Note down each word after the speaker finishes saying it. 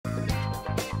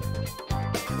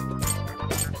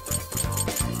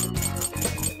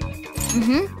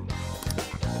Mm-hmm.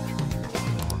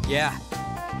 Yeah.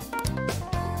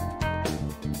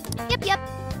 Yep.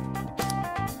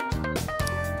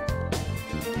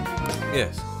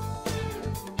 Yes.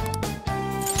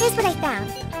 Here's what I found.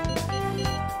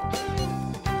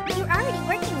 You're already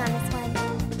working on this one.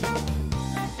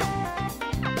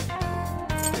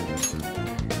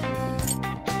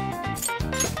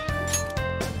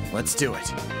 Let's do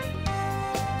it.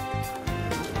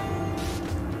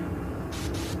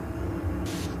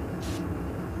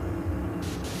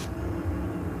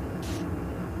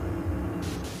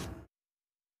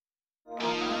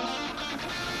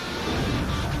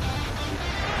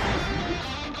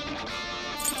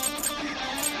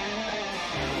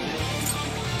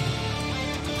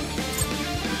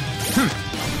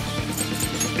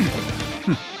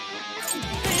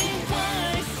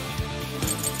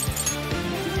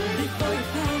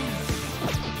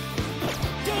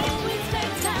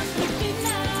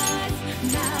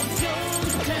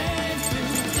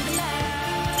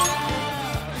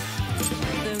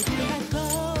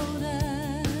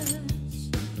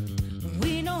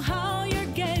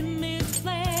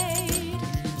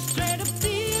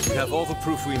 We have all the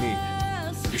proof we need.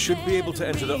 You should be able to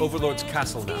enter the Overlord's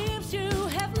castle now.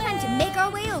 Time to make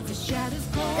our way over.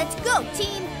 Let's go,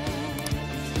 team!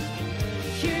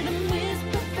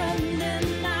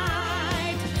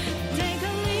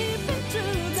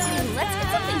 Let's get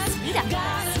something sweet up this.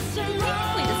 I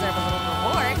think we deserve a little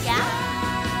reward, yeah?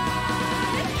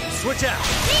 Switch out!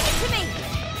 Leave it to me!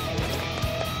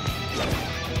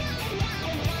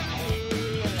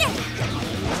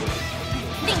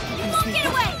 Think you won't get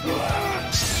away!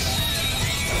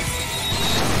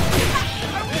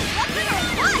 Are we lucky or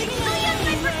what? Really up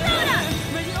my persona!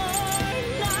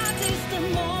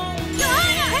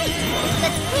 Great!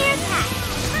 Let's clear that!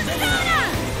 Persona!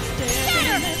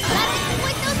 Scatter! Gotta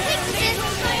exploit those weaknesses!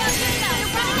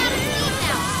 You're running out of steam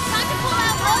now! Time to pull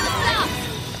out all the stuff!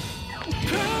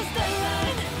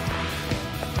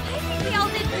 I think we all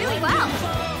did really well.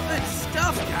 Good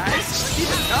stuff, guys! Keep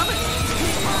it coming!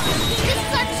 This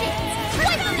is our chance!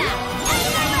 Fight on that! Out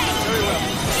of my way! Very well.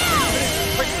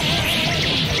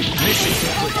 Mission!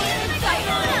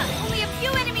 Persona! Only a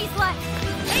few enemies left!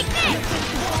 Take this!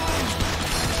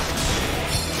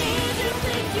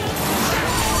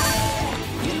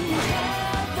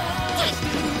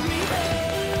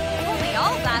 Only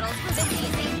all battles were this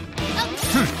easy. Oh.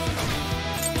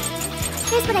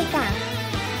 Here's what I found.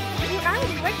 You're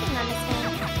already working on this one.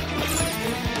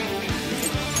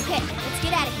 Okay, let's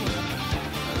get out of here.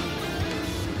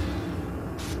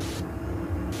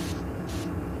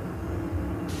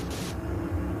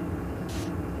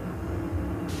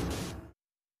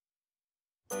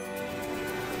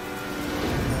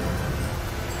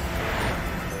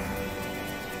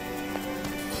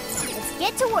 Let's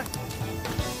get to work.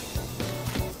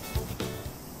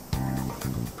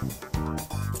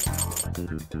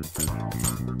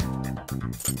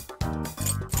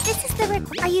 This is the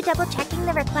Are you double checking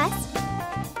the request?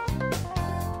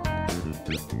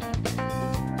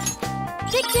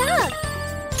 Good job!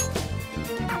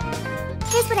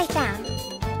 Here's what I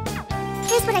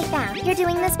found. You're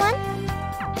doing this one?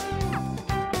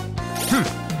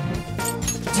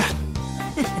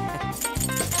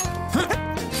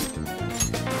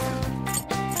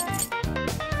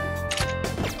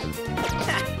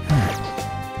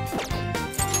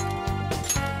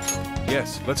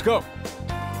 Yes, let's go.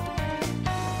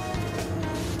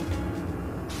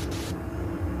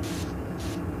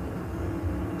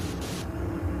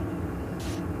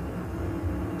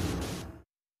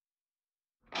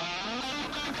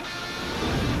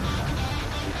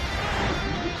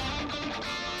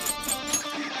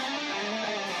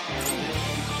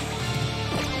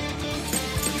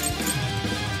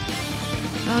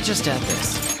 I'll just add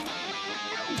this.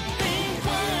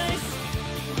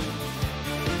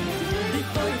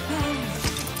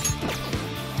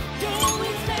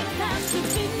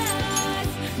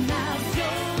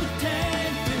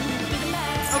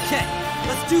 Okay,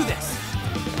 let's do this.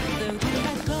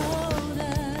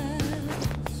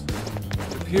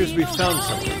 It appears we found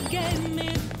something.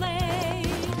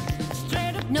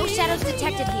 No shadows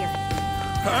detected here.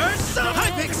 Hi,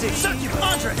 Pixie! Succubus!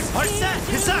 Andres! Arsene!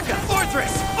 Hisaka!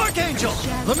 Orthrus! Archangel!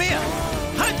 Lamia!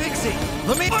 Hi, Pixie!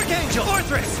 Lamia! Archangel!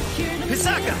 Orthrus!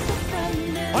 Hisaka!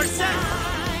 Arsene!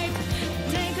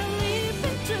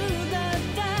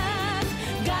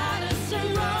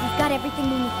 We've got everything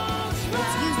we need.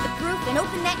 Let's use the proof and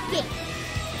open that gate.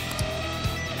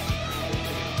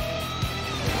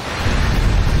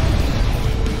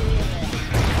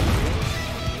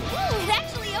 Ooh, it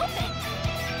actually opened!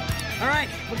 All right,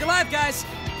 look alive, guys!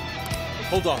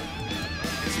 Hold on.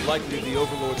 It's likely the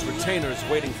Overlord's retainers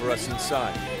waiting for us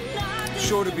inside.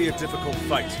 Sure to be a difficult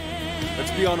fight. Let's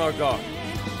be on our guard.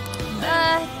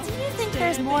 Do you think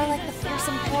there's more like the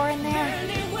fearsome core in there?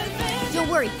 Don't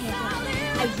worry,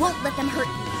 Panther. I won't let them hurt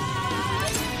you.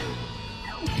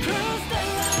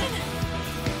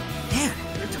 Man,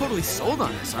 you're totally sold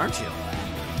on this, aren't you?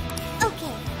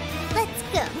 Okay, let's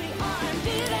go.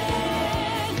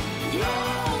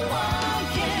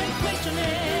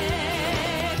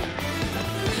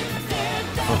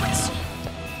 Focus.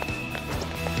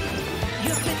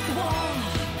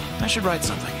 I should write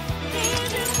something.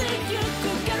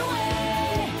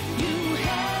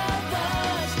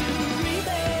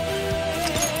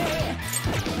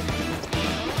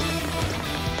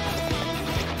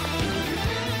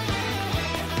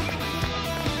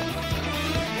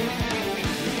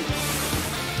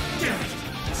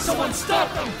 Someone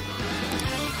stop them!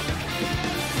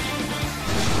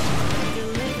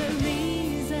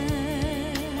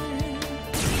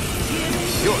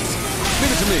 Yours.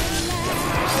 Leave it to me.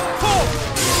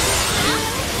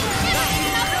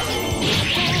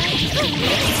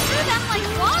 Through them like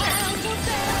water.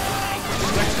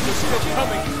 They're still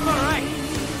coming. All right,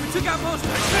 we took out most of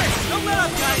it. Don't let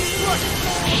up, guys. Push!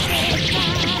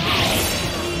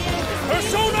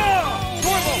 Persona!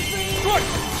 Normal! Good!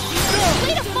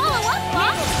 Way to follow up,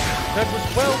 Bob. That was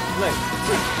well played.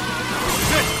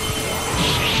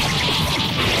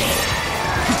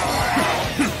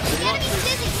 The enemy's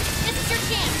busy. This is your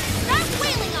chance. Start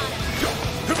wailing on him.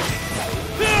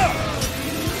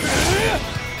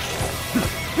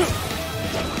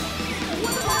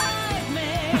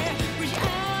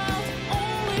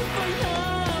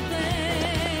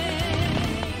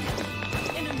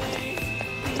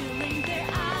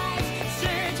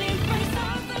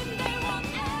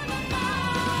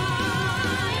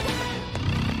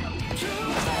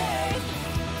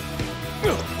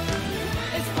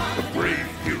 The brave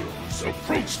heroes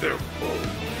approach their foe.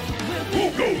 Who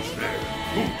goes there?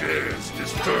 Who dares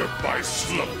disturb my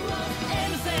slumber?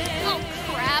 Oh,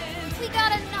 crap. We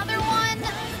got another one.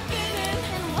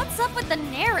 And what's up with the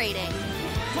narrating?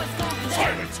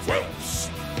 Silence, whelps!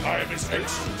 I am His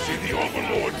Excellency, the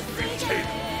Overlord Retainer,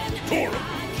 Torum.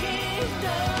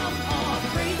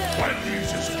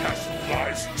 Clandese's castle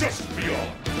lies just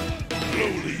beyond.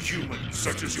 Lowly humans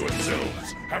such as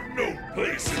yourselves have no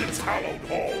place in its hallowed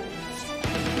halls.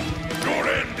 Your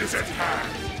end is at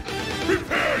hand.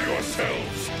 Prepare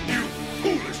yourselves, you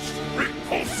foolish,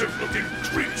 repulsive-looking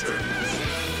creatures.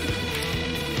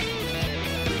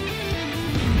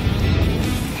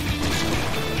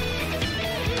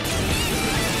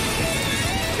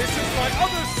 This is my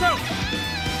other self!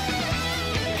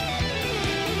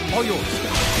 All yours.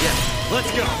 Yeah,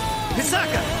 let's go.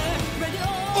 Hisaka!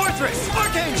 Orthrus!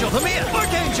 Archangel! Lamia!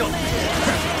 Archangel!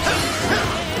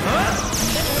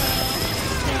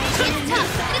 It's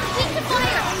tough, and it's weak to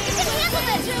fire. You can handle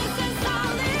this.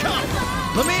 Come!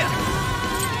 Lamia!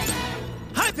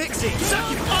 Hi, Pixie!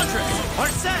 Succubus! Andres!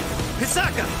 Arsene!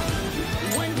 Hisaka!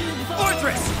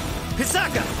 Orthrus!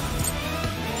 Hisaka!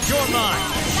 You're mine!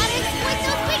 Gotta exploit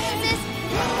those weaknesses.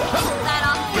 Pulled that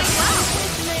off pretty well.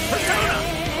 Persona!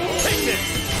 Take this!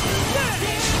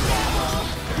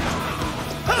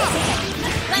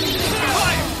 Let me get out.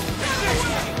 Fire!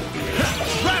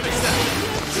 Ravage them!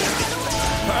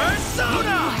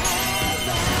 Persona!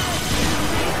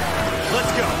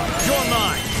 Let's go! You're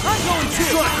mine! I'm going to!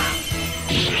 Strike!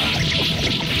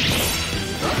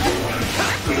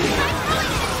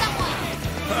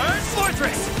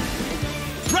 Fortress!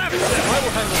 Ravage them! I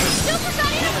will handle this. Super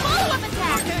got in a follow-up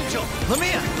attack. Archangel!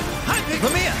 Lamia! Hi, Pig!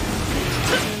 Lamia!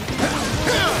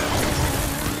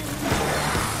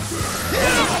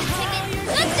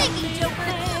 I'm thinking,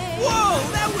 Joker. Whoa!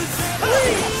 That was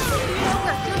sweet!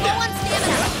 Joker, you're low on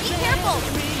stamina. Be careful.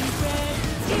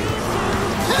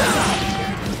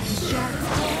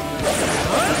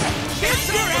 Kiss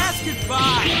your ass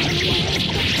goodbye!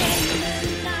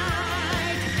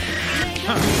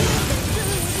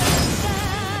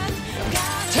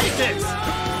 Take this!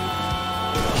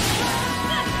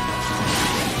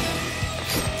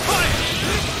 Fire!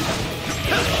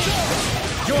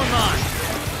 You're mine!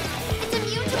 It's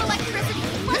immune to electricity.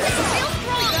 Plus, it's real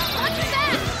strong. Watch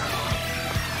back.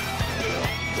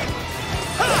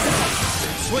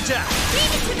 Switch out!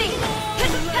 Leave it to me.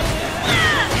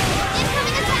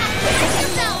 Incoming attack. Brace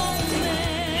yourself.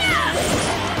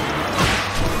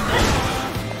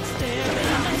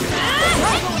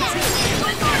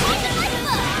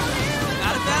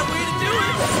 Not a bad way to do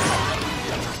it!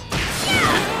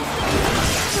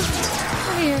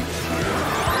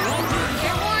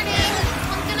 Fair warning. This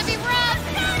one's gonna be rough.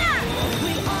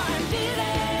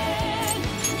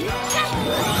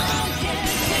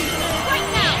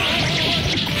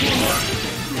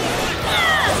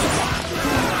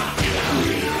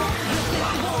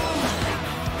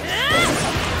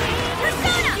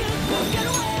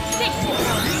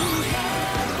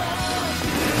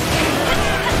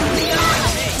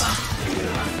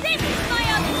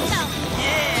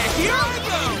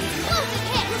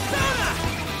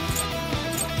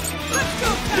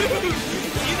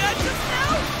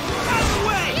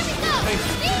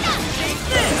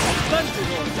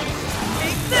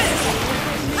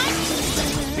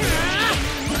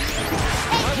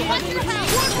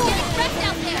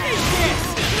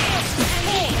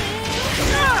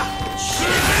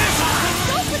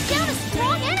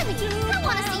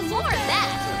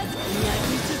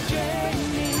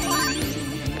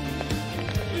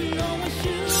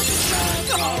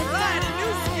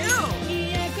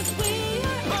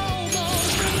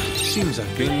 Seems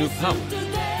I've gained new power.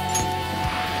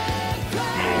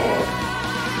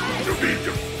 To be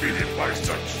defeated by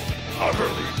such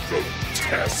utterly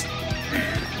grotesque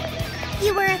being.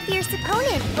 You were a fierce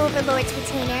opponent, Overlord's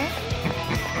retainer.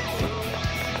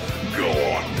 Go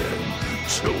on then,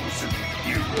 chosen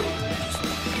heroes.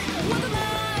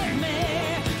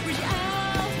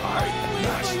 My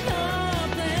master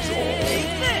is all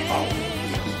power.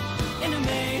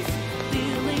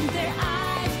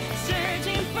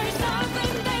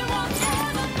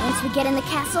 Once we get in the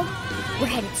castle, we're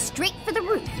headed straight for the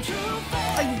roof.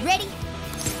 Are you ready?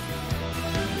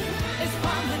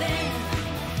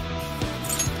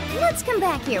 Let's come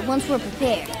back here once we're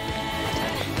prepared.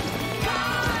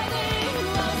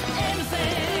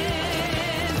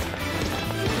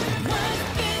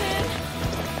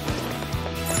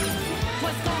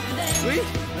 Sweet,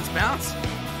 let's bounce.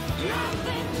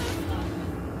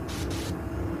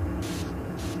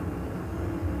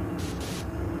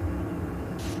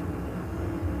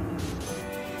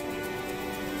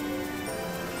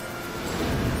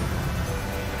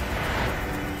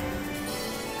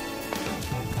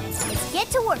 Let's get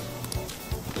to work.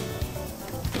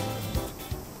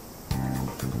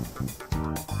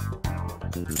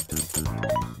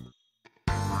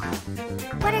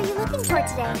 What are you looking for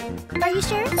today? Are you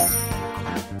sure?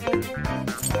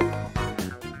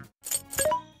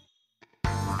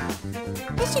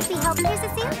 This should be helpful. There's a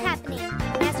sale happening.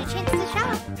 Now's your chance to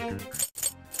shop.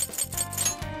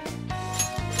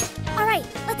 All right,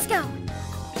 let's go.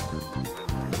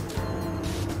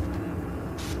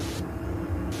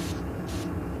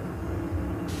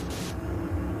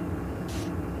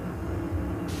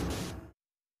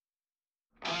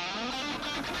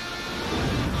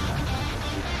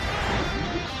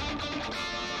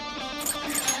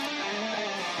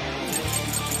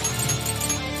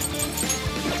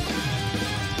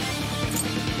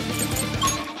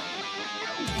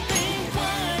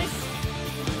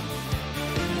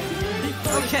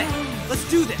 Okay, let's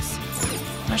do this.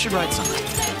 I should write something.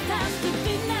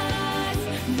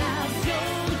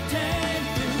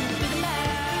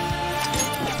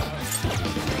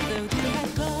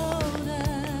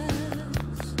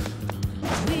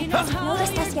 No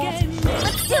restas yet.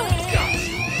 Let's do it!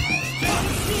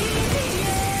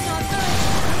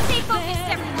 Stay focused,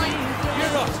 everyone!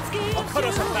 Gear up! I'll cut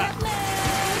us a path.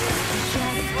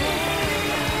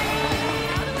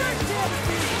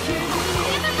 We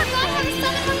haven't forgotten how to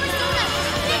summon the persona!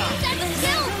 That's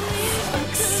still!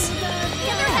 The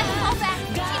other had to fall back.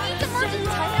 She needs emergency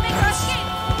time to make her escape!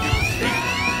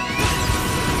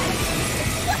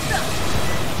 What the?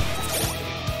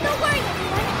 Don't worry,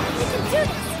 everyone! We can do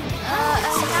this! How do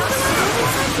I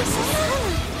do this?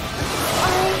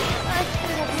 I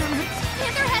the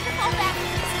other had to fall back.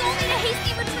 Still need a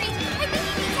hasty retreat. I think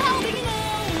he needs help.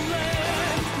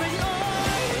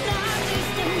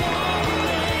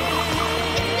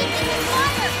 If this is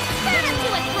fire, burn him to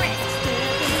a crisp.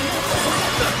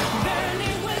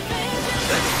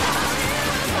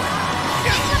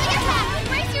 Incoming attack!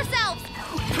 Brace yourselves!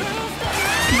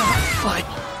 But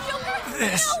Joker!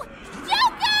 this. No!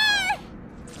 Joker!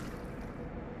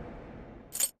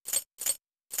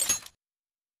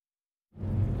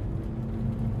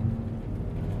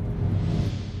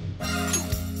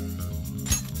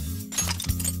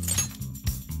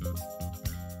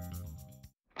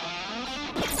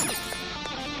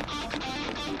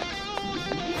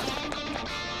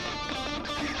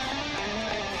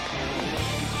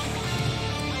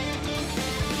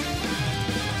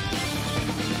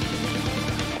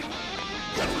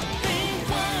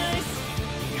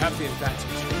 We have the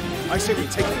advantage. I say we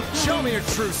take it. Show me your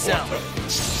true self.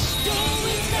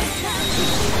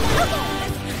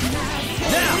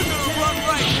 Now, run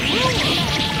right.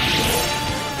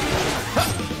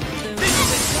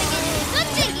 Good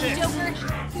thinking, Joker!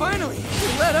 Finally, you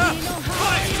let up.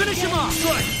 Fire, finish him off.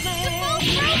 Strike. The ball's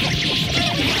broken!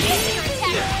 Using your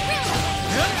attack!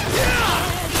 Really?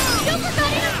 Joker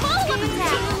got in a follow-up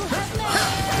attack!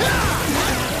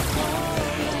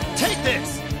 Take this.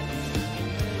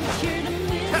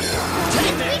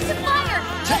 Weak to fire!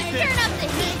 Take this. Turn up the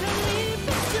heat!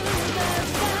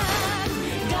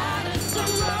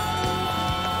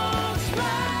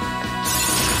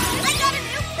 I got a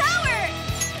new power!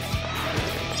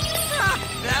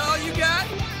 That all you got?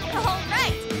 All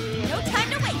right, no time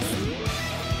to waste.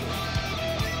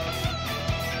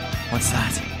 What's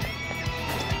that?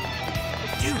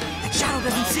 Dude, that shadow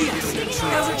doesn't see us.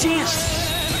 Now's our chance.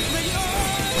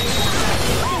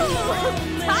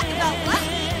 Talk about luck!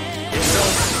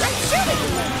 I'm sure we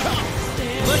can win!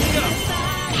 Let's go!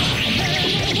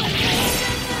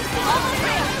 Almost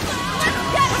there! Let's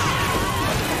go!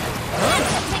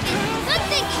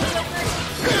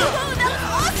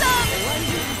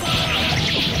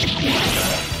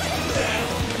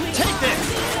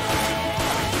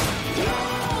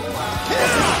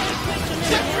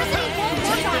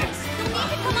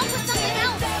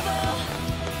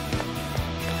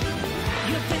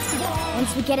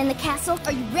 get in the castle?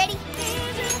 Are you ready?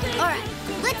 Alright,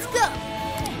 let's go!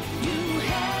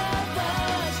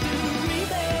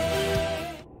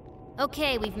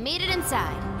 Okay, we've made it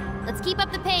inside. Let's keep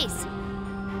up the pace.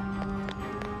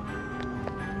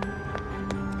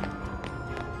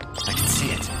 I can see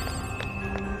it.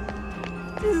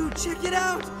 Dude, check it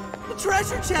out! The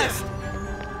treasure chest!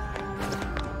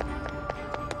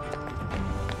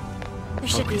 There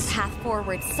should be a path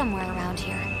forward somewhere around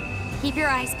here. Keep your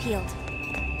eyes peeled.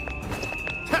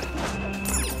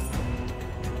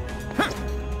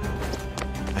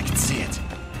 I can see it.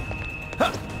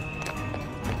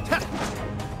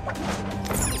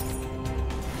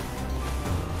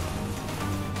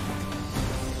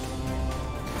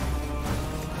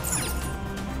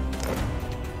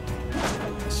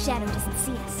 Shadow doesn't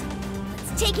see us.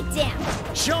 Let's take it down.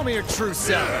 Show me your true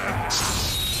self.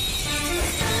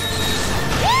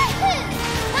 Yahoo!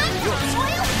 Time for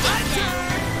royal victory!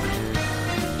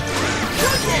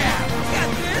 Yeah! Got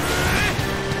this!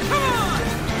 Come on!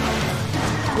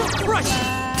 We'll crush it!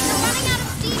 You're running out of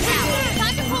steam now.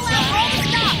 Time to pull out all the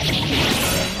stops.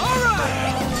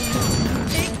 Alright!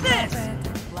 Take this!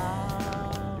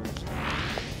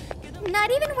 Not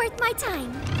even worth my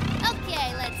time. Okay,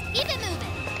 let's keep it moving.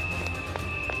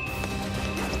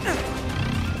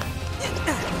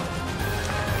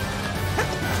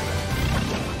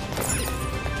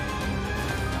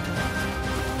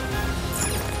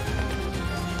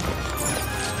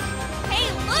 Hey,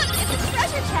 look! It's a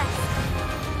treasure chest!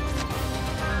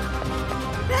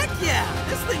 Heck yeah!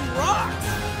 This thing rocks!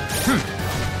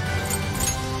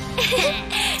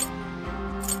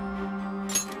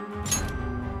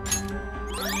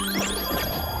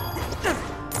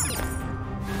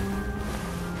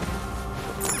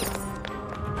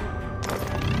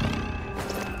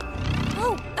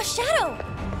 Oh, a shadow!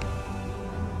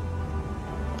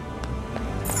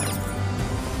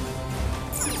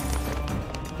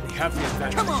 We have the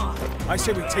advantage. Come on! I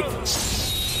say we take this.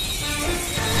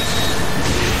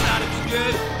 Gotta be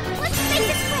good! Let's make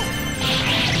this quick!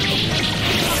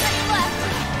 What's left?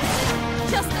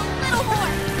 Just a little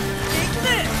more! Take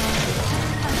this!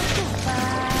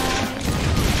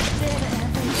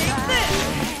 Take this!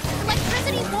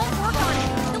 Electricity won't work on it.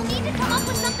 You'll need to come up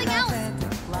with something else.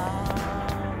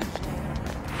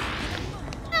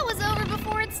 That was over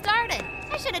before it started.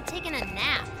 I should have taken a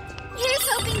nap. Here's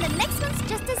hoping the next one's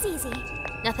just as easy.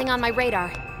 Nothing on my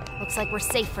radar. Looks like we're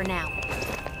safe for now.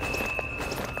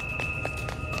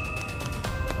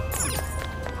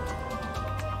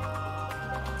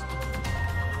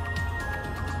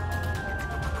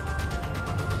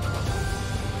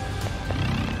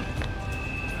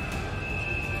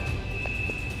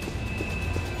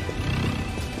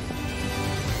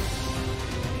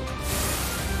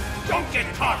 Don't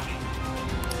get cocky!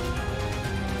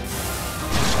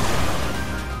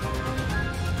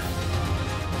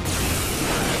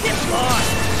 Get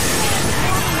lost!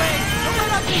 Out of the way! Don't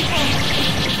let up people!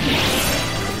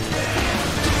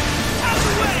 Out of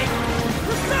the way!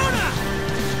 Persona!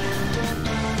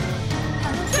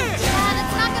 There! Yeah,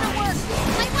 that's not gonna work.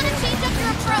 Might want to change up your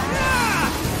approach.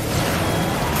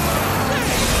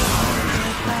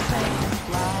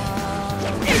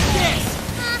 Take this!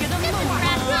 Just a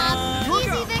rat top.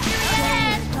 Easy victory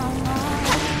ahead.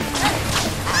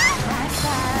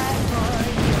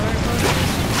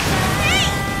 Hey!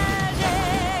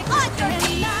 On your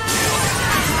knees!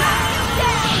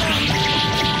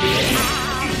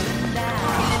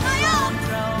 Give my all!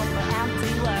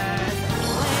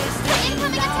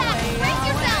 Incoming attack! Brace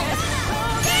yourselves! That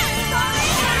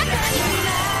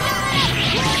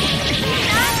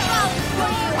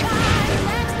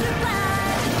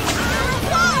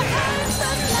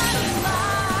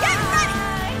one to me!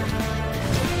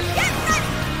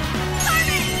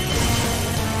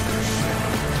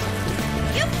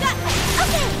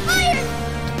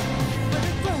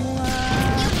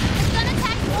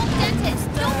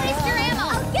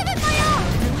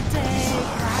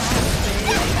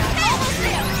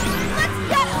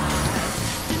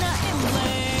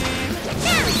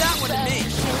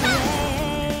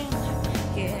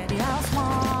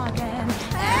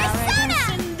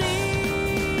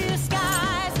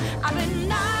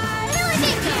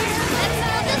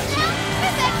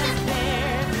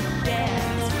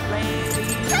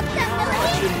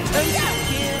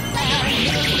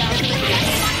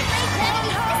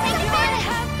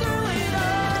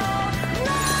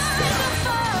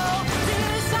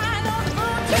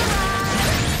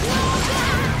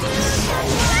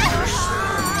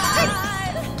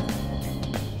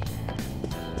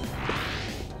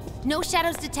 No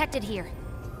shadows detected here.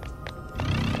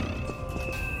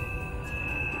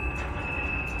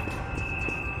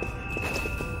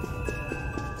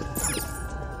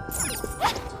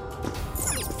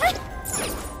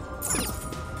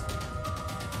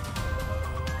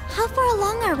 How far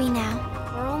along are we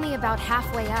now? We're only about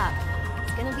halfway up.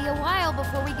 It's gonna be a while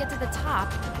before we get to the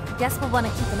top. Guess we'll want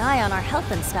to keep an eye on our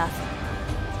health and stuff.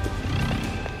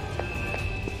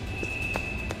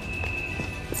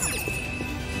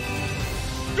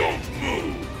 Don't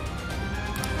move!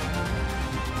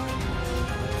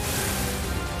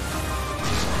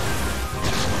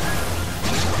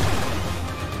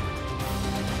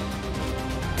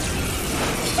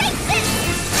 Take this!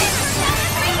 This is what I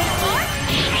was waiting for!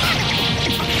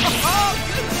 Oh,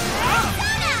 good job!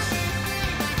 Persona!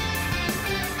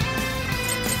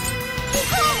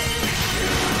 Behold!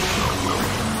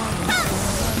 Come!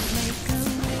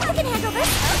 I can handle this!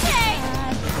 Okay!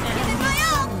 Give it my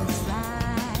all!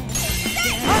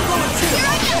 I'm going to! You're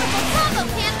a beautiful combo,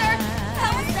 Panther!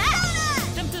 How was that?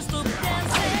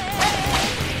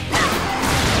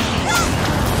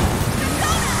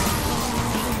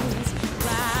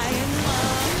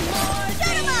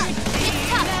 Shut him up! It's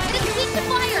tough, but it's weak to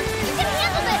fire! You can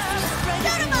handle this!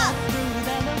 Shut him up!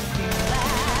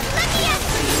 Let me at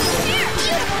you! Here!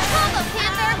 Beautiful combo,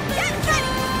 Panther! Get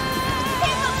ready!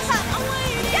 Panther Cup!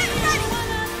 Get ready!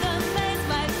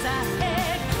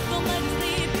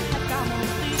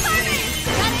 Harvey!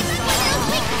 Gotta exploit those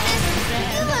weaknesses!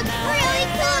 You look really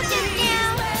cool just now!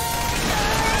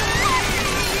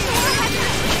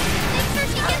 Make sure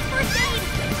she gets first aid!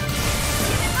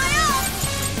 Give it my all!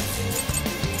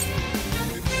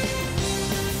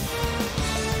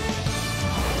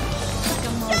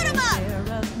 Shut him up!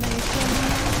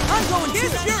 I'm going to!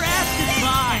 Kiss your ass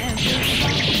goodbye!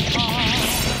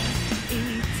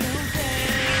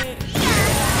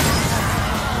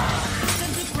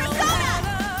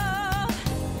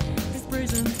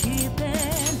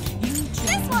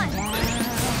 This one!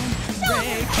 Show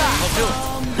him! I'll do it.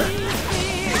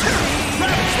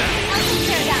 I'll take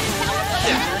care of that powerful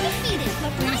enemy defeated!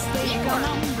 Nice teamwork!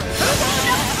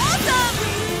 Awesome!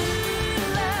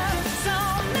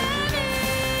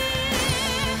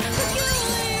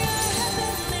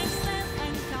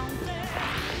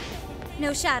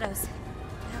 No shadows.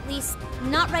 At least,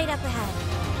 not right up ahead.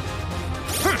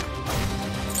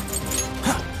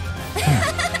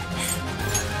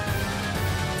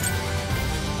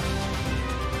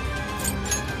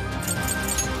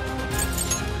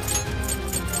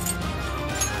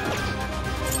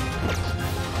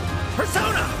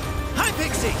 Persona!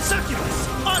 Hypixie! Succubus!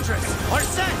 Andres!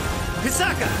 Arsene!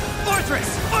 Hisaka!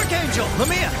 Orthrus! Archangel!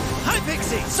 Lamia!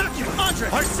 Hypixie! Succubus!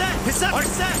 Andres! Arsene! Hisaka!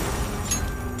 Arsene!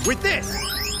 With this!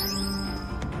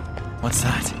 What's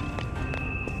that?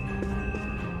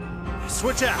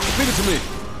 Switch out! Leave it to me.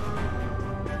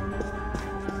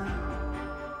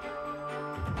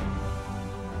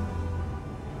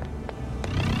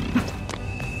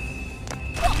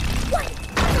 What?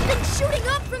 Something's shooting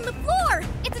up from the floor!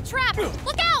 It's a trap!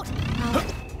 Look out! Oh,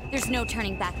 there's no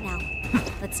turning back now.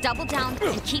 Let's double down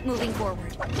and keep moving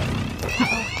forward. I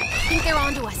think they're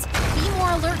onto us. Be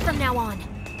more alert from now on.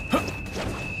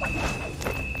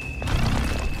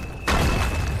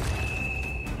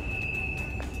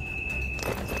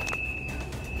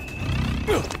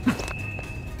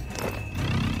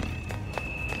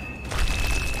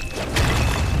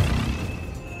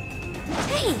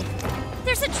 Hey!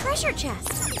 There's a treasure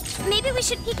chest. Maybe we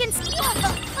should peek and see.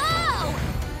 Oh! Oh!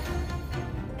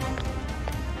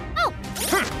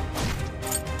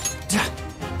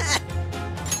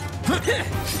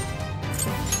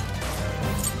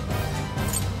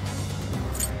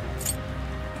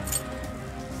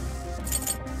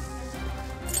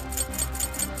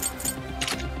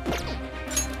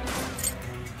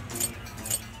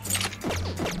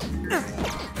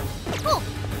 Cool.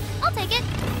 I'll take it.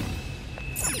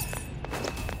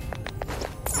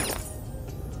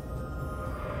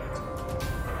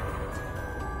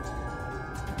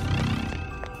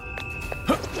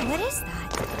 What is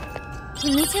that?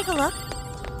 Can we take a look?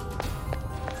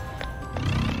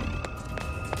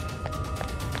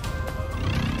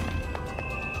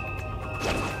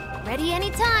 Ready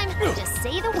anytime. Just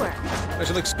say the word. I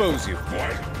shall expose you. What? We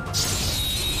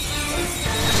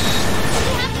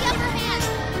have the upper hand.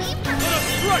 Leave her.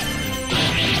 Right!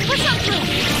 Push on through.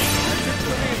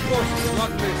 The reinforcements will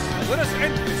not miss. Let us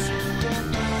end this.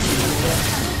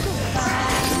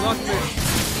 Will not miss.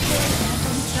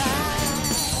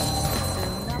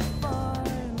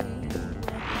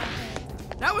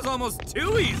 That was almost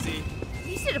too easy.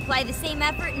 We should apply the same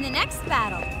effort in the next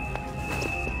battle.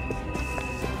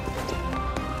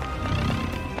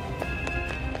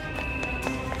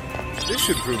 This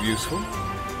should prove useful.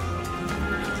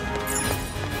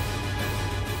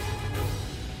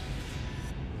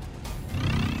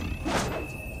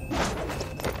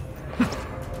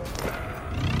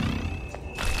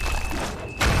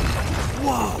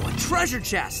 treasure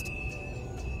chest!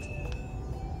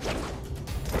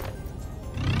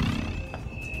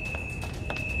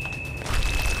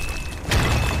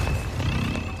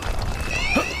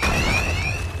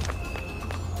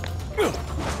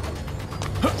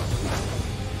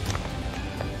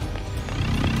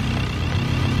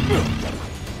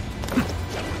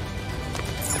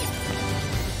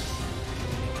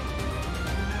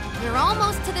 We're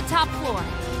almost to the top floor.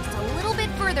 Just a little bit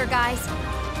further, guys.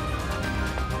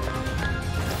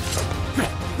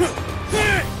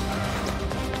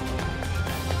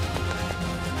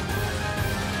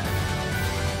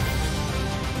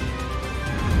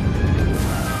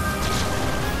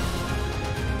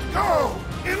 Go!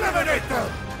 Eliminate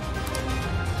them!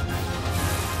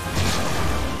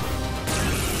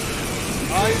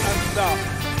 I am thou.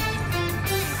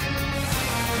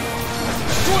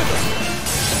 Destroy them!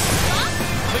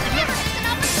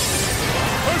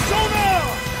 Persona!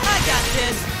 I got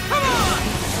this! Come on!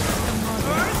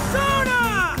 Persona!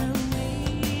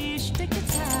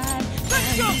 Let's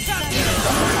go, Captain!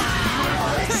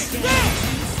 Take this!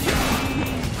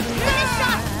 Finish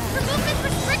shot! Her movement's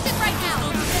restricted right now!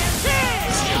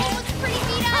 Oh, looks pretty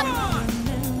beat up! Come on!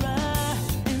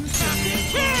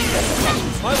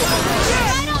 I will have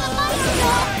Right on the money,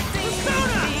 Joel!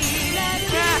 Persona!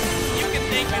 Yeah, you can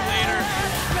thank me later.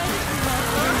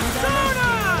 Persona!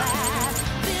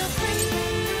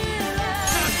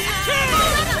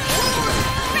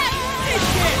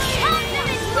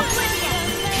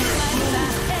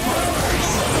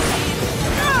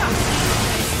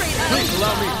 Please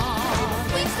allow me.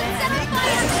 We've been set on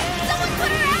fire! Someone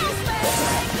put her out!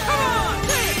 Come on!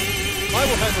 I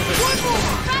will handle this. One more!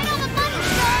 Right on the money,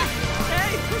 Joel!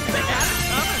 Hey, they had it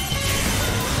coming.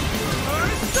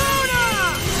 Persona!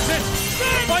 This!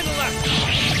 Final lap!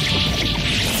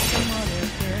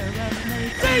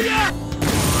 See ya!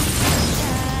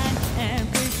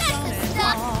 That's the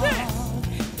stuff!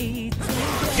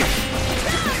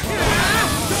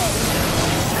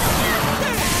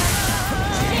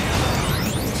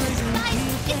 Guys,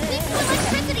 it's linked to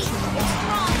electricity! It's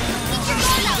strong! Keep your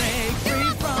guard up! You're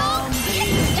up, Joel! Yes,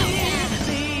 you can!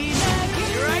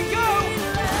 Here I go!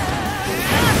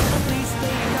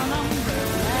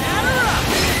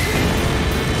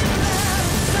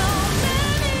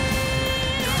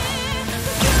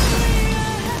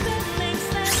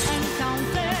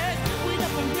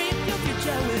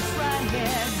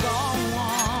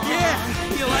 Yeah,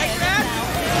 you like that?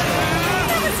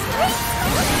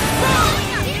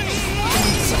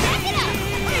 Back it up!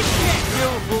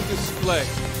 Skillful display.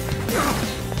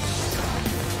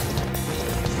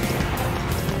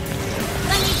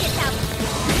 Let me get out!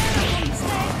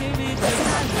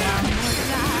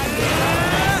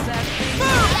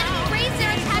 Gotta raise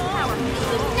their attack power!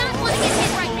 We do not want to get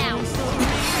hit right now!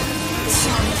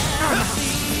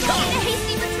 Going a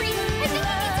hasty retreat! I think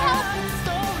he needs help!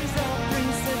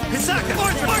 Hisaka,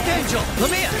 Archangel,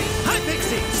 Lamia, High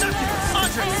Pixie, Succubus,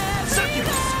 Andres,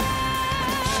 Succubus.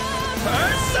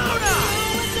 Persona!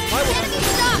 Enemy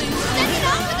stop! Send it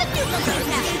off for the nuclear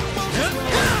attack!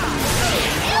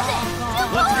 Nailed it! You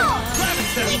pull!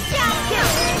 Good job,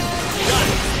 Captain!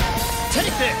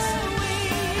 Take this!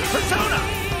 Persona!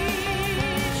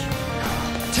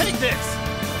 Take this!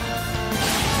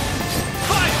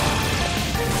 Fire!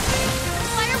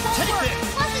 Fire won't Take work! this.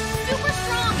 Plus it's super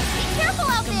strong! Be careful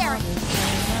out there!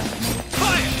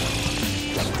 Fire!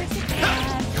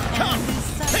 Come!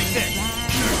 Take this!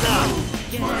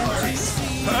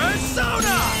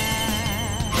 Persona!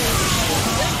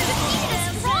 Defeated a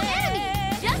strong enemy!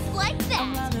 Just like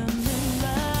that!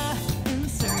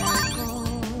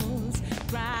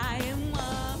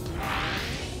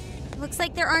 Looks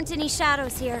like there aren't any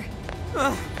shadows here.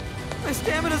 My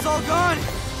stamina's all gone.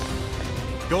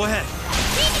 Go ahead.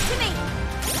 Leave it to me!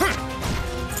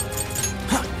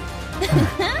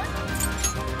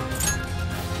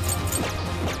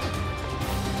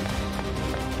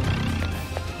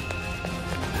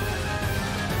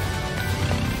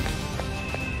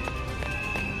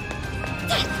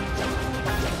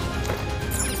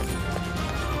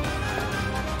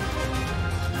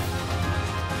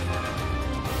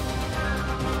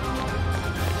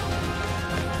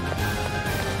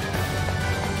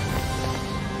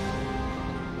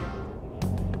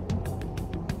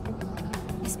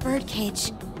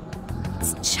 Birdcage.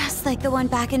 It's just like the one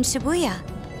back in Shibuya.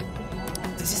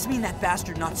 Does this mean that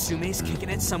bastard Natsume's kicking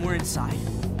it somewhere inside?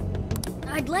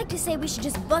 I'd like to say we should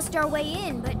just bust our way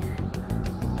in, but...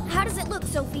 How does it look,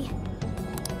 Sophie?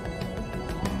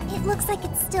 It looks like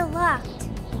it's still locked.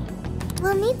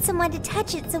 We'll need someone to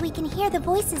touch it so we can hear the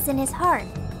voices in his heart.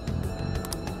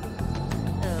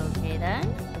 Okay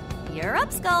then. You're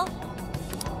up, Skull.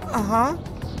 Uh-huh.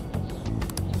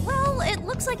 Well, it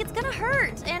looks like it's gonna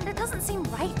hurt, and it doesn't seem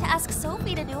right to ask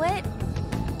Sophie to do it.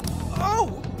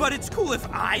 Oh, but it's cool if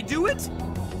I do it?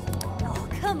 Oh,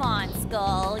 come on,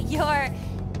 Skull. You're,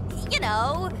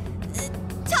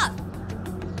 tough.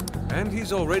 And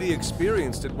he's already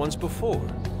experienced it once before.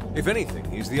 If anything,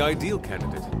 he's the ideal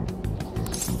candidate.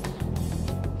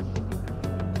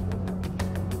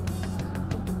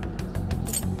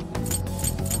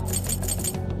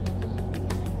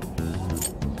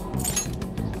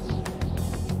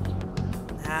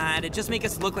 It'd just make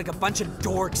us look like a bunch of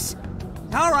dorks.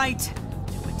 All right,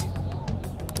 do it.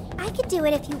 I could do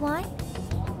it if you want.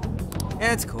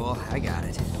 It's cool, I got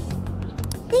it.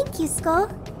 Thank you, Skull.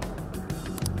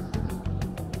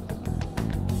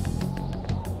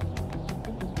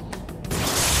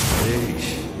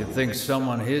 Sheesh, you'd think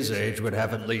someone his age would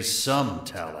have at least some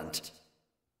talent.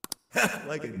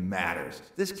 Like it matters.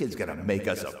 This kid's gonna make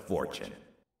us a fortune.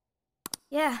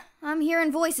 Yeah, I'm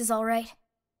hearing voices all right.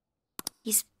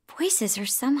 These voices are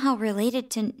somehow related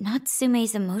to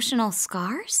Natsume's emotional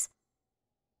scars?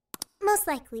 Most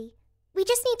likely. We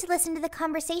just need to listen to the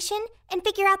conversation and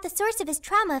figure out the source of his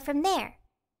trauma from there.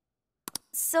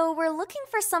 So we're looking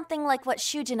for something like what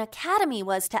Shujin Academy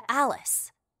was to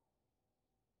Alice.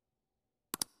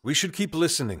 We should keep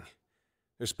listening.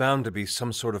 There's bound to be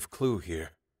some sort of clue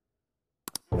here.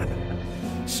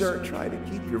 Sir, try to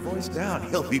keep your voice down.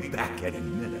 He'll be back any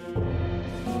minute.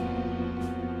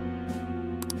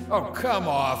 Oh, come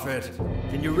off it.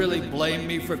 Can you really blame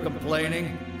me for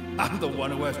complaining? I'm the one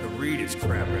who has to read his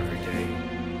crap every day.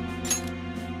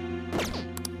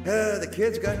 The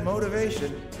kid's got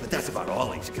motivation, but that's about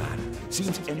all he's got.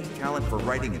 Seems any talent for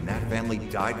writing in that family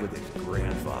died with his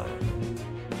grandfather.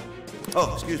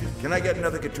 Oh, excuse me. Can I get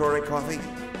another Gatorade coffee?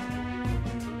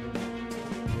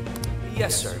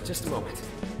 Yes, sir, just a moment.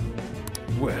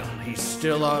 Well, he's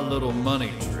still our little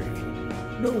money tree.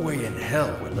 No way in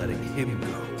hell we're letting him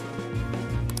go.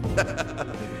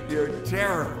 You're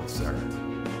terrible, sir.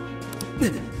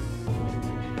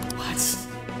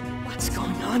 What's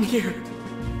going on here?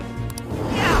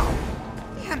 Ow!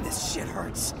 Damn, this shit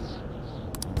hurts.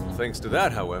 Thanks to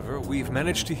that, however, we've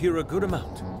managed to hear a good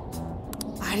amount.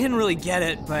 I didn't really get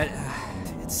it, but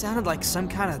it sounded like some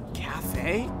kind of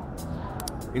cafe.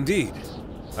 Indeed.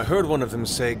 I heard one of them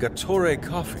say Gatore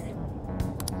Coffee.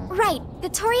 Right,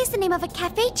 Gatori is the name of a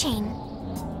cafe chain.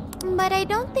 But I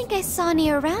don't think I saw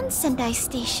any around Sendai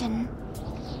Station.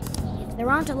 If there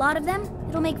aren't a lot of them,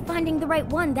 it'll make finding the right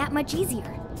one that much easier.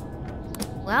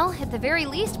 Well, at the very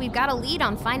least, we've got a lead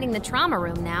on finding the trauma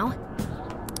room now.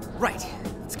 Right,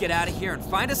 let's get out of here and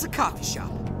find us a coffee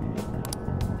shop.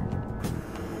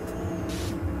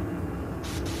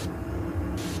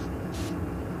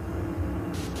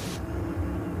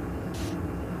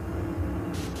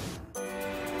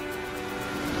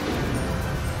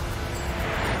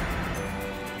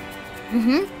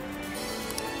 Mm-hmm.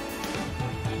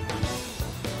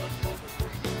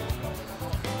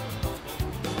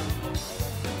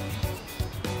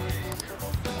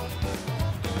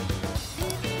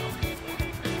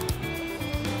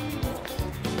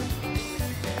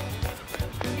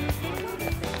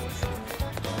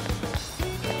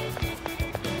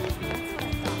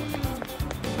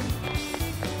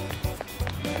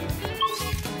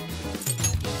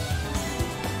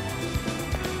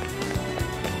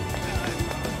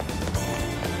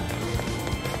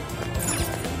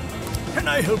 Can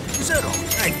I help you, Zero?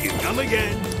 Thank you. Come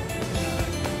again.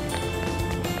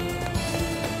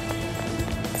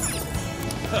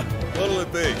 What'll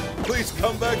it be? Please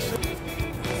come back soon.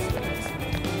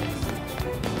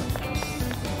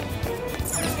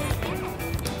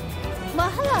 Well,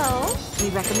 hello. We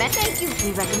recommend thank you.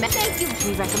 We recommend thank you.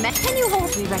 We recommend can you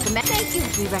hold? We recommend thank you.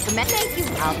 We recommend thank you.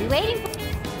 I'll be waiting for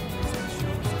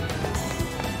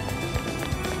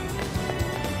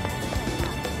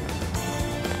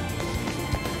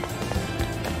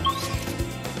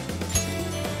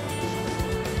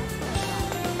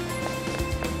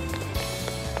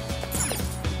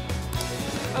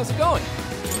How's it going?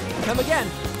 Come again.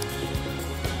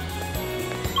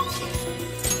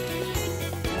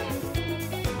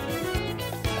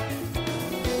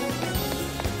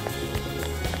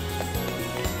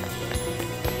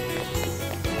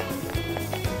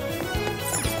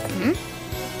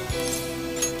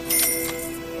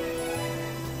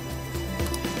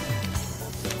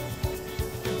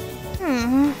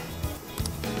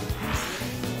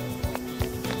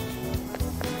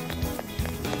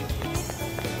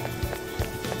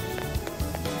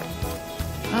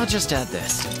 I'll just add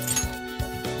this.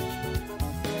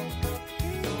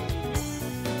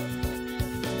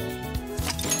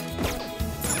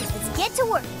 Let's get to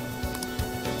work.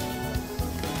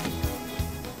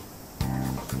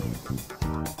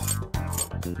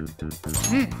 This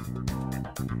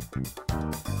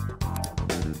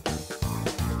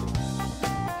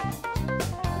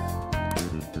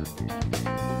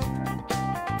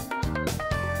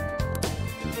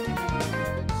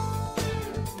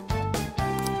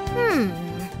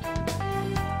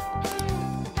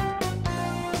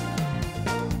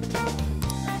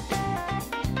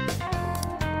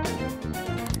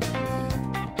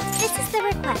is the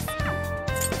request.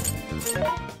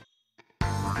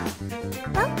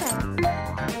 Welcome.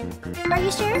 Are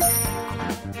you sure?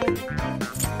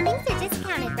 Things are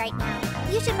discounted right now.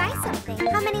 You should buy something.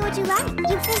 How many would you like?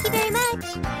 Thank you very much.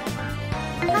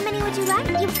 How many would you like?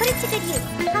 You put it to good use.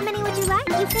 How many would you like?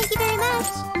 Thank you very much.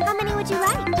 How many would you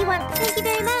like? You want? Thank you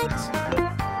very much.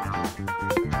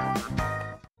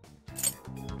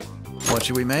 What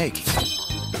should we make?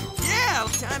 Yeah,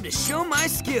 time to show my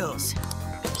skills.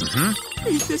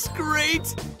 Ain't this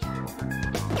great?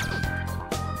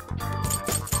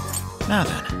 Now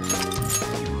then.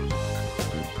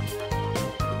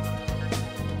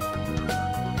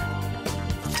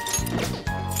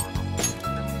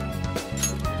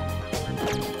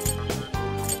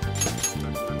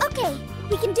 Okay,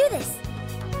 we can do this.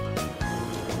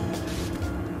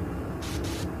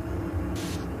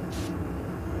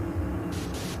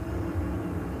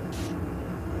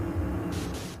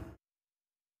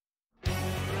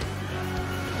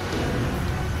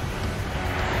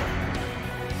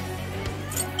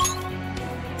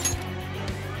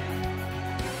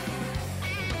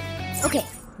 Okay,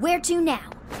 where to now?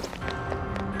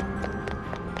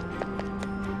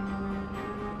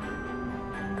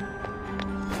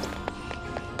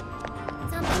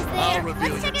 Something's there. I'll reveal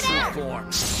Let's your check it true out. form.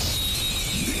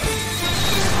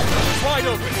 Wide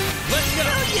open. Let's go.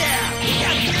 Oh yeah! We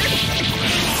got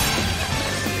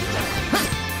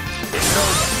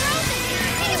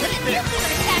this!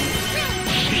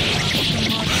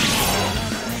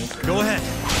 Go ahead.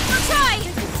 We'll try.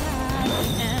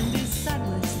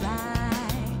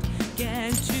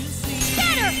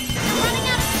 Scatter! We're running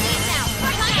out of steam now.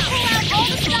 We're trying to pull out all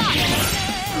the stops.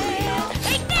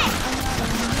 Take this!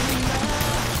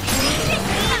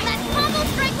 That combo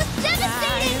strike was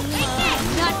devastating! Take this!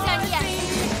 Not done yet.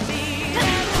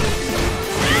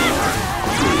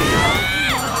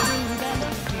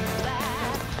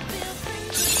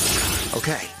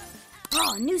 Okay.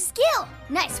 Oh, new skill!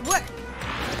 Nice work.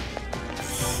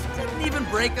 Didn't even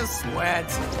break a sweat.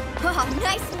 Oh,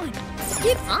 nice one.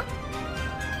 Skip, huh?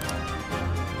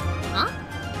 Huh?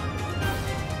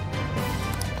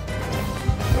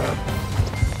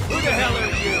 Who the hell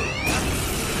are you?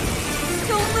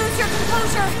 Don't lose your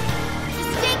composure.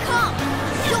 Just stay calm.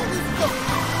 Don't lose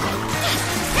focus.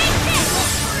 Take this!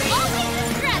 Always the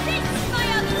stress. This is my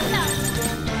other stuff.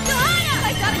 Johanna!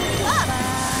 I gotta keep up.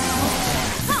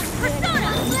 Come,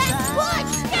 Persona! Let's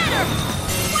push! Scatter!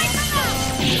 Wipe them out!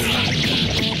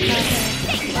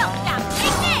 Take no, now,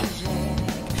 take this!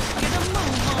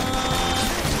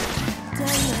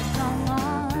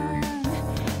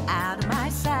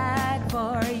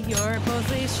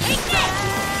 Take this!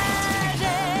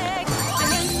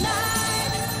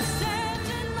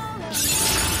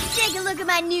 Take a look at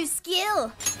my new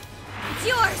skill. It's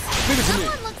yours. Give it to me.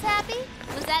 Someone looks happy.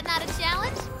 Was that not a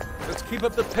challenge? Let's keep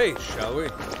up the pace, shall we?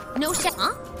 No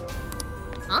Huh?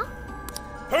 Huh?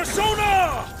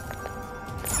 Persona!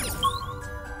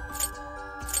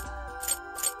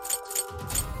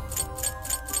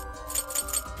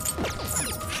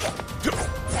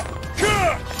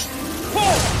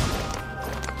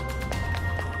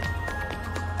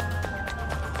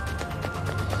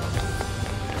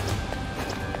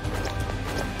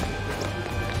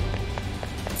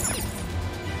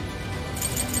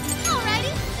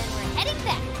 Alrighty, then we're heading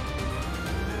back.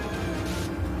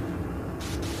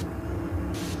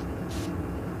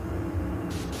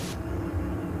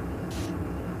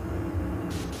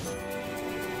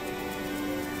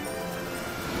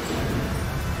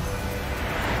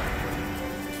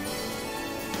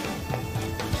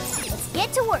 Let's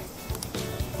get to work.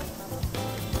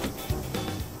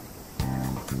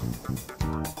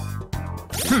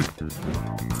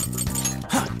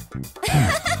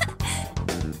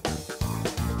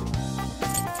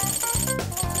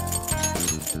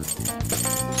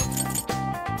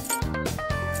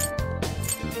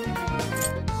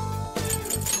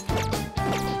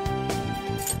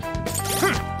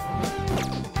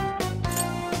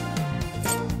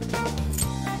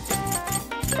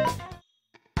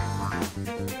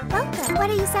 Welcome. What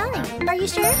are you selling? Are you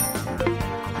sure?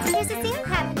 There's a sale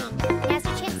happening. Now's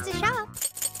your chance to shop.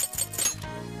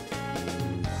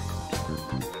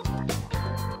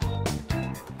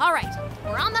 All right,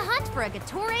 we're on the hunt for a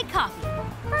Gatore coffee.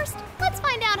 First, let's find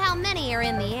find out how many are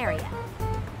in the area.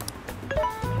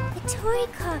 Tori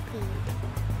Coffee.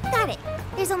 Got it.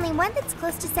 There's only one that's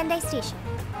close to Sendai Station.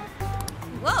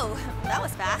 Whoa, that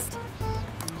was fast.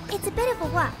 It's a bit of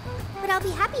a walk, but I'll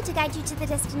be happy to guide you to the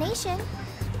destination.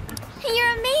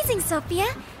 You're amazing, Sophia.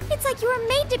 It's like you were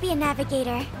made to be a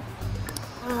navigator.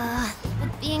 Ugh,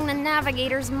 but being the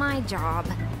navigator's my job.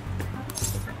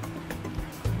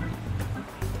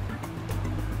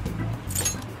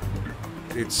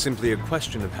 It's simply a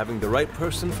question of having the right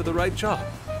person for the right job.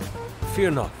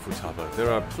 Fear not, Futaba. There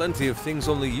are plenty of things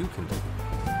only you can do.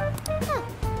 Huh,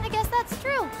 I guess that's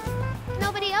true.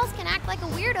 Nobody else can act like a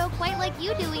weirdo quite like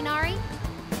you do, Inari.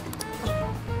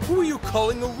 Who are you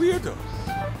calling a weirdo?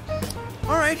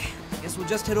 All right, guess we'll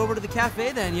just head over to the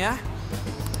cafe then, yeah?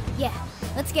 Yeah,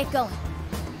 let's get going.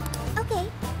 Okay,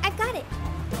 I've got it.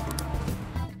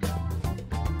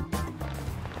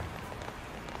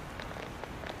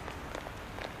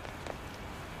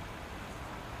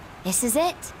 This is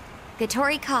it.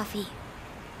 Gatori Coffee.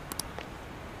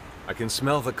 I can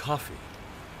smell the coffee.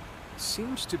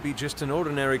 Seems to be just an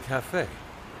ordinary cafe.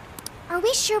 Are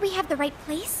we sure we have the right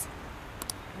place?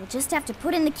 We'll just have to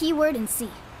put in the keyword and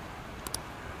see.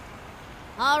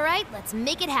 All right, let's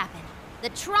make it happen. The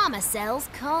trauma cell's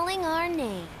calling our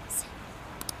names.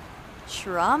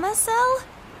 Trauma cell?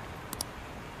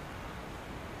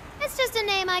 It's just a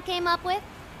name I came up with.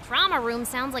 Trauma room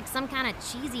sounds like some kind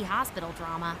of cheesy hospital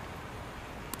drama.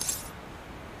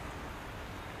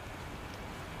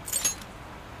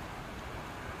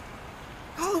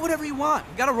 Call it whatever you want.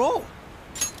 We gotta roll.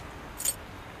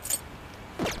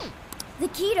 The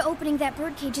key to opening that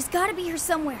birdcage has got to be here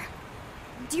somewhere.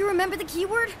 Do you remember the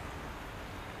keyword?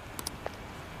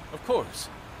 Of course.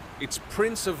 It's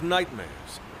Prince of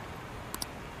Nightmares.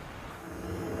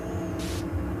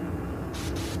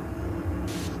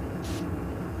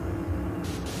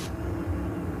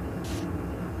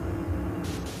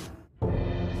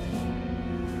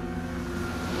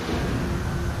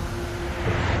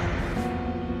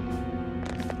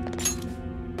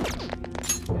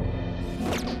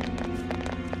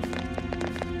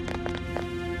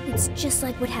 It's just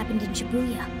like what happened in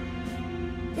Shibuya.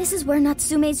 This is where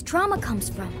Natsume's trauma comes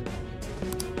from.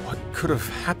 What could have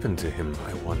happened to him,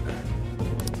 I wonder?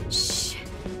 Shh.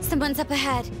 Someone's up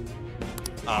ahead.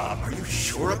 Are you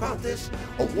sure about this?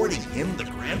 Awarding him the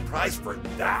grand prize for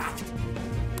that?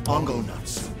 Ongo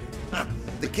Natsume.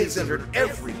 The kid's entered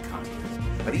every contest,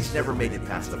 but he's never made it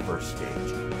past the first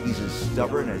stage. He's as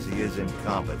stubborn as he is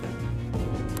incompetent.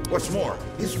 What's more,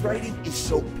 his writing is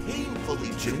so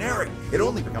painfully generic, it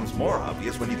only becomes more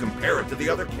obvious when you compare it to the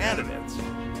other candidates.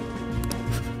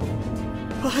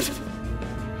 What?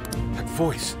 That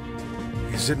voice.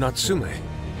 Is it Natsume?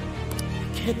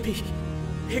 Can't be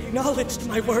acknowledged,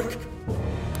 my work.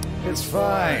 It's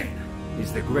fine.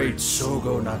 He's the great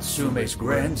Sogo Natsume's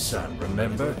grandson,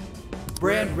 remember?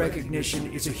 Brand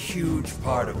recognition is a huge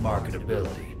part of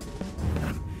marketability.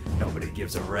 Nobody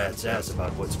gives a rat's ass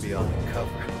about what's beyond the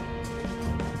cover.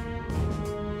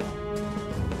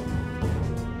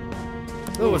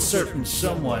 Though a certain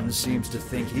someone seems to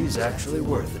think he's actually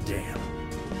worth a damn.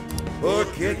 Poor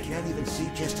kid can't even see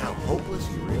just how hopeless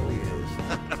he really is.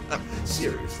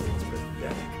 Seriously, it's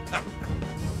pathetic.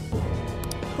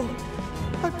 Oh,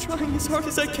 I'm trying as hard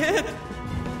as I can.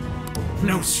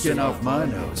 No skin off my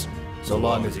nose, so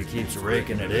long as he keeps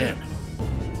raking it in.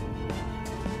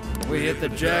 We hit the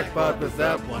jackpot with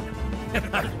that one,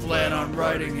 and I plan on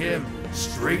riding him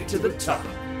straight to the top.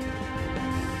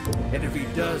 And if he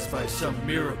does by some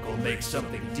miracle make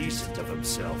something decent of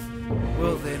himself,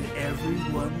 well then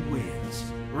everyone wins,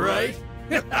 right?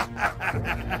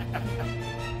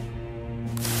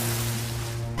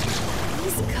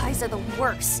 These guys are the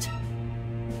worst.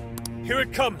 Here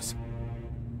it comes!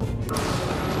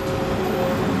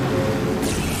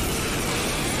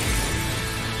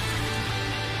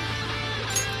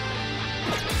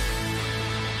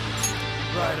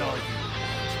 Right on you.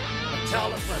 A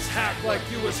talentless hack like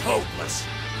you is hopeless.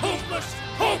 Hopeless!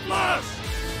 Hopeless!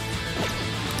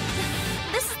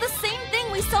 This is the same thing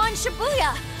we saw in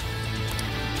Shibuya.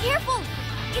 Careful!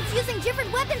 It's using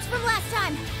different weapons from last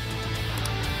time.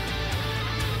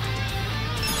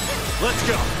 Let's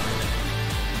go.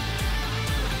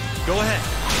 Go ahead.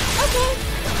 Okay.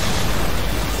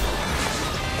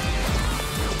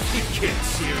 He can't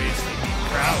seriously be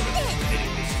proud of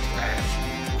committing this trash,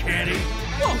 can he?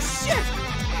 Whoa, shit!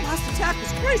 That last attack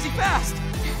was crazy fast.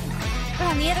 But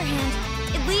on the other hand,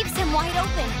 it leaves him wide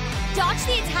open. Dodge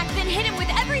the attack, then hit him with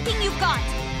everything you've got.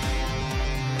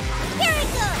 Here it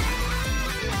goes.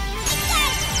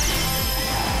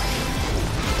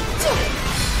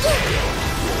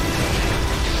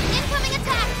 Incoming attack!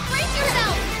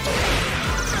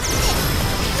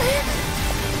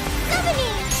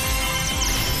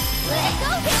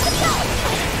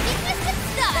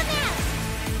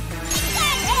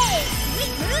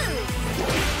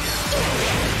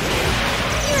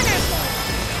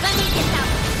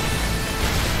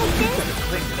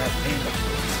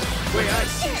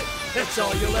 That's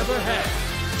all you'll ever have.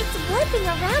 It's warping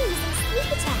around using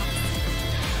sneak attacks.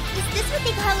 Is this what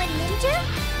they call a ninja?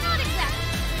 Not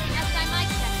exactly. Last time I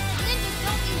checked, ninjas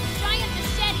don't use giant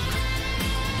machetes.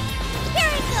 Here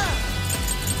it goes!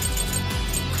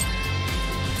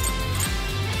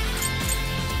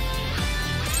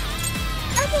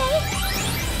 Okay.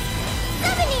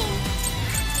 Summoning!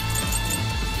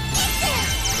 Instant!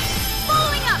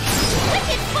 Following up!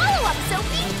 Wicked follow-up,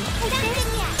 Sophie! Nothing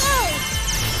yet. Go!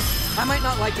 I might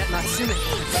not like that Natsume.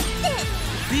 Instant!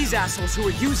 These assholes who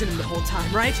were using him the whole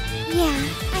time, right? Yeah,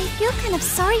 I feel kind of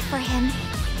sorry for him.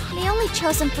 They only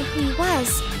chose him for who he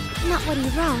was, not what he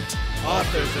wrote.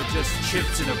 Authors are just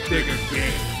chips in a bigger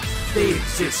game. They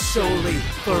exist solely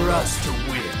for us to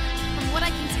win. From what I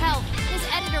can tell, his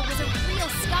editor was a real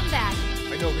scumbag.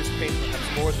 I know his pain perhaps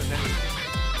more than anything.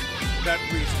 For that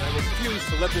reason, I refuse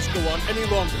to let this go on any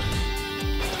longer.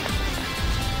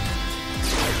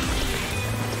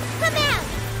 Come out!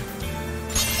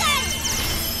 Got it!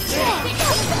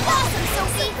 That was awesome,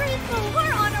 Sophie!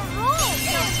 We're on a roll,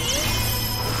 Sophie!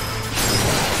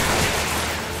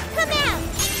 Come out!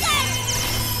 Got it!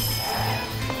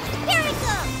 Here we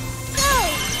go! Go!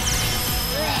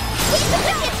 Keep the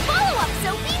wicked follow-up,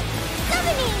 Sophie!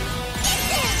 Summoning!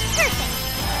 Instant! Perfect!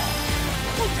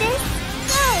 Like this?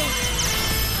 Go!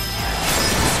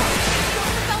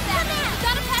 About that,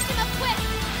 gotta patch him up quick!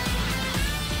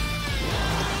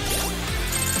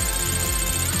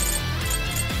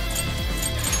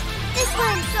 This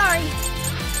one, sorry.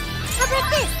 How about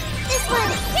this? This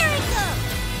one, here it goes.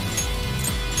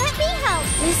 Let me help.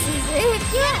 This is it.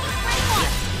 Yeah.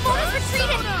 Motor's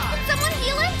retreated! Can someone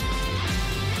heal him?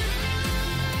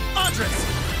 Andres!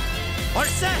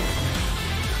 Arsene!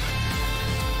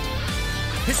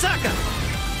 Hisaka!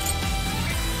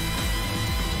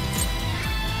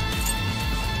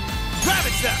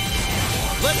 Ravage them!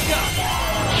 Let's go!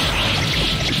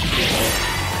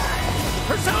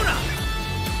 Persona!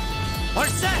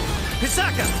 Arsene!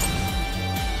 Hisaka!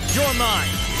 You're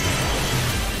mine!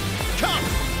 Come!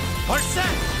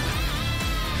 Arsene!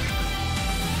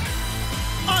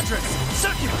 Andres!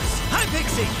 Succubus! High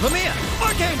Pixie! Lamia!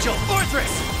 Archangel!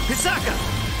 Orthrus! Hisaka!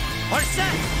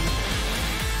 Arsene!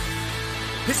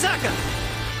 Hisaka!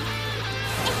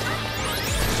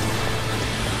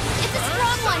 It's a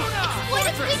strong one!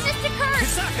 Exploit its weakness to curse!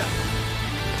 Hisaka!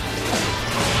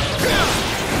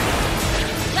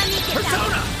 Let me get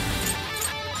Persona! that!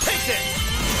 Take this!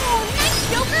 Oh, nice,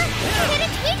 Joker! Hit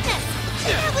its weakness!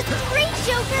 That was great,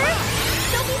 Joker!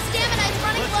 Sophie's stamina is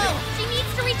running low. She needs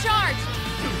to recharge.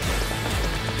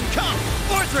 Come!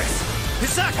 Orthrus!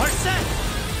 Hisaka! Arsene!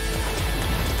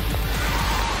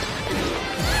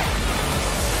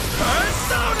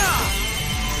 Persona!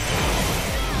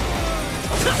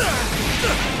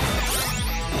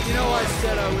 You know, I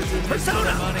said I was in this for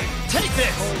Persona! the money. Take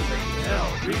this! Holy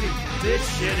hell, reading this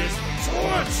shit is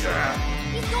torture!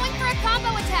 He's going for a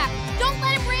combo attack. Don't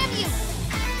let him ram you.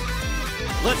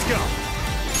 Let's go!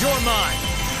 You're mine!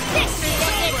 This is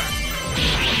over.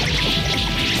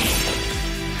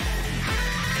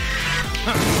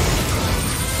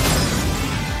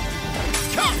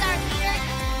 Come! That's our leader.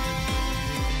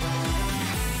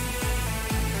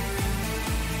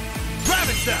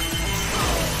 Ravage them!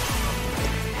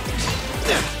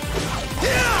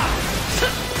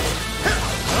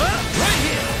 Right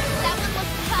here! That one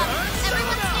looks tough.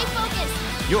 Everyone stay focused.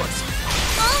 Yours!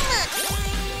 Okay.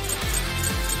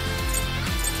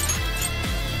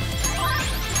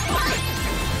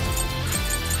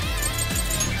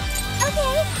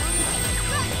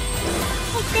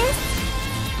 Like this.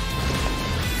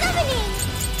 Summoning.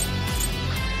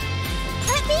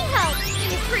 Let me help.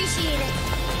 We appreciate it.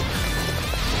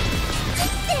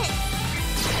 Instant.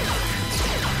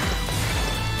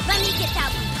 Let me get that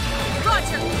one.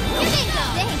 Roger. Here they go.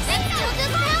 Thanks. That still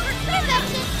does now?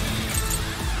 Perfection.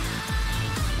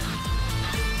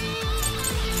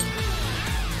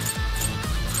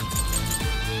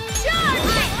 Charge!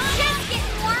 I'm just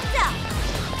getting warmed up.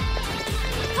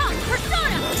 Come,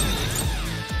 Persona.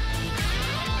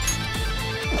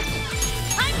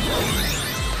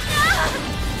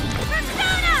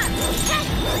 Persona!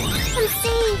 I'm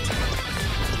saved.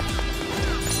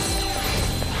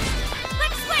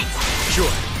 Quick switch.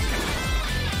 Sure.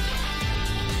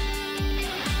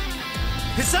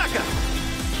 Hisaka!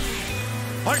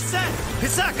 Arsene!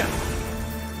 Hisaka!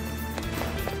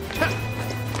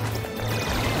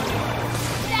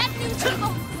 Bad news,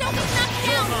 people. Sophie's knocked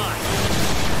down. Mine!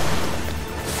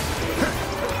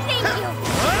 Thank you.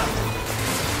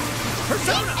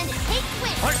 Persona! And it takes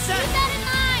switch. Arsene! Keep that in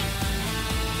mind.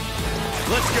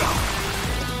 Let's go!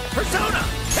 Persona!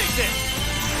 Take this!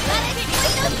 Gotta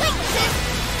exploit those weaknesses.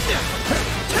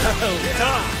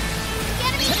 tough. The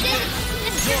enemy's dead.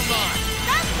 It's your man.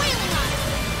 Start wailing on it.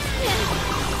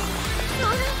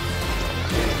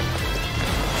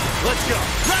 Let's go.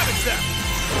 Ravage them.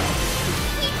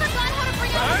 We forgot how to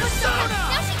bring out her persona.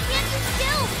 Now she can't use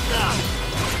skills.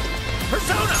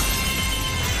 Persona.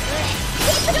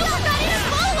 Don't forget his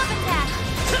follow-up attack.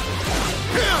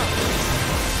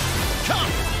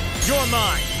 Come. You're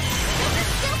mine.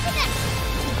 Skill connect.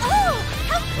 Oh,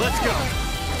 how cool. Let's go.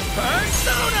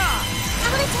 Persona. I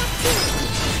want to attack too.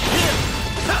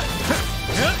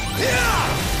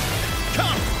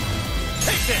 Come.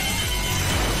 Take this.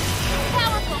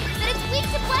 Powerful, but it's weak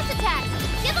to bless attacks.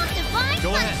 Give him divine Go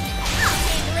punishment. ahead. I'll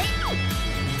handle it.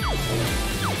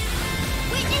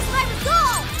 Witness my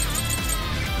resolve.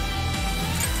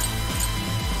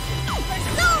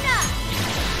 Persona.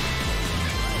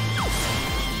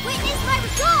 Witness my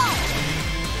resolve.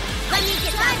 Let me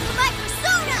get time for my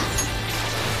persona.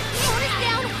 Sword is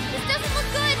down. This doesn't look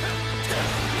good.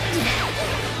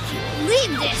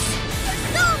 Leave this.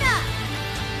 Persona.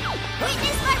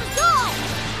 Witness my resolve.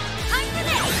 Time for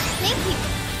this. Thank you.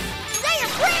 Say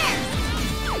your prayers.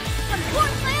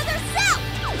 Support my other self.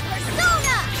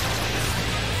 Persona.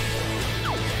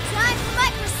 Time for my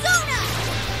persona.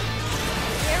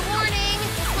 Fair warning.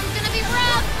 This one's gonna be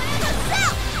rough. My other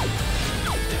self.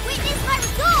 Witness my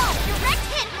resolve. Direct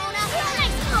hit, Mona.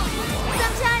 Nice move.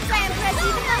 Sometimes I impress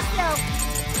even myself.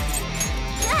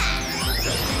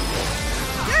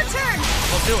 Your turn.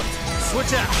 I'll do it.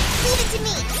 Switch out. Leave it to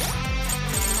me.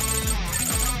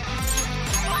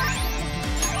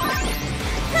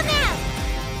 Come out.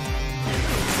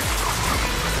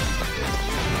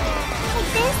 Like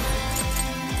this.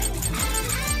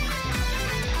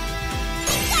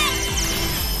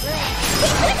 He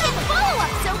could get the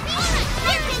follow-up, Sophie.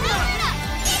 There it is.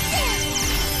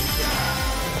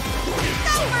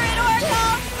 Go for it,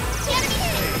 Oracle. The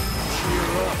enemy.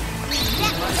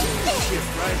 Shit,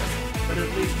 right? But at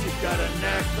least you've got a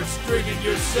knack for stringing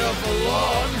yourself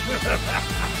along.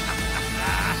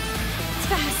 It's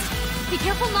fast. Be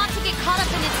careful not to get caught up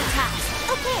in its attacks.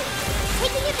 Okay,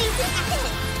 taking a basic action.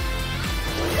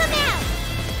 Come out!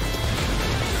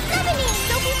 Summoning!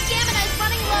 Sophie's stamina is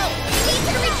running low. She needs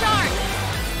to recharge.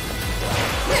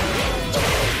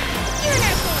 You're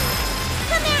not going.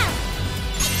 Come out!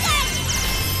 Excited!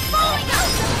 Following up!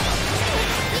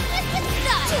 Weakness with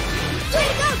stuff! Way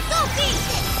to go, Sophie!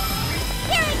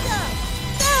 Here we go!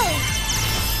 Go!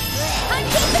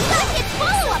 Unkeep the bucket!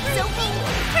 Follow-up, Sophie!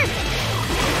 Perfect!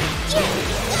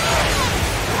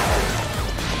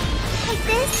 Like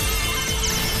this?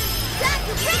 Time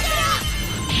to bring it up!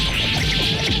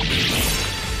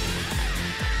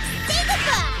 Say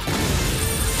goodbye!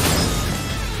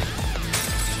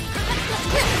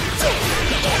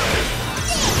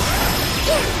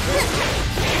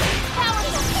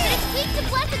 Powerful, but it's weak to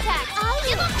bless attack.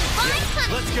 Give him divine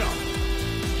punishment. Let's go.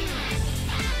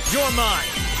 You're mine.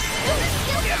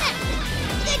 Skill connect.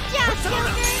 Good job,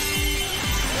 Joker.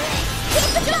 Keep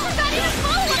the Joker got in a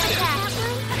follow-up attack.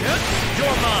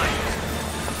 You're mine.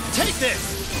 Take this.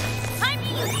 I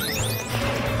mean,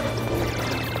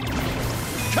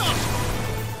 Come.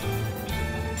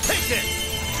 Take this.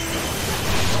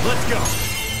 Let's go.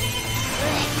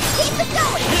 keep it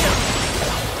going.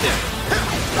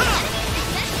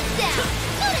 Message down.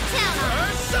 Go to town on it.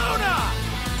 Persona.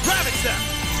 Ravage them.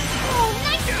 Oh,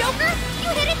 nice, Joker. You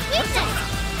hit its weakness.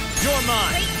 You're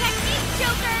mine. Great technique,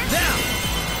 Joker. Now.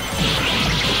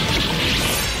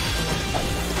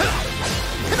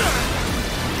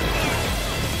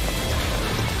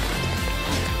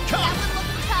 That one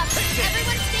looks tough.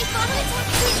 Everyone stay focused.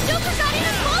 Joker got in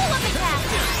a follow-up attack.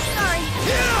 Sorry.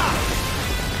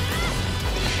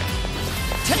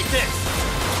 Take this.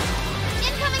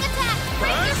 Incoming attack.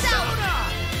 Brace yourself.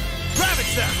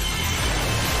 Ravage them.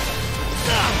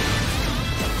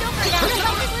 Joker, now the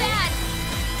help is bad.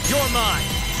 You're mine.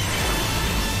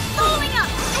 Following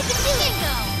up. I can do it.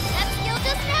 That skill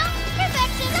just now?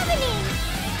 Perfection. Summoning.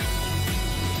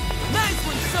 Nice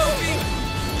one, Sophie!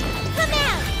 Come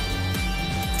out.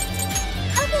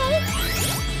 Okay.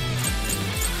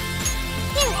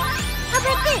 Here. How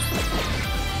about this?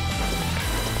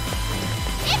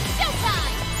 It's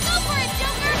showtime. Go for it,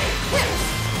 Joker.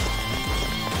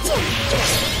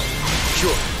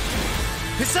 Sure.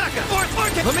 Hisaka.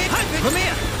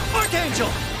 Lamia.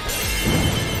 Archangel.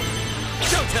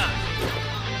 Showtime.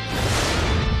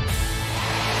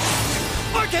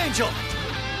 Archangel.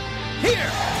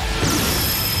 Here.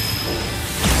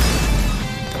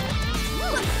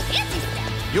 Ooh, fancy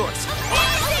stuff. Yours.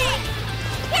 Amazing!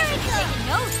 Here we go. Taking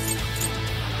notes.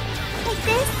 Like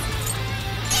this?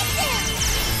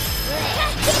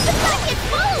 Keep the bucket.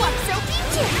 Follow up, Sophie.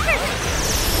 Perfect.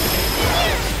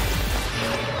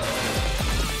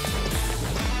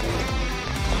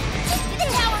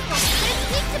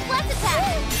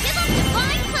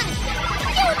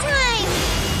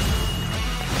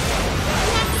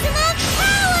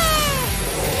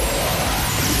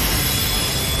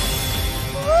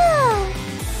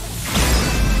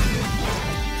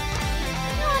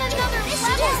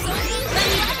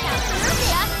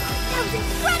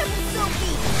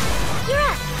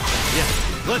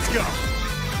 Let's go!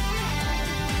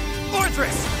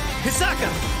 Orthrus! Hisaka!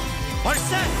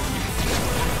 Arsene!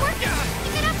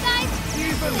 Keep it up, guys!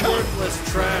 Even worthless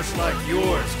trash like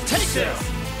yours. Take this!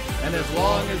 And as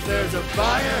long as there's a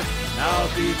buyer, I'll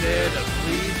be there to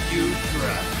bleed you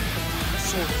dry. The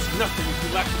sword is nothing if you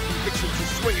lack the conviction to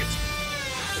swing it.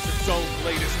 But the dull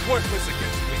blade is worthless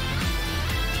against me.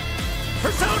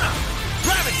 Persona!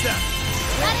 Ravage them!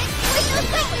 Got it? What do you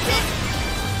think with this?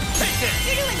 Take this!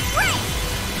 You're doing great!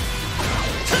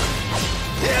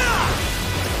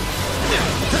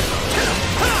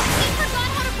 She forgot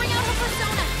how to bring out her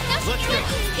persona. Now she Let's can't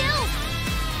go. use skills.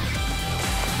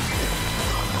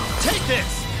 Take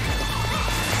this!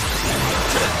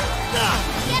 The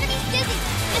enemy's dizzy.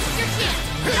 This is your chance.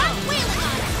 Stop wailing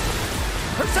on it.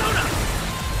 Persona!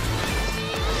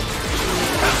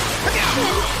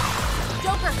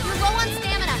 Joker, you're low on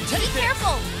stamina. Be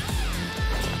careful.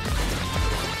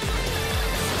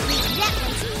 That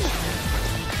one's me.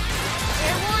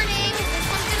 Fair warning. This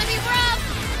one's gonna be rough.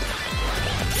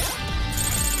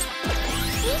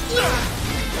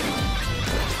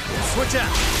 Switch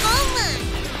out! All mine.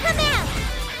 Come out.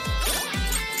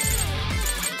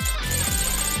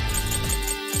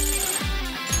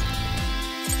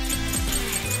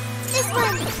 This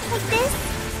one. Like this.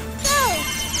 Go.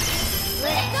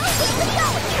 Let it go. Keep it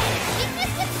going.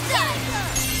 Weakness and stun.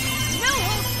 No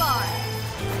holds barred.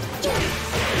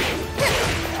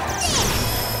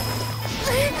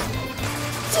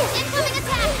 Incoming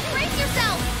attack. Brace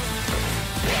yourself.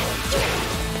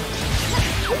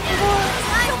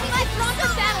 Time to my Bronco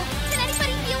battle. Can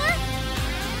anybody feel her?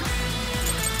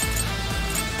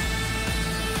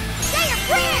 Say your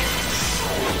prayer.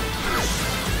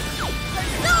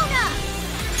 Persona!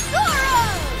 Zoro!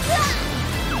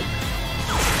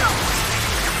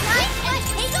 Nice and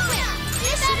take a win!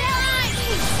 This is mine!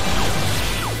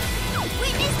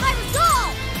 Witness my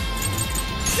resolve!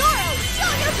 Zoro,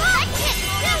 show your butt!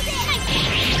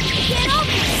 Get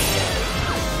over it!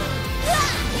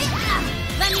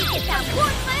 Let me get that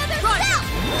warp my other self!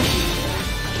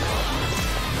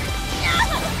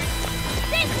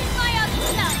 This is my other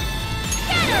self!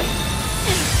 Get her!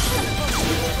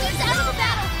 Who's out of the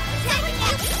battle?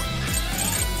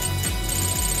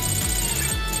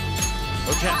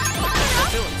 Okay,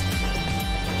 let's do it.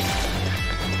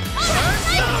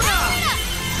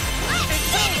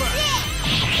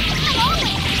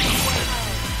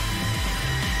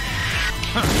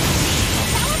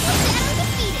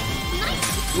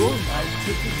 Your life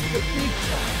took it to the big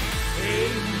time. Hey,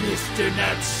 Mr.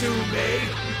 Natsume.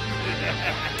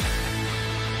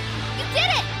 You did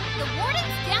it! The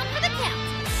warden's down for the count.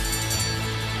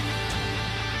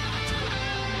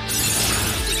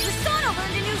 Persona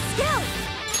learned a new skill!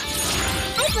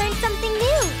 I've learned something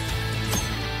new.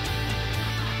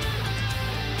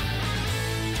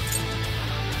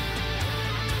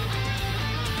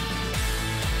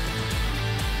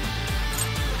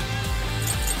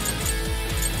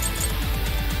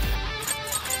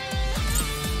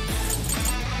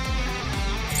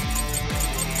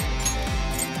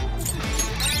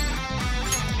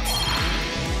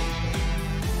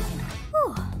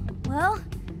 Well,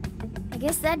 I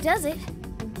guess that does it.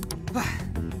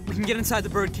 We can get inside the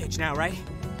birdcage now, right?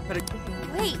 Better...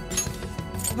 Wait,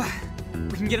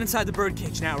 We can get inside the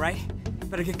birdcage now, right?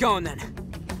 Better get going then.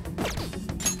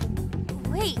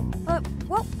 wait, but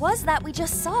what was that we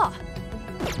just saw?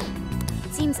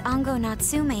 Seems Ango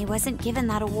Natsume wasn't given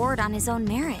that award on his own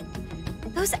merit.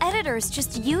 Those editors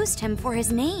just used him for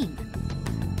his name.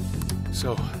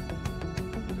 So,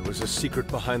 there was a secret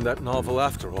behind that novel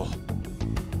after all.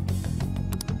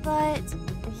 But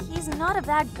he's not a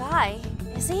bad guy,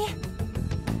 is he?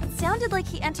 It sounded like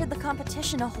he entered the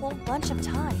competition a whole bunch of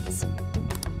times.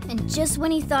 And just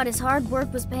when he thought his hard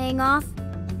work was paying off,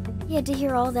 he had to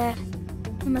hear all that.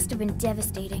 It must have been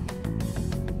devastating.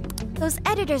 Those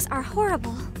editors are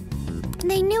horrible.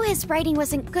 They knew his writing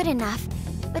wasn't good enough,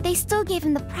 but they still gave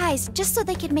him the prize just so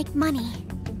they could make money.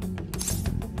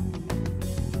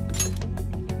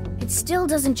 It still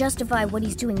doesn't justify what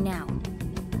he's doing now.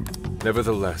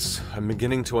 Nevertheless, I'm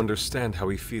beginning to understand how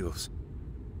he feels.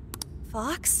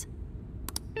 Fox?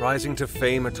 Rising to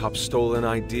fame atop stolen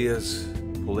ideas,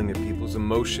 pulling at people's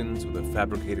emotions with a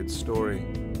fabricated story.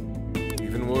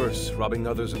 Even worse, robbing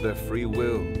others of their free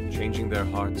will, changing their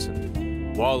hearts,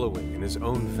 and wallowing in his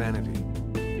own vanity.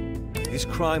 These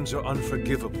crimes are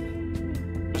unforgivable.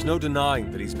 There's no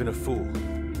denying that he's been a fool.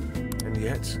 And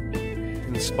yet,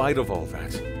 in spite of all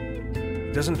that,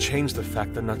 it doesn't change the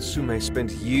fact that Natsume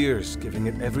spent years giving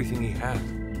it everything he had.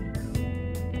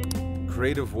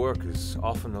 Creative work is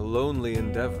often a lonely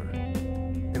endeavor,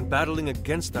 in battling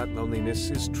against that loneliness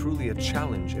is truly a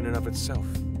challenge in and of itself.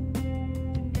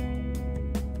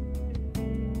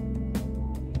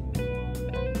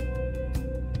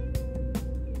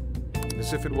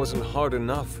 As if it wasn't hard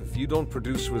enough, if you don't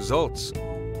produce results,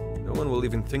 no one will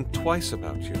even think twice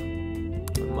about you.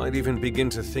 One might even begin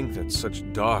to think that such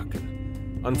dark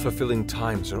and unfulfilling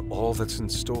times are all that's in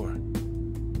store.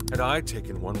 Had I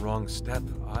taken one wrong step,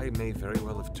 I may very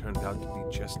well have turned out to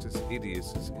be just as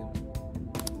hideous as him.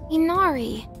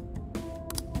 Inari.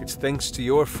 It's thanks to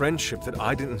your friendship that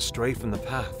I didn't stray from the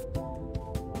path.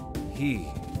 He,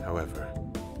 however,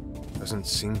 doesn't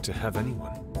seem to have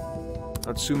anyone.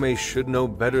 Natsume should know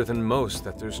better than most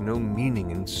that there's no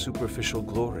meaning in superficial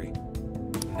glory.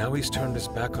 Now he's turned his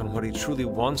back on what he truly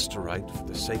wants to write for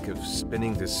the sake of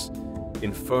spinning this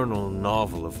infernal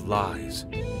novel of lies.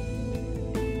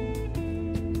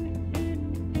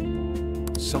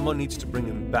 Someone needs to bring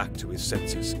him back to his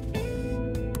senses.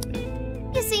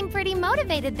 You seem pretty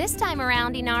motivated this time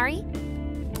around, Inari.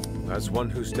 As one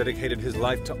who's dedicated his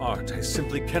life to art, I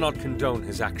simply cannot condone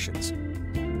his actions.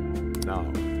 Now,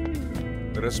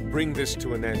 let us bring this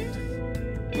to an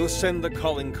end. We'll send the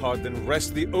calling card, then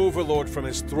wrest the Overlord from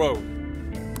his throne.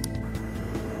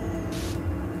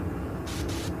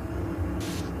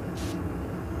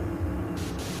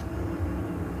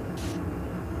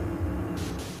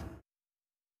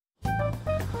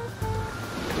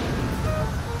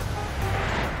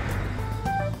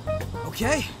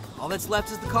 Okay, all that's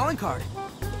left is the calling card.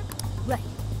 Right.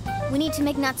 We need to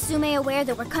make Natsume aware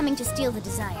that we're coming to steal the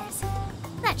desires.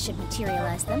 That should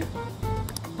materialize them.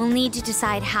 We'll need to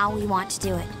decide how we want to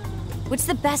do it. What's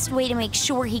the best way to make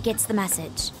sure he gets the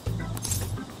message?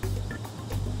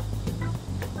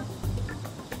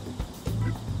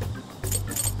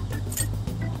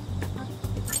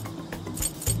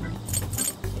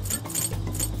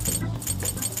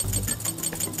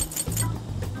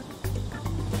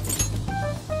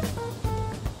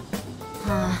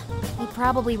 He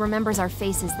probably remembers our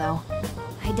faces, though.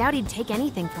 I doubt he'd take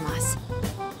anything from us.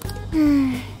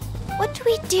 What do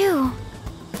we do?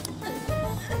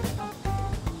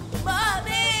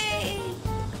 Mommy!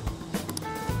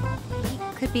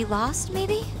 He could be lost,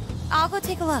 maybe? I'll go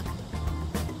take a look.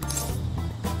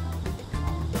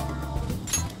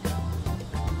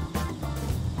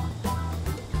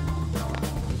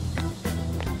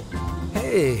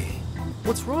 Hey,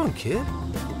 what's wrong, kid?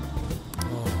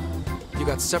 Oh, you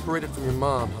got separated from your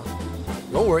mom, huh?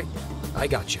 Don't worry, I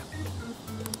got you.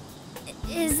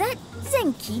 Is that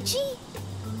Zenkichi?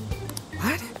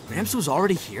 What? Gramps was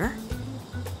already here?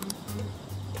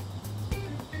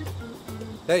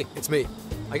 Hey, it's me.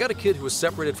 I got a kid who was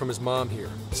separated from his mom here.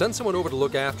 Send someone over to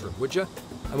look after him, would ya?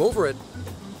 I'm over it.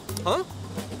 Huh?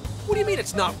 What do you mean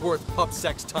it's not worth pup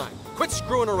sex time? Quit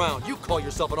screwing around. You call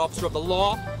yourself an officer of the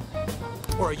law?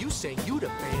 Or are you saying you'd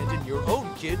abandon your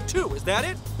own kid too? Is that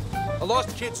it? A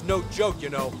lost kid's no joke, you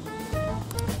know.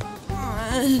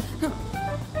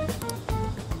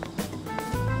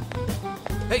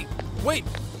 Hey, wait!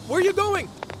 Where are you going?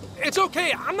 It's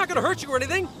okay, I'm not gonna hurt you or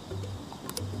anything.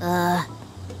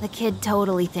 The kid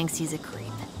totally thinks he's a creep.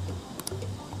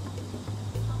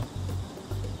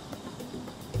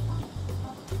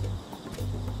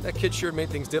 That kid sure made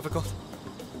things difficult.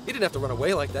 He didn't have to run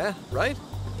away like that, right?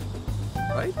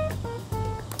 Right?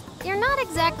 You're not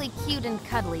exactly cute and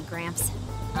cuddly, Gramps.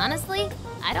 Honestly,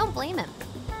 I don't blame him.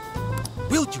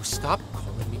 Will you stop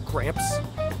calling me Gramps?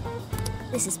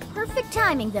 This is perfect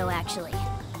timing, though, actually.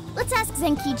 Let's ask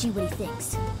Zenkichi what he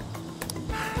thinks.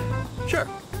 Sure.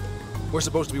 We're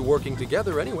supposed to be working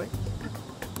together anyway.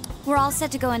 We're all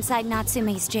set to go inside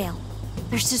Natsume's jail.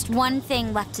 There's just one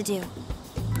thing left to do.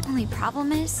 Only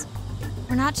problem is,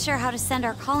 we're not sure how to send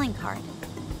our calling card.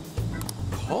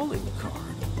 Calling card?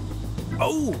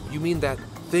 Oh, you mean that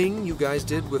thing you guys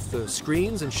did with the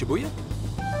screens in Shibuya?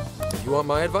 If you want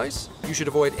my advice, you should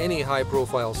avoid any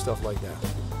high-profile stuff like that.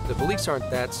 The police aren't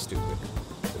that stupid.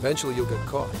 Eventually you'll get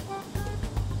caught.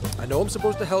 I know I'm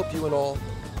supposed to help you and all,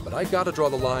 but I gotta draw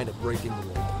the line at breaking the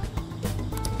law.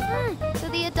 So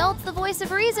the adult's the voice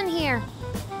of reason here.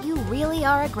 You really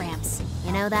are a Gramps.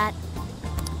 You know that?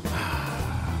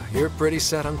 You're pretty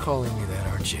set on calling me that,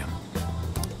 aren't you?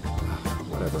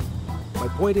 Whatever. My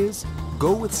point is,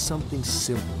 go with something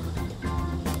simpler.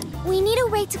 We need a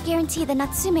way to guarantee that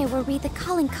Natsume will read the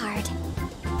calling card.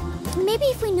 Maybe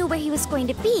if we knew where he was going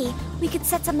to be, we could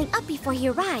set something up before he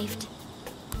arrived.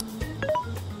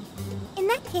 In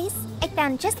that case, I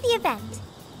found just the event.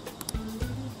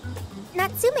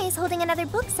 Natsume is holding another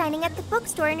book signing at the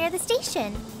bookstore near the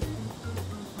station.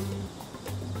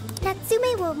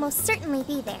 Natsume will most certainly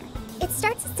be there. It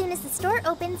starts as soon as the store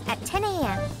opens at 10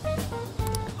 a.m.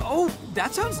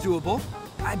 That sounds doable.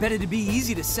 I bet it'd be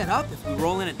easy to set up if we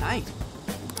roll in at night.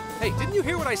 Hey, didn't you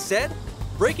hear what I said?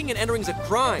 Breaking and entering's a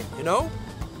crime, you know?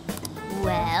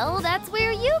 Well, that's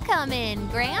where you come in,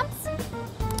 Gramps.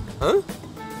 Huh?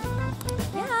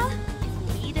 Yeah,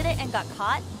 if we did it and got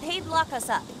caught, they'd lock us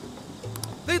up.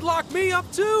 They'd lock me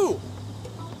up too!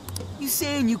 You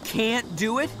saying you can't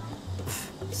do it?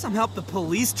 Some help the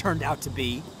police turned out to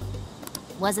be.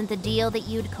 Wasn't the deal that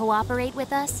you'd cooperate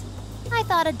with us? I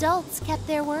thought adults kept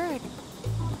their word.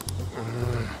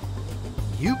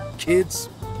 You kids.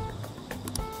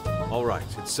 All right,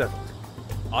 it's settled.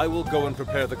 I will go and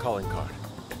prepare the calling card.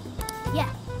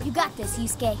 Yeah, you got this,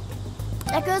 Yusuke.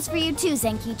 That goes for you too,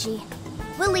 Zenkichi.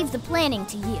 We'll leave the planning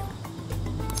to you.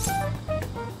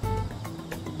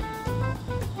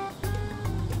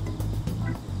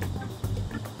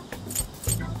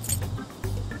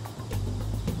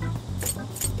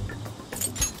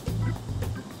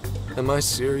 Am I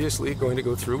seriously going to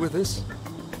go through with this?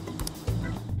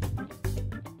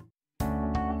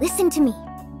 Listen to me.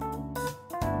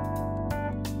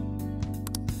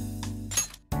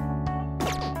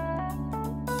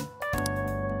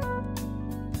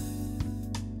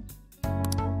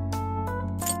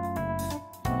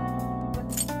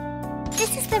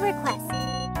 This is the request.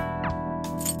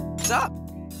 What's up?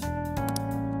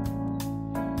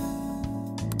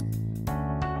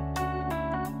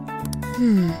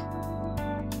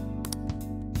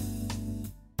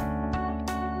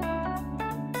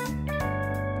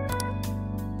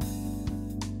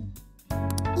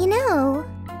 You know...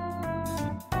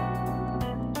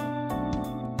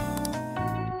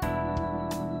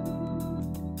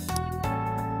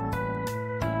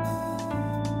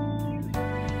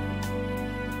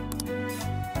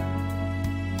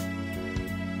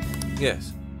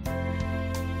 Yes.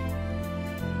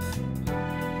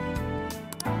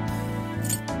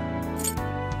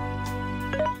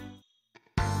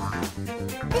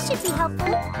 This should be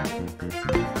helpful.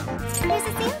 There's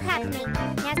a sale happening.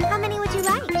 Now, how many would you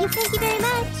like? You thank you very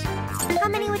much. How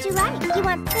many would you like? You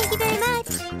want thank you very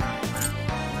much.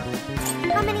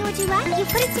 How many would you like? You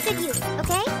put it to good use,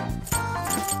 okay?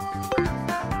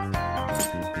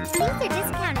 Things are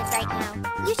discounted right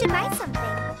now. You should buy something.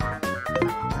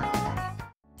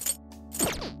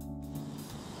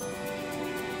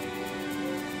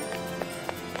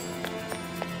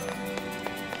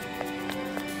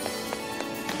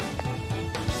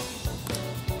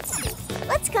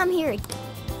 Let's come here.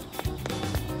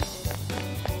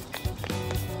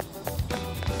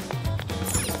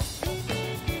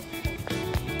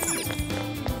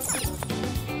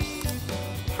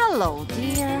 Hello,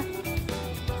 dear.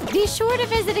 Be sure to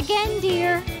visit again,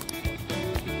 dear.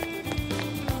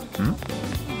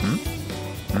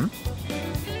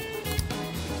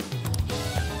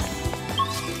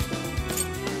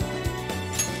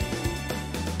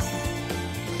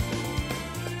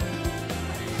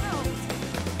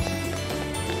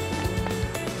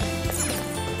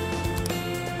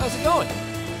 How's it going?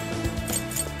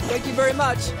 Thank you very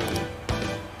much.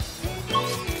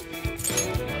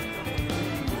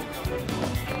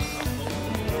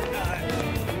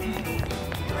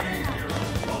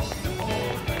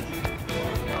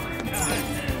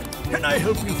 Can I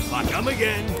help you come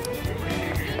again?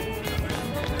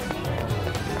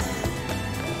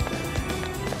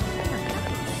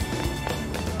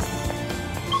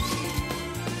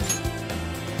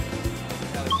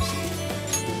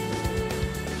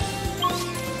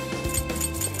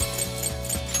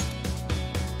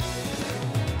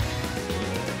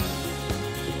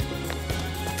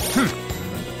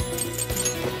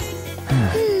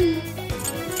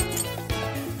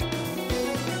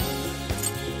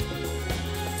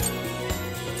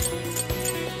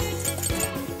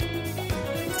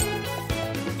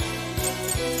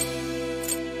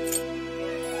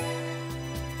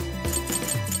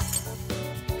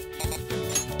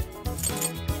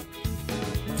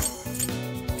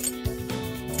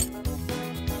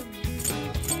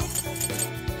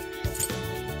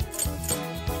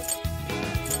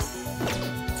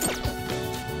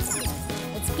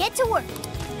 Get to work.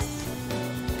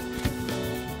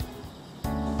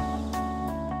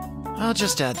 I'll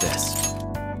just add this.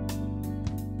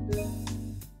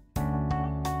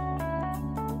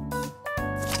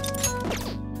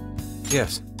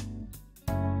 Yes.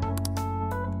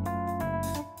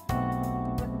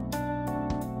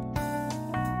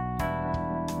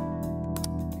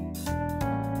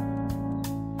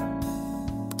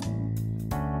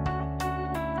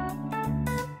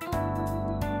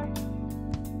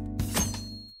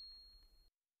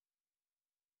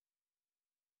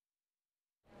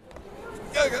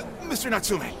 Mr.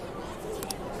 Natsume.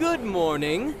 Good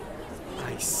morning.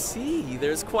 I see.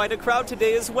 There's quite a crowd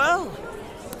today as well.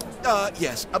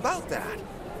 Yes, about that.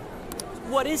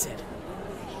 What is it?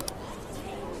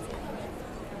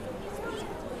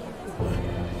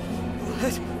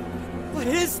 What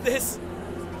is this?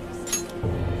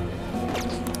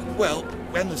 Well,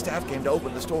 when the staff came to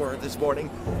open the store this morning,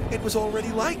 it was already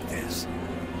like this.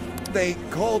 They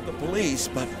called the police,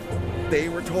 but they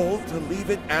were told to leave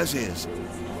it as is,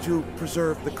 to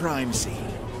preserve the crime scene.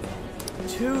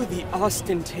 To the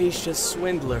ostentatious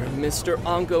swindler, Mr.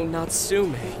 Ango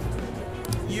Natsume.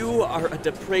 You are a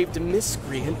depraved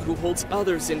miscreant who holds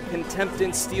others in contempt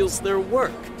and steals their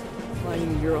work,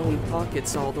 lining your own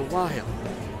pockets all the while.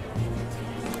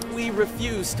 We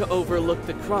refuse to overlook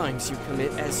the crimes you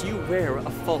commit as you wear a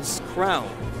false crown.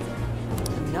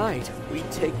 Tonight, we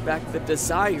take back the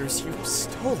desires you've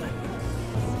stolen.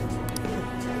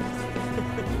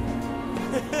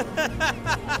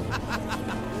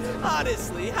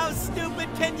 Honestly, how stupid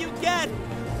can you get?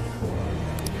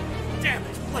 Damn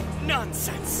it, what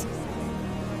nonsense!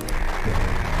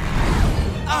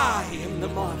 I am the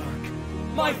monarch.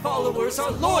 My followers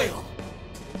are loyal.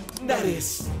 That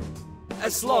is,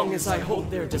 as long as I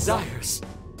hold their desires.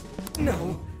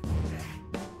 No.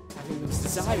 Having those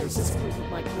desires is proof of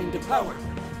my claim to power.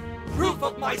 Proof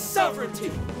of my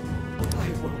sovereignty. I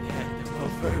won't hand them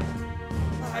over.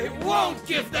 I won't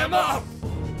give them up!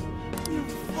 You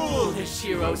foolish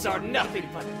heroes are nothing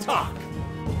but talk.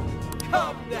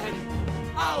 Come then,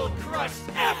 I'll crush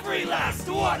every last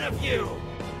one of you!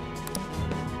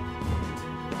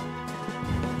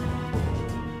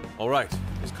 All right,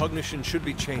 his cognition should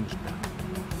be changed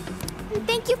now.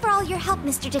 Thank you for all your help,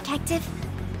 Mr. Detective.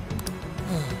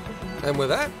 And with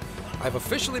that, I've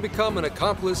officially become an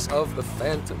accomplice of the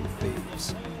Phantom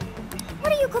Thieves.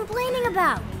 What are you complaining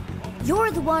about?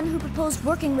 You're the one who proposed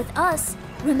working with us,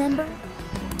 remember?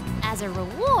 As a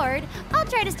reward, I'll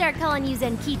try to start calling you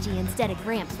Zenkichi instead of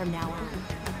Gramps from now on.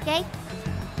 Okay?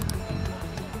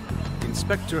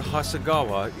 Inspector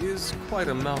Hasagawa is quite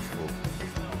a mouthful.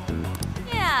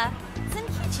 Yeah,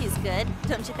 Zenkichi's good,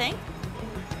 don't you think?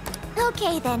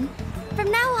 Okay then.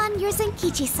 From now on, you're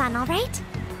Zenkichi-san, all right?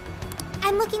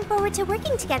 I'm looking forward to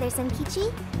working together,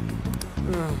 Zenkichi.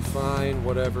 Fine,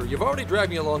 whatever. You've already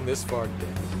dragged me along this far, Dick.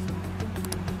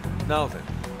 Now then,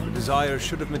 the desires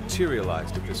should have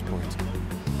materialized at this point.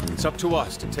 It's up to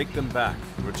us to take them back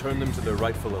and return them to their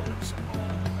rightful owners.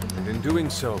 And in doing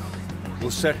so,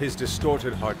 we'll set his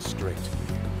distorted heart straight.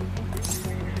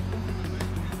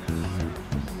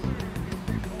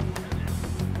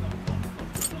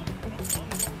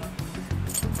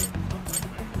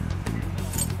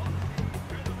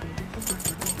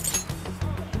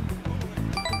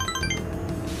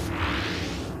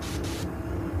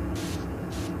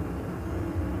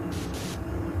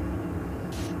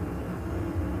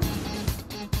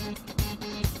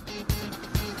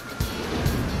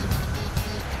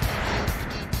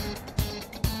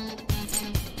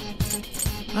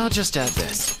 I'll just add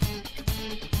this.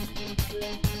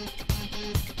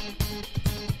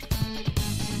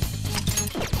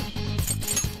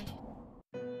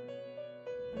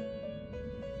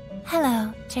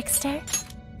 Hello, Trickster.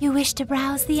 You wish to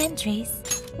browse the entries?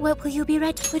 What will you be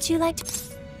would you like to...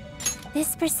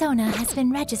 This persona has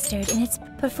been registered and it's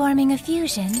performing a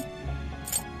fusion.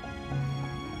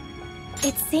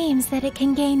 It seems that it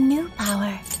can gain new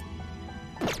power.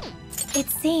 It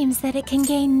seems that it can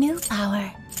gain new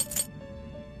power.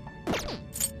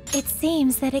 It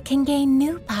seems that it can gain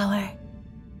new power.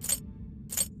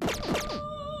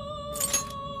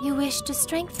 You wish to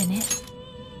strengthen it?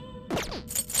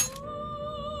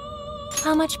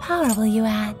 How much power will you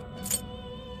add?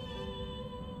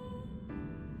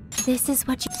 This is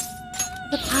what you...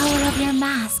 The power of your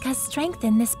mask has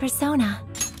strengthened this persona.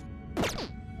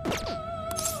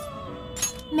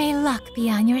 May luck be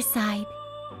on your side.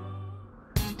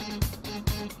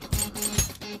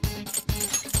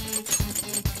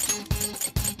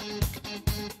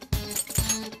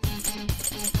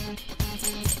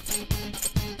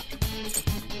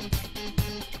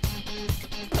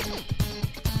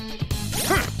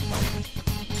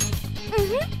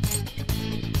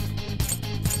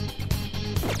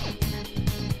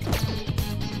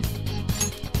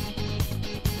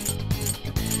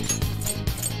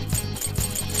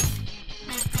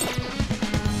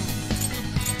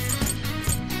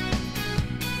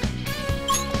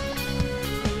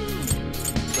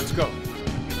 Let's go.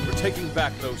 We're taking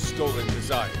back those stolen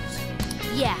desires.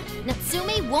 Yeah,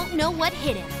 Natsume won't know what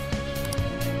hit him.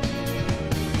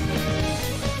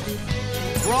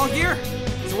 We're all here?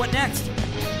 So what next?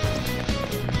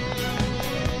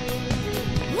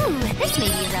 This may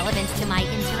be relevant to my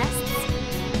interests.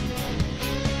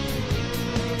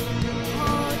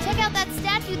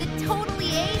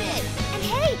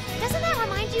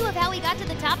 got to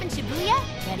the top in Shibuya?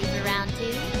 Ready for round 2?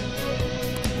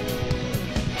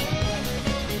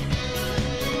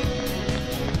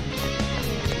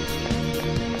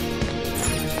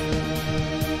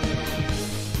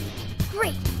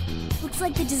 Great! Looks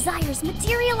like the desires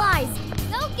materialized!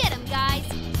 Go get 'em, guys!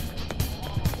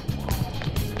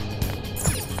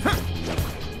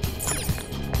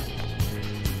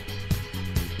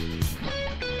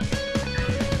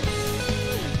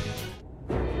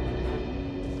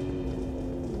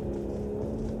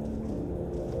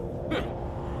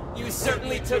 You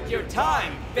certainly took your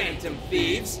time, Phantom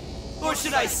Thieves. Or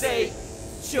should I say,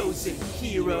 chosen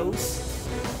heroes.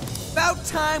 About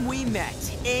time we met,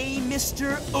 eh,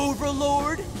 Mr.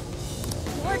 Overlord?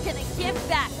 You're gonna give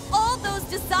back all those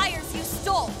desires you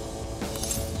stole!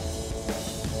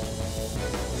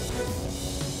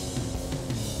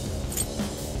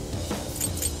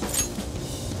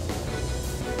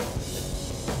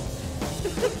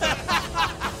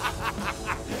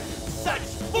 Such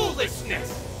foolishness!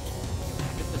 You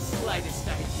haven't the slightest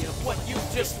idea of what you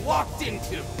just walked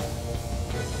into.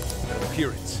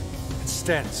 Appearance and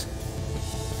stance.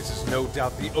 This is no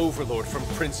doubt the Overlord from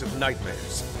Prince of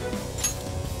Nightmares.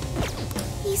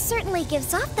 He certainly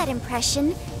gives off that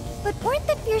impression, but weren't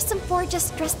the Fearsome Four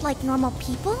just dressed like normal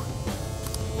people?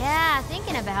 Yeah,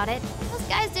 thinking about it, those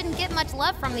guys didn't get much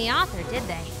love from the author, did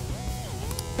they?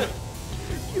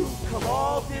 You've come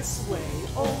all this way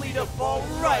only to fall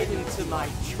right into my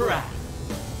trap.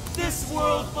 This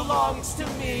world belongs to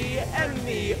me and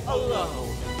me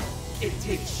alone. It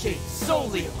takes shape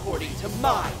solely according to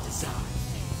my design.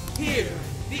 Here,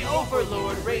 the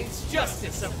Overlord rains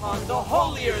justice upon the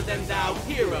holier-than-thou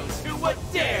heroes who would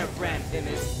dare brand him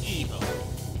as evil.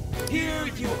 Here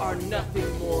you are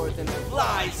nothing more than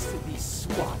flies to be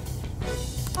swatted.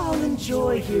 I'll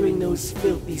enjoy hearing those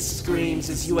filthy screams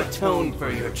as you atone for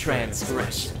your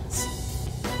transgressions.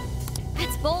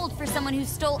 That's bold for someone who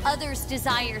stole others'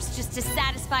 desires just to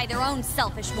satisfy their own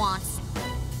selfish wants.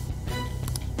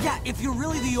 Yeah, if you're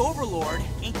really the Overlord,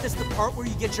 ain't this the part where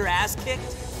you get your ass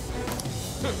kicked?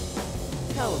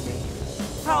 Tell me,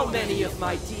 how many of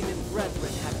my demon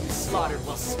brethren have you slaughtered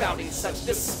while spouting such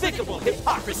despicable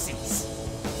hypocrisies?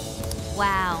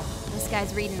 Wow, this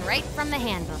guy's reading right from the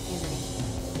handbook, isn't he?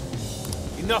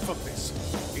 Enough of this.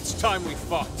 It's time we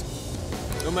fought.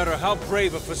 No matter how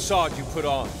brave a facade you put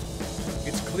on,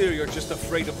 it's clear you're just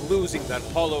afraid of losing that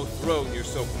hollow throne you're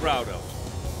so proud of.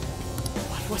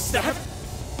 What was that?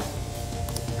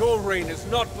 Your reign is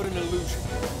not but an illusion.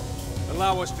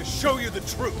 Allow us to show you the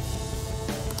truth.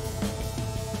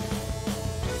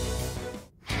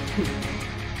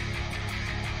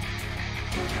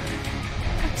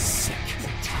 I'm sick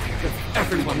and tired of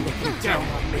everyone looking down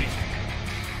on me.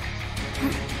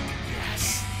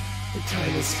 Yes, the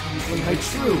time has come for my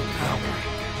true power.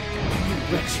 You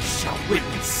wretches shall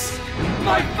witness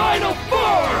my final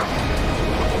form!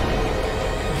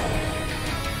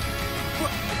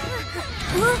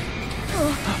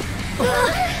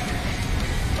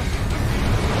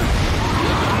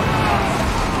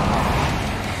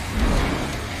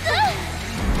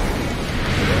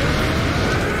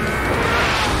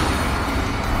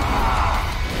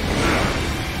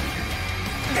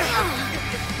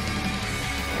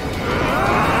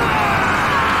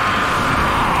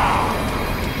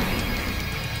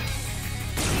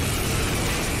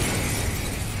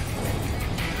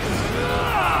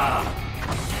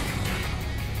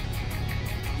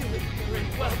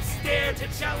 To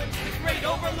challenge the great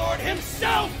Overlord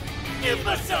himself!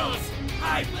 Imbeciles!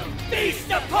 I will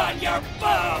feast upon your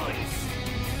bones!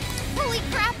 Holy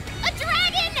crap! A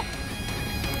dragon!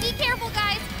 Be careful,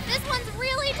 guys! This one's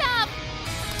really tough!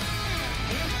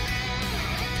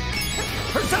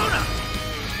 Persona!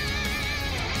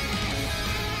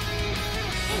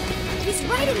 He's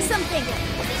writing something!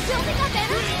 He's building up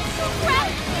energy! Crap!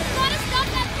 We've gotta stop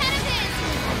that pen of his!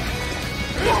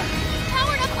 He's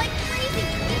powered up like crazy!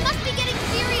 He must be getting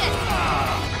serious!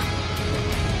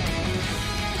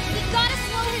 We gotta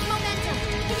slow his momentum!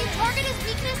 Can you target his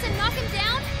weakness and knock him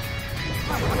down?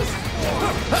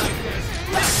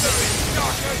 Lesser is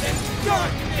darker than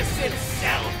darkness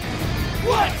itself!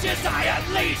 Watch as I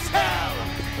unleash hell!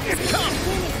 Come!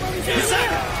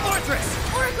 Hisaka! Orthrus!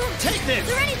 Oracle! Take this! Is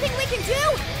there anything we can do?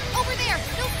 Over there!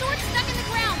 Those swords stuck in the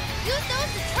ground! Use those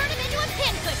to turn him into a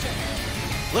pincushion!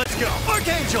 Let's go!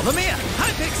 Archangel! Lamia!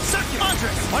 Hypix! Succubus!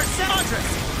 Andres! Arsene! Andres!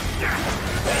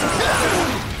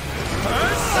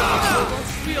 Persona!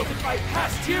 Once wielded by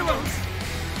past heroes!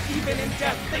 Even in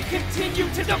death, they continue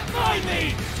to defy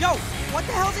me! Yo, what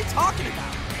the hell's he talking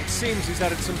about? It seems he's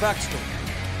added some backstory.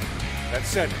 That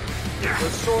said,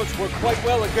 those swords work quite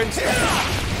well against him.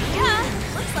 Yeah,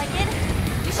 Looks like it.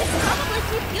 We should probably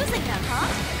keep using them, huh?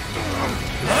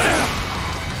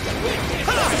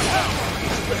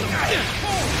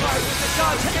 Why would the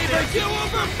gods favor you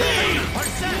over me?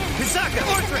 Arsene! Hisaka!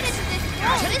 Orthrus!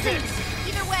 It isn't.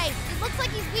 Either way, it looks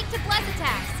like he's weak to bless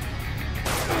attacks.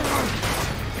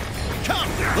 Come!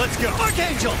 Let's go!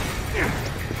 Archangel!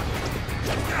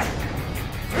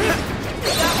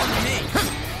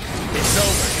 It's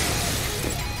over.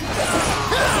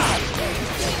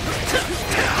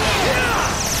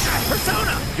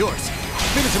 Persona! Yours.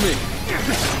 Give it to me.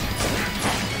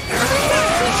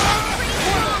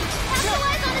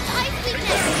 Capitalize on his ice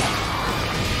weakness.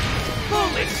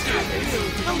 Holy stupid!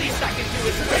 The least I can do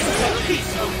is bring one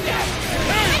piece of death!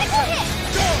 Critical hit!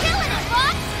 Killing it,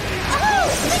 Fox!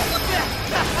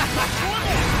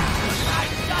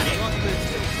 I've done it!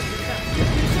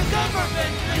 It's a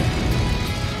government!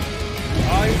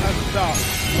 I am thou.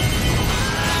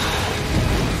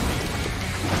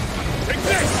 Take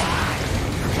this!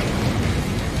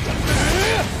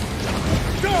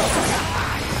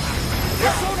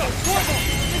 Persona, Gorgo!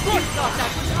 You thought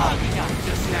that was Agina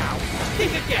just now!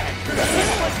 Think again! It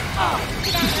was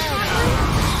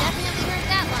Definitely heard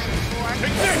that line before.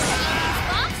 Take this!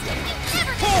 Fox, you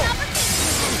never get an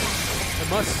opportunity. I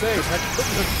must say, that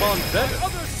couldn't have gone better.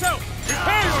 Other self!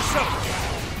 Prepare yourself!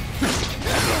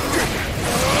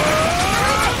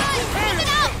 Take it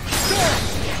out!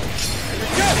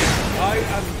 I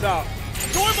am thou.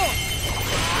 Dormo!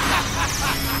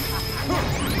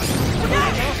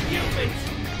 humans!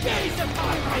 Gaze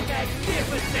upon my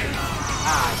magnificence!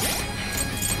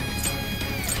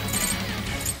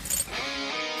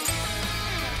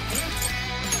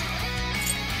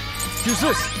 Use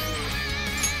this.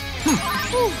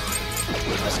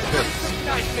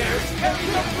 Nightmares carry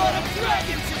the blood of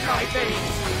dragons in my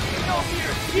veins! No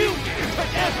mere human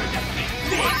could ever defeat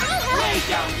me! Lay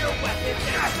down your weapons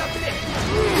and submit!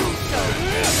 You shall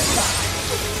live!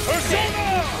 Persona!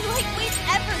 Lightweight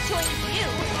ever joined you.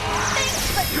 Thanks,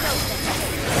 but no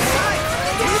thanks.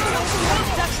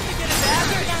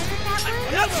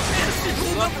 Another innocent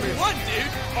rule number one,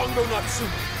 dude! Ongo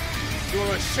Natsume,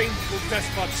 you're a shameful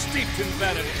despot steeped in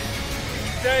vanity.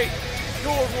 Today,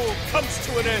 your rule comes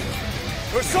to an end.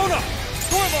 Persona!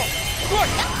 Dormo! What?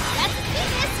 That's the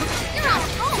business. You're on a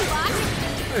roll, Fox.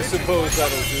 I suppose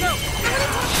that'll do.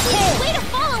 Way to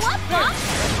follow up, Fox.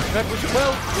 That was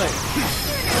well played.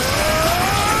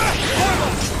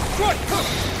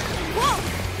 Whoa!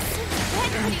 When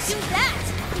could he do that?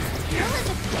 His tail is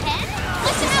a pen?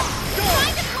 Listen out! He's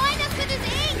trying to blind us with his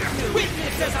ink!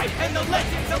 Witness as I pen the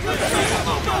legends of the Great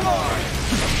Overlord!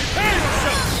 Prepare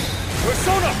yourself!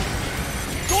 Persona!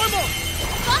 Dormo!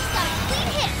 Fox got a clean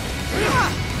hit!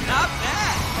 Not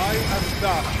bad! I am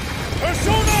thou.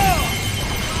 Persona!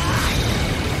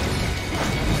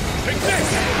 Take this!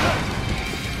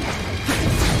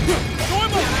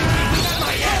 Dormo!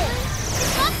 My ass!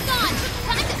 Fox gone!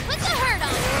 Time to put the hurt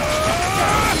on!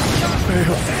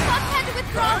 Fail. Fox had to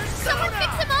withdraw! Someone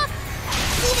fix him up!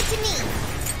 Leave it to me!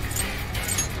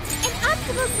 An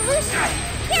optimal solution!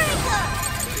 Here it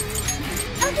comes!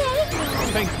 Okay?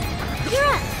 Thank you. You're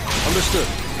up! Understood.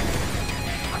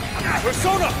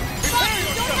 Persona! Fox,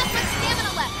 you don't have much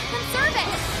stamina left! Conserve it!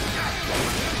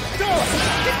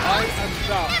 I am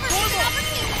thou. Never miss an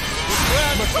opportunity!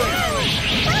 Grab a thing.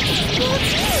 Fox is cool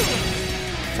too!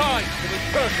 Time for the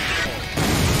curtain call.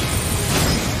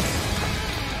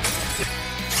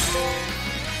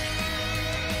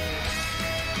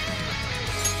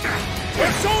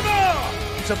 Persona!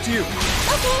 It's up to you.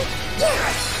 Okay.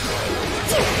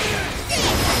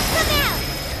 Come out.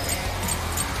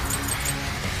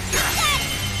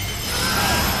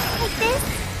 Like this.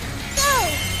 Go.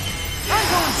 I'm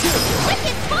going to.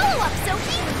 Wicked follow-up,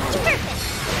 Sophie! Perfect!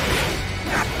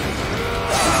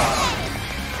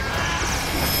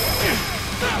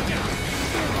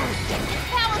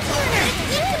 Powerful! It's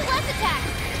weak to bless attack!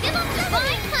 Give him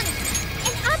divine punishment!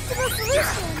 An optimal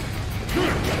solution.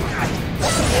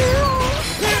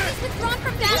 Is withdrawn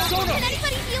from battle! Can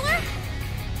anybody heal her?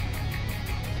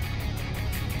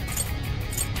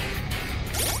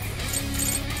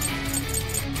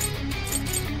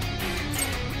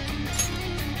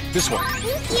 This one.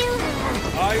 Thank you.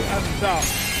 I am thou.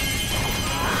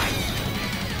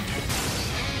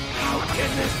 How can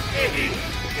this be?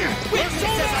 Witness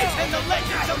as I pen the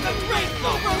legends of the Great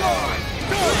Overlord!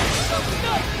 Prince of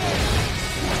Nightmare!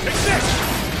 Take this!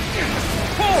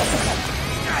 Pull!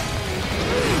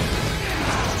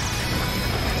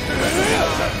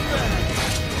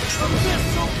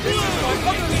 Abyssal Blue!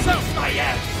 My other self, my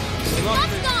ass!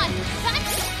 Fox gone! Time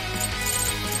to...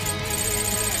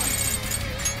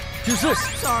 Use this.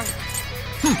 Sorry.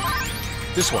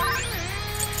 This one.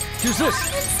 Use this.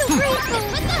 I'm so grateful.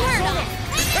 Put the hurt on.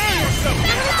 Hey,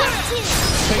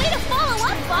 way to follow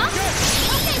up, boss.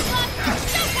 Okay, Blocker,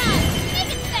 showtime.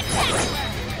 Make it spectacular.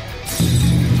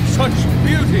 Such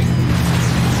beauty!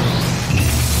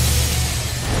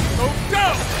 Oh, go!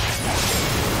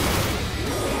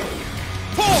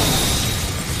 Pull!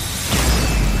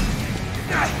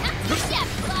 Good step,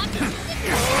 Blocker.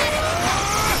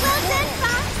 Well done,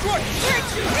 Fox. You're a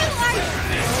true artist.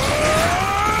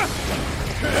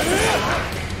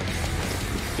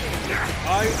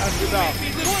 I am without.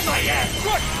 My ass.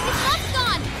 Good. The clock's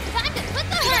gone. Time to put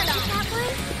the hurt on. That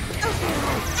one? Okay,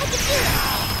 I can do it.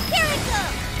 Here it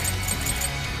goes.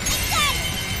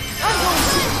 I'm going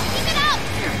to keep it out!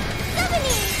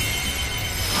 Summoning!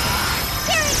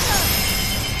 Here it goes!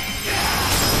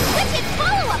 Wicked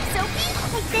follow-up, Sophie!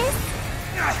 Like this?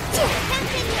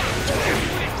 Camping yet!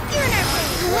 You're nervous!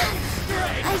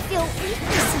 I feel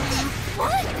weakness now.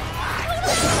 What?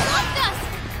 Totally blocked us!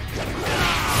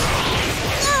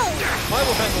 No! I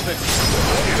will handle this.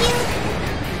 Thank you!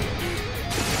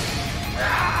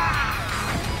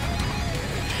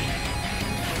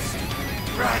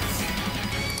 Rats!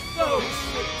 Those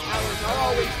slick towers are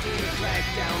always being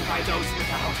dragged down by those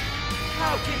without.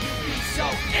 How can you be so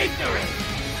ignorant?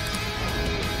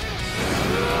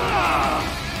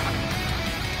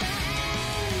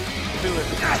 Villain,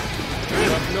 you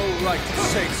have no right to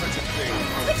say such a thing.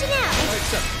 Switching out!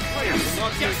 Except, Are you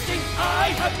suggesting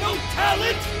I have no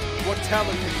talent? what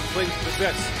talent can you claim to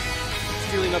possess?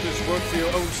 Stealing others' work for your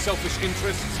own selfish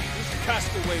interests? Cast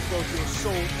away both your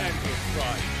soul and your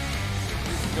pride.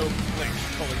 No place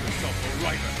calling yourself a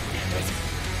writer.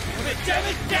 Damn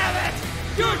it, damn it!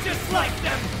 You're just like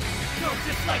them! You're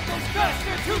just like those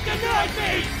bastards who denied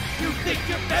me! You think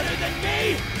you're better than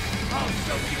me? I'll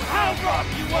show you how wrong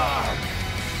you are!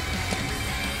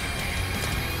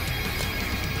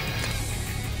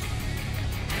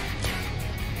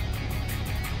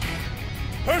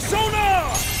 Persona!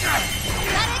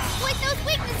 Gotta exploit those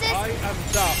weaknesses! I am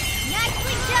thou.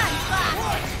 Nicely done, Fox!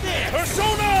 Watch this!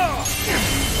 Persona!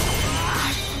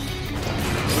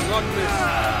 Do not miss.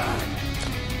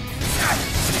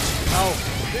 Now,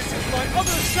 this is my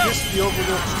other self! This the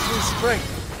Overlord's true strength.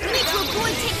 We need to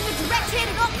avoid taking a direct hit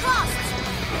at all costs!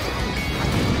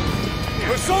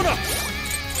 Persona!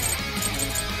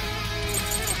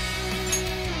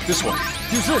 This one.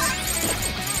 Use this.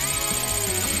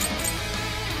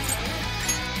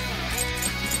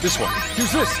 This one.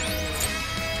 Use this.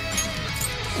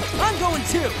 I'm going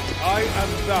too. I am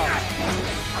thou.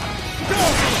 Go!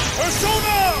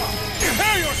 Persona!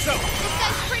 Prepare yourself! This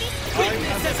guy's pretty...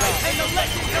 Witness as I pay the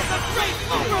legend of the great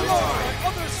Overlord! My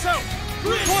other self!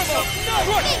 Prince of Night!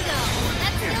 Bingo!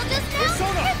 That's still just now?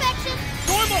 Persona! Perfection!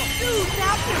 Dormo! Do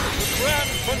nothing!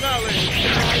 Grand finale!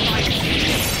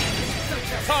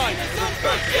 Time!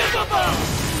 Unforgivable!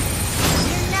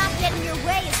 You're not getting your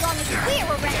way as long as we're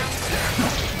around!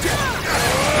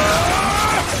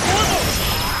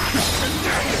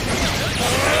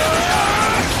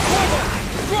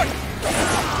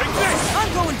 Take this!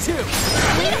 I'm going too.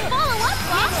 Way to follow up,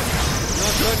 Fox!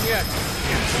 Not done yet.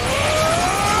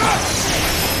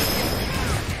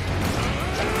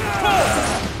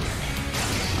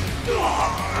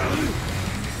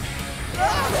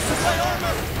 My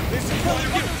armor! This is all you!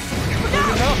 Bring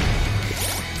him up!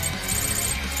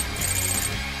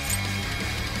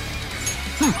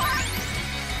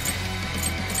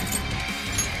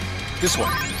 This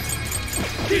one.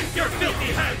 Keep your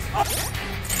filthy hands up!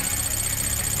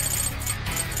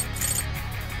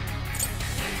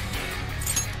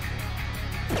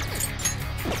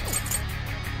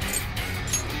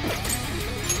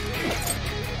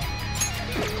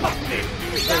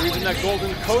 Hey, even that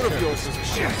golden coat of yours is a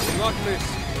shit. Do not miss.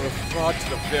 You're a fraud to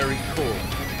the very core.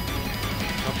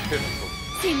 How pitiful.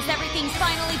 Seems everything's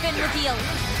finally been revealed.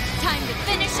 Time to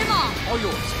finish him off. All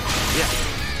yours.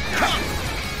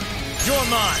 You're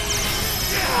mine!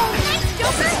 Oh, thanks,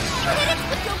 Joker! You hit it,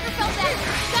 but Joker fell back.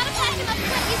 Gotta pack him up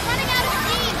quick, he's running out of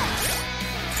steam!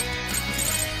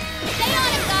 Stay on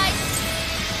him, guys!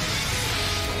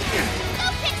 Go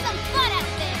kick some butt out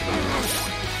there!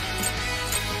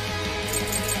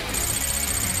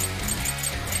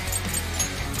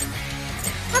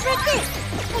 How about this?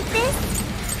 Like this?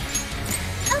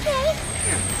 Okay.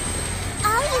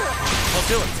 I'll do it. I'll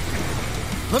do it.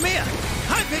 Lamia!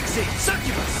 High Pixie!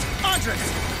 Succubus!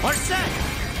 Andres! Arsene!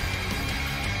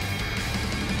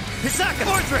 Hisaka!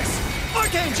 Orthrus!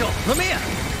 Archangel! Lamia!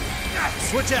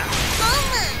 Switch out!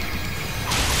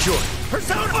 Sure.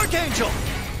 Persona! Archangel!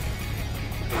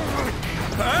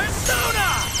 Persona!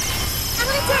 I'm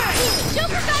gonna take you!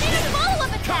 Joker got in a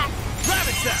follow-up attack!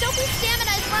 Ravage them! Sophie's stamina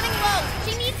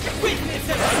Witness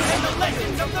and the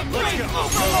legends of the great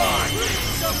Overlord!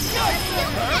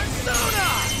 Persona!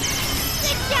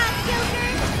 Good job, Joker!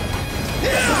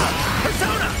 Yeah!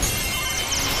 Persona!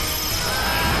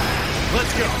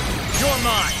 Let's go. You're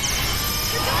mine.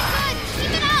 You're doing good!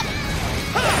 Keep it up!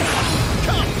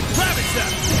 Come, Ravage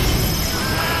them!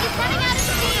 He's running out of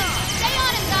steam! Stay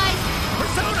on him, guys!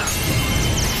 Persona!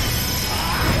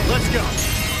 Let's go.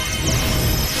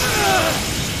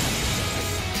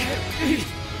 Can't be!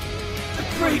 The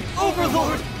great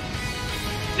Overlord!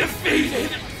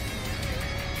 Defeated!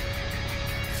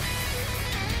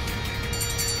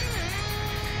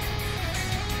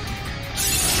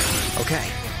 Okay.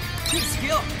 Good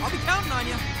skill. I'll be counting on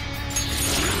you.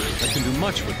 I can do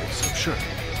much with this, I'm sure.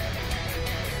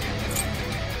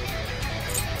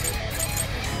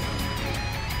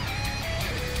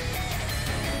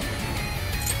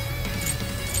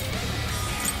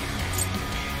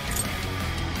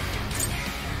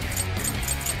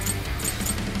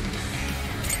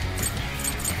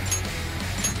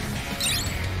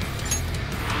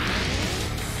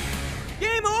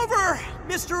 Game over,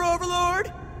 Mr.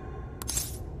 Overlord!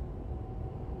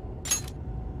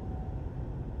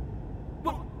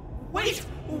 Wait!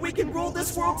 We can rule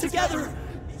this world together!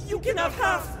 You can have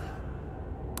half!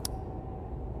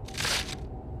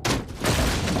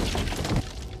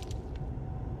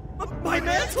 My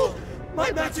mantle!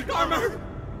 My magic armor!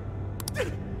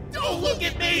 Don't look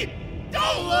at me!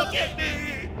 Don't look at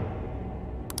me!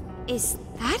 Is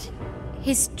that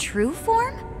his true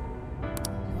form?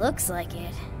 Looks like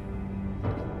it.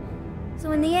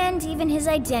 So in the end, even his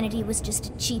identity was just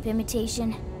a cheap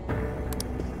imitation.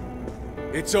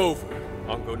 It's over,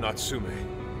 Ango Natsume.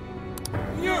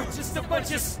 You're just a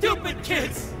bunch of stupid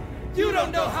kids! You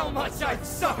don't know how much I've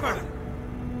suffered!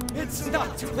 It's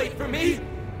not too late for me!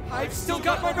 I've still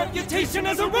got my reputation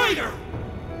as a writer!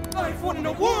 I've won an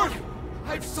award!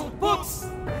 I've sold books!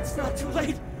 It's not too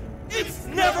late! It's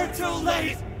never too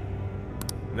late!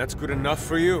 And that's good enough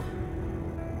for you?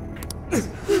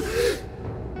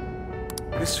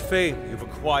 This fame you've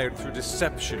acquired through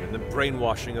deception and the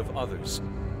brainwashing of others.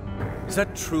 Is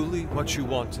that truly what you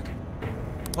wanted?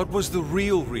 What was the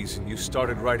real reason you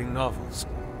started writing novels?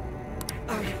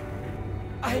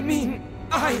 I mean,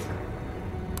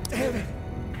 Damn it!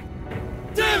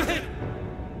 Damn it!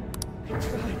 I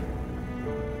tried.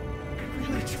 I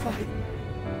really tried.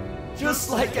 Just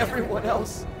like everyone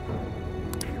else.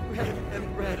 I read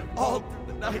and read all through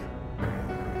the night.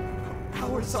 For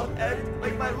hours on end,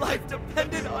 like my life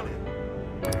depended on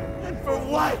it. And for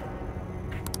what?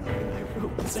 Nothing I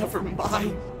wrote was ever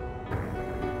mine.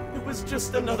 It was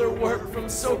just another work from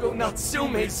Sogo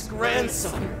Natsume's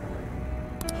grandson.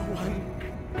 No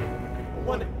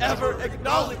one ever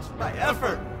acknowledged my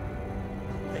effort.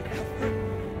 Not my effort.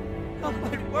 Not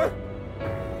my work.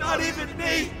 Not even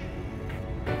me.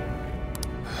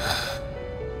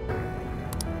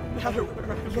 No matter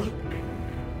where I look,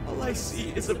 all I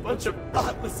see is a bunch of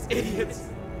thoughtless idiots.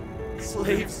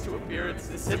 Slaves to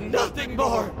appearances and nothing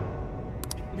more.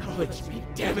 Acknowledge me,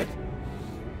 damn it.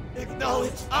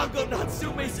 Acknowledge Ango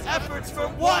Natsume's efforts for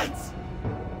once.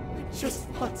 I just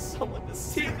want someone to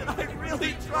see that I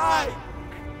really tried.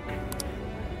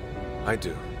 I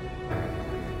do.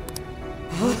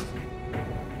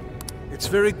 It's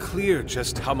very clear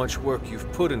just how much work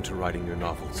you've put into writing your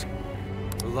novels.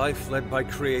 A life led by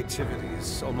creativity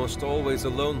is almost always a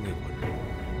lonely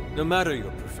one, no matter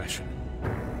your profession.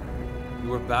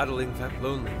 You are battling that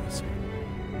loneliness.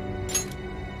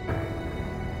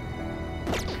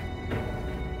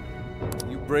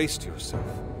 You braced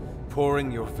yourself,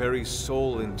 pouring your very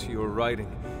soul into your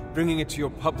writing, bringing it to your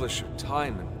publisher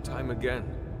time and time again.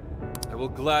 I will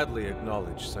gladly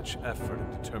acknowledge such effort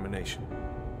and determination.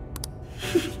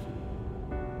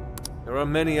 There are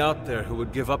many out there who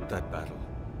would give up that battle,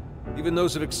 even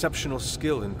those of exceptional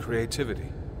skill and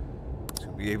creativity. To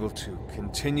be able to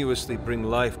continuously bring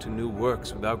life to new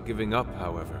works without giving up,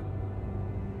 however,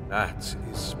 that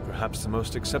is perhaps the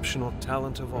most exceptional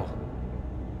talent of all.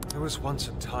 There was once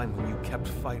a time when you kept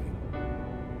fighting.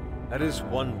 That is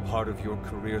one part of your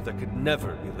career that could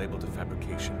never be labeled a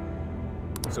fabrication.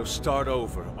 So start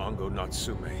over, Ango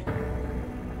Natsume.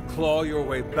 Claw your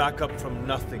way back up from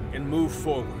nothing and move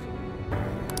forward.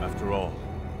 After all,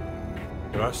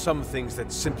 there are some things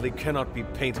that simply cannot be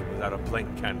painted without a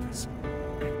blank canvas.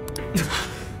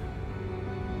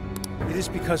 It is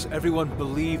because everyone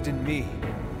believed in me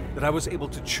that I was able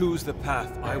to choose the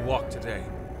path I walk today.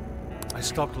 I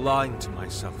stopped lying to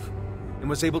myself and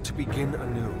was able to begin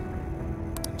anew.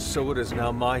 And so it is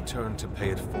now my turn to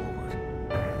pay it forward.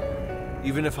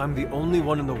 Even if I'm the only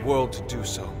one in the world to do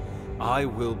so, I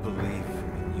will believe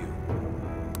in you.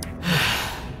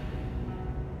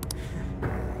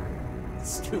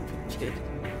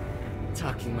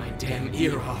 talking my damn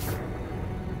ear off.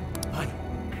 But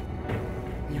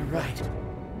you're right.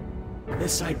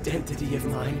 This identity of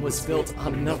mine was built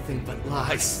on nothing but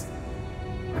lies.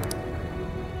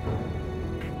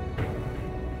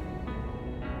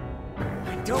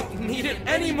 I don't need it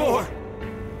anymore!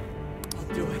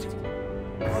 I'll do it.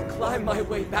 I'll climb my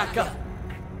way back up.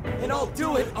 And I'll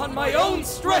do it on my own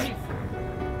strength!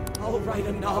 I'll write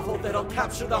a novel that'll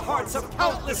capture the hearts of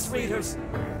countless readers,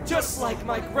 just like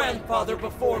my grandfather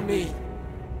before me.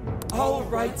 I'll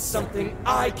write something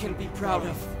I can be proud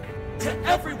of. To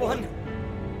everyone,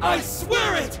 I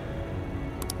swear it!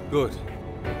 Good.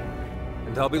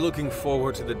 And I'll be looking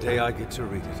forward to the day I get to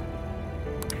read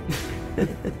it.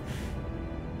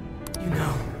 You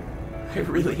know, I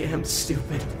really am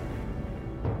stupid.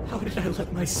 How did I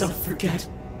let myself forget?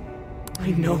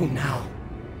 I know now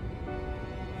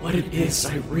what it is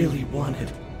I really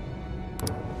wanted.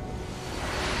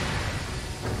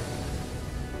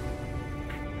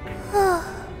 The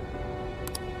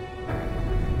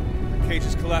cage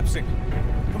is collapsing.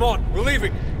 Come on, we're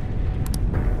leaving!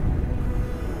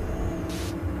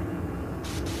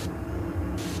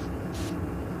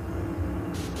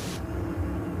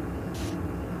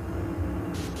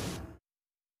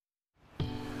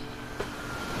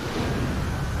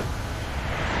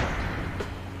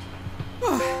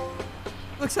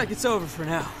 Looks like it's over for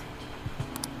now.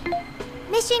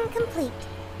 Mission complete.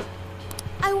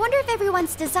 I wonder if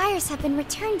everyone's desires have been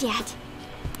returned yet.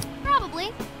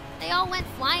 Probably. They all went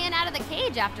flying out of the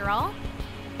cage after all.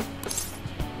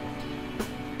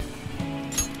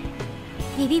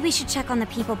 Maybe we should check on the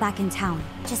people back in town,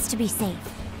 just to be safe.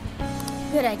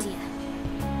 Good idea.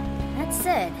 That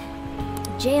said,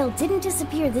 the jail didn't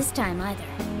disappear this time either.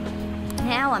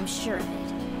 Now I'm sure of it.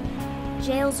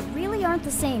 Jails really aren't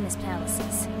the same as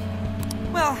palaces.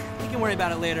 Well, we can worry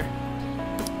about it later.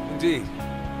 Indeed.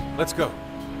 Let's go.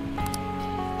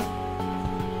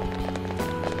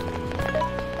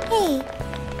 Hey.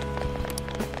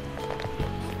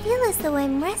 I feel as though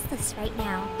I'm restless right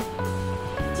now.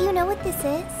 Do you know what this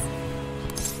is?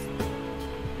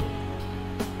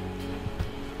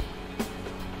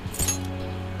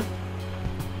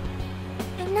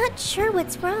 I'm not sure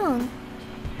what's wrong.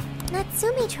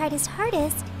 Natsume tried his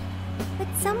hardest, but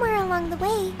somewhere along the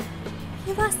way,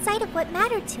 he lost sight of what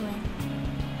mattered to him.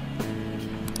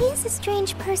 He is a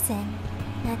strange person,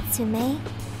 Natsume.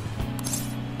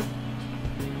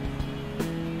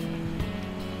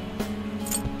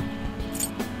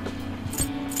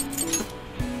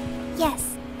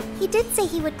 Yes, he did say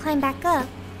he would climb back up.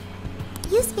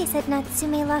 Yusuke said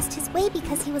Natsume lost his way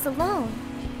because he was alone.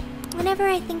 Whenever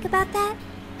I think about that,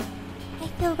 I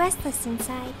feel restless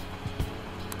inside.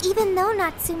 Even though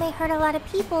Natsume hurt a lot of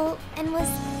people and was,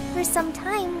 for some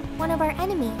time, one of our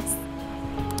enemies.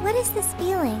 What is this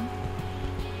feeling?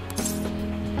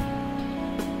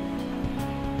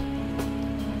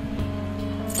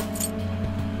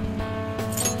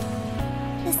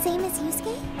 The same as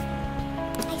Yusuke?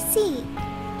 I see.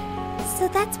 So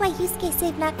that's why Yusuke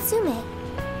saved Natsume.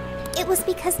 It was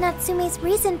because Natsume's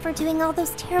reason for doing all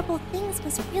those terrible things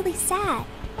was really sad.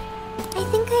 I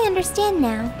think I understand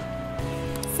now.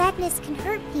 Sadness can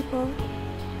hurt people,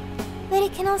 but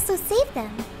it can also save them.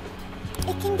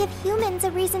 It can give humans a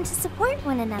reason to support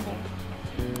one another.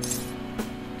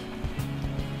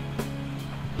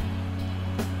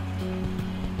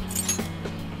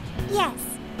 Yes,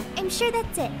 I'm sure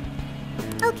that's it.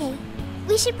 Okay,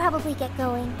 we should probably get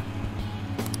going.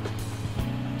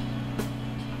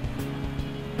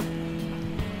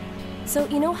 So,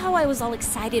 you know how I was all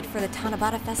excited for the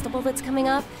Tanabata festival that's coming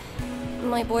up?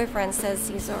 My boyfriend says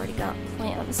he's already got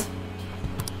plans.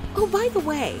 Oh, by the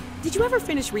way, did you ever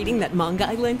finish reading that manga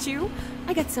I lent you?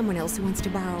 I got someone else who wants to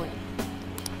borrow it.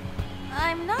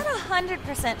 I'm not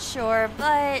 100% sure,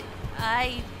 but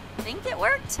I think it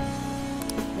worked.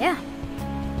 Yeah.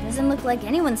 Doesn't look like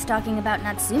anyone's talking about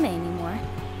Natsume anymore.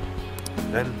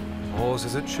 Then, all's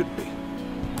as it should be.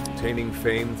 Obtaining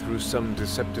fame through some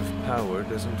deceptive power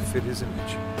doesn't fit his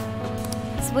image.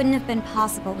 This wouldn't have been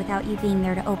possible without you being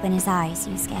there to open his eyes,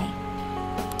 Yusuke.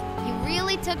 You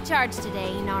really took charge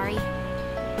today, Inari.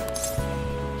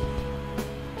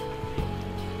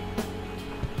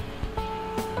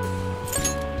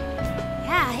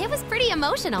 Yeah, it was pretty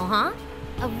emotional, huh?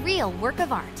 A real work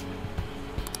of art.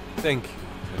 Thank you,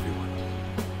 everyone.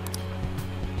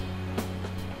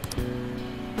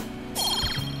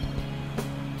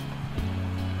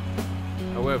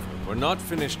 However, we're not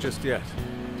finished just yet.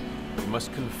 We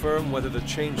must confirm whether the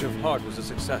change of heart was a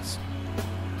success.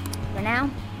 For now,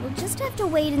 we'll just have to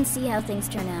wait and see how things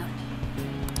turn out.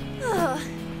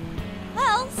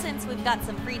 Well, since we've got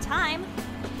some free time,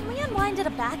 Can we unwind at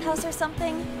a bathhouse or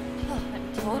something? Oh,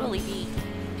 I'm totally beat.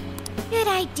 Good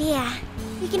idea.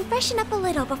 We can freshen up a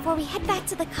little before we head back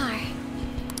to the car.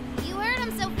 You heard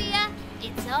him, Sophia.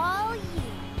 It's all you.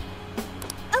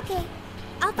 Okay,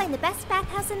 I'll find the best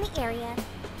bathhouse in the area.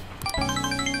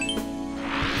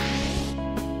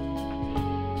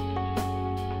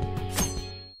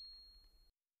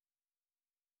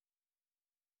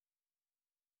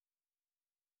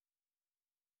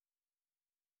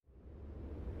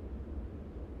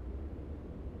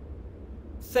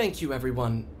 Thank you,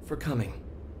 everyone, for coming.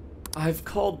 I've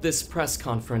called this press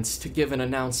conference to give an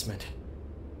announcement,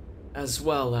 as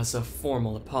well as a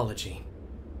formal apology.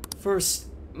 First,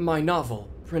 my novel,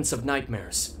 Prince of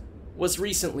Nightmares, was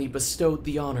recently bestowed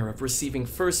the honor of receiving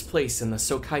first place in the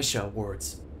Sokaisha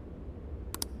Awards.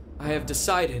 I have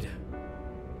decided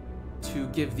to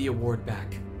give the award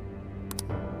back.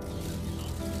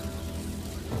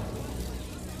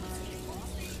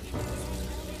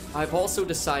 I've also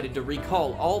decided to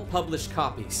recall all published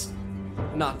copies,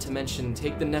 not to mention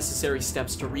take the necessary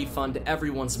steps to refund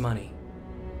everyone's money.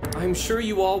 I'm sure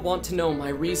you all want to know my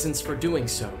reasons for doing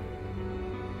so.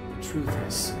 The truth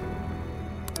is,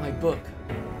 my book,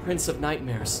 Prince of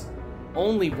Nightmares,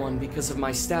 only won because of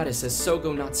my status as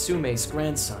Sogo Natsume's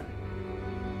grandson.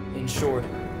 In short,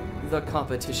 the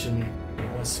competition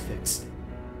was fixed.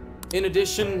 In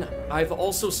addition, I've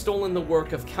also stolen the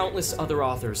work of countless other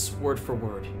authors, word for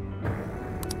word.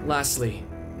 Lastly,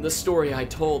 the story I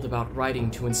told about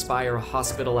writing to inspire a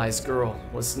hospitalized girl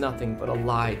was nothing but a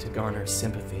lie to garner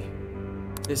sympathy.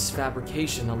 This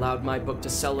fabrication allowed my book to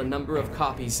sell a number of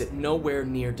copies it nowhere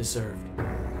near deserved.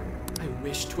 I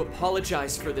wish to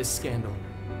apologize for this scandal,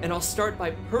 and I'll start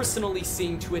by personally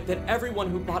seeing to it that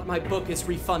everyone who bought my book is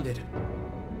refunded.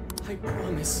 I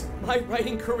promise my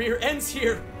writing career ends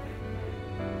here.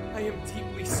 I am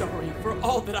deeply sorry for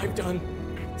all that I've done.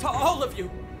 To all of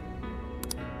you.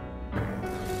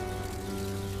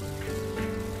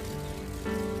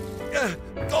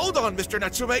 Hold on, Mr.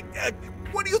 Natsume.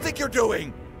 What do you think you're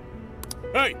doing?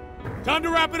 Hey, time to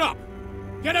wrap it up.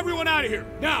 Get everyone out of here,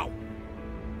 now!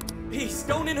 Please,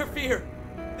 don't interfere.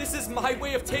 This is my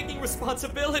way of taking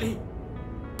responsibility.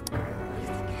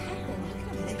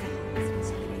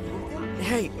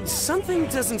 Hey, something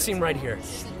doesn't seem right here.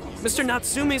 Mr.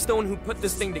 Natsume's the one who put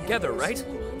this thing together, right?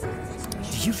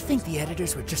 Do you think the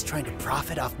editors were just trying to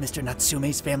profit off Mr.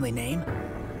 Natsume's family name?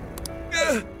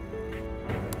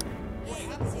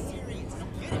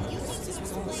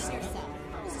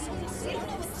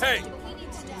 Hey!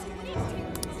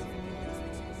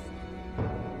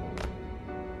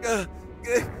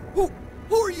 Who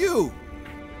are you?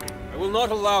 I will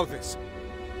not allow this.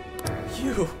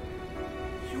 You're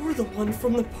the one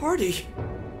from the party.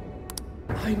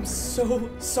 I'm so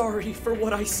sorry for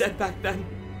what I said back then.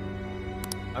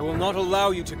 I will not allow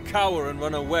you to cower and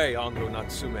run away, Ango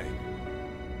Natsume.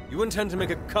 You intend to make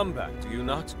a comeback, do you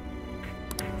not?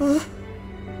 Huh?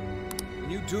 When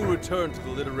you do return to the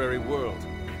literary world,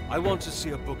 I want to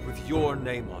see a book with your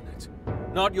name on it,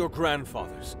 not your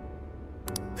grandfather's.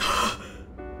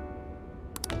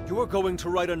 You are going to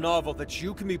write a novel that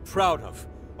you can be proud of,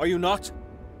 are you not?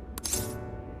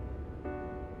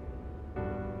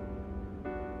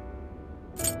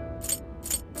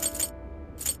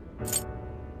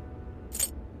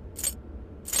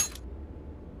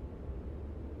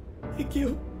 Thank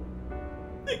you.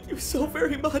 Thank you so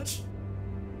very much.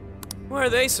 Where are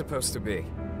they supposed to be?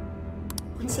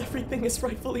 Once everything is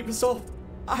rightfully resolved,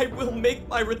 I will make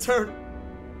my return.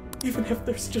 Even if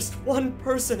there's just one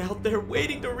person out there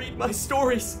waiting to read my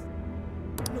stories.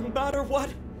 No matter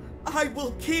what, I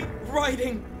will keep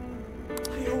writing.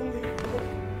 I only hope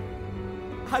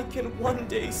I can one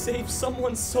day save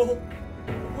someone's soul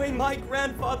the way my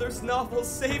grandfather's novel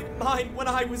saved mine when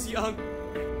I was young.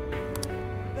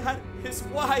 That is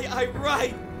why I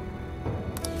write.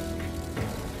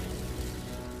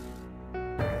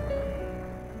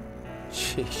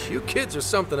 Sheesh, you kids are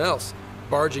something else.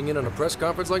 Barging in on a press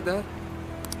conference like that?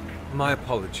 My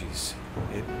apologies.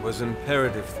 It was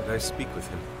imperative that I speak with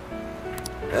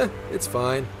him. It's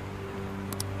fine.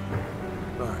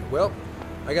 Alright, well,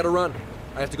 I gotta run.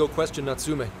 I have to go question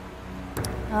Natsume.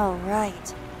 Oh,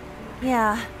 right.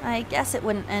 Yeah, I guess it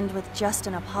wouldn't end with just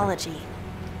an apology.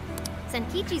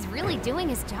 Senkichi's really doing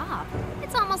his job.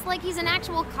 It's almost like he's an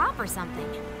actual cop or something.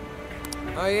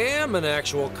 I am an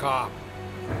actual cop.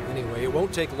 Anyway, it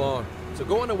won't take long, so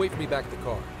go on and wait for me back at the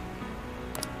car.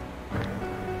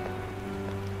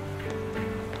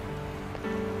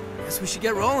 Guess we should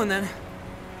get rolling then.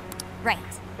 Right.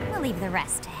 We'll leave the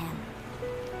rest to him.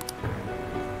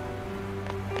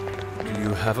 Do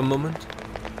you have a moment?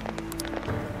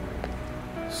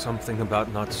 Something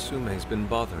about Natsume's been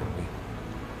bothering me.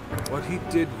 What he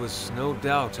did was no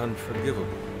doubt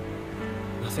unforgivable.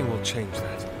 Nothing will change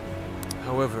that.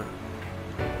 However,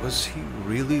 was he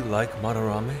really like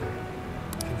Madarame?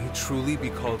 Can he truly be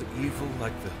called evil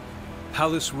like the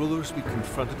palace rulers we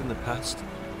confronted in the past?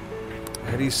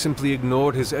 Had he simply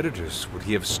ignored his editors, would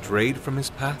he have strayed from his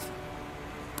path?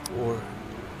 Or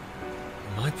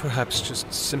am I perhaps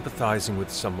just sympathizing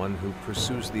with someone who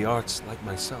pursues the arts like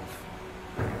myself?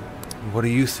 What do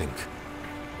you think?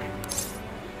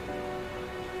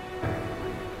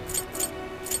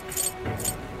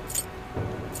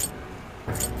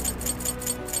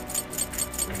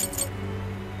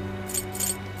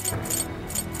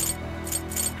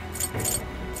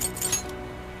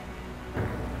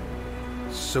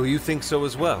 So you think so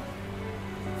as well?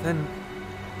 Then,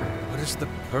 what is the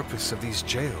purpose of these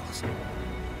jails?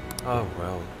 Oh,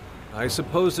 well, I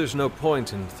suppose there's no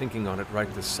point in thinking on it right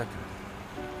this second.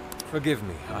 Forgive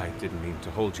me, I didn't mean to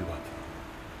hold you up.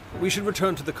 We should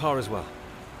return to the car as well.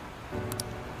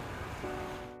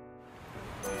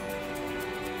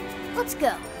 Let's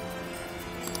go.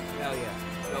 Hell yeah,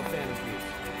 no fan of views.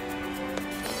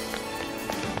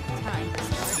 Time to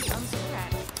start from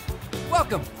scratch.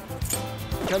 Welcome!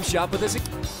 Come shop with us.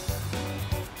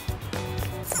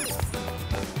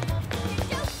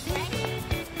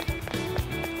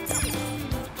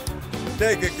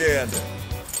 Take a gander.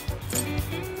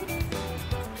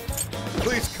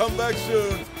 Please come back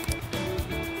soon.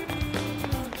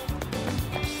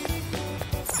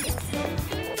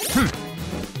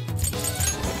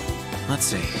 Let's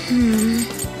see.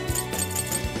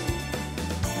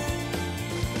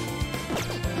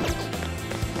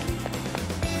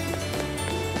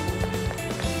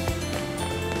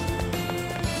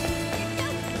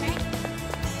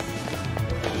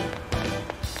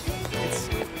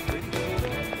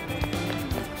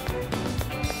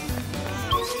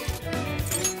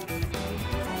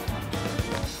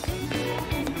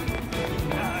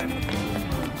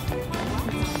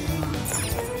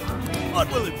 What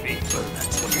will it be?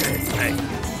 That's okay. Hey.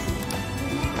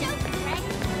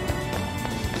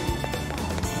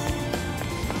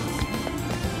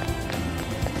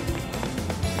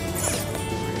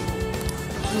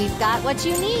 We've got what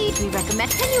you need. We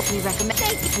recommend. Can you? We recommend.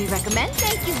 Thank you. We recommend.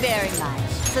 Thank you very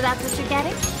much. So that's what you're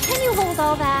getting? Can you hold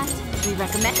all that? We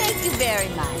recommend. Thank you very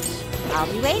much.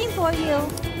 I'll be waiting for you.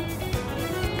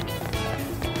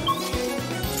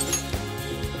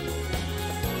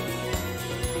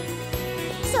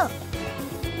 So,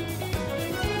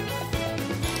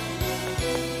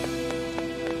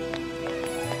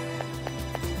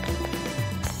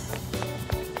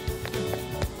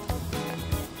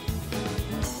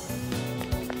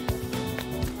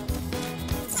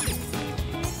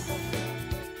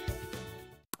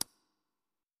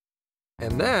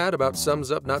 And that about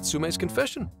sums up Natsume's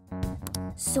confession.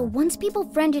 so once people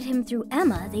friended him through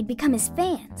Emma, they'd become his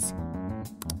fans.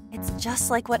 It's just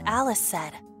like what Alice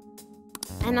said.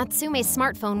 And Natsume's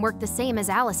smartphone worked the same as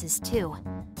Alice's, too.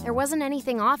 There wasn't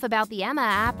anything off about the Emma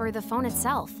app or the phone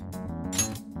itself.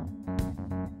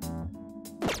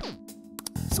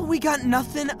 So we got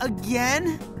nothing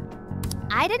again?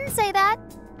 I didn't say that.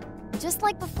 Just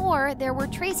like before, there were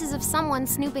traces of someone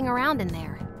snooping around in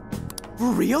there.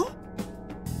 For real?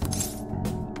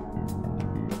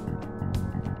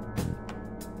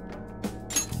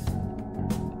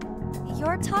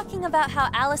 You're talking about how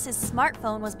Alice's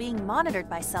smartphone was being monitored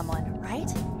by someone, right?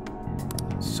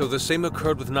 So the same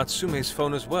occurred with Natsume's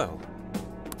phone as well?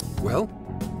 Well,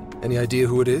 any idea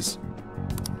who it is?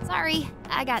 Sorry,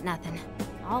 I got nothing.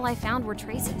 All I found were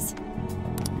traces.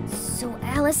 So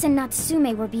Alice and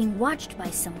Natsume were being watched by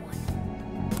someone.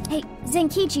 Hey,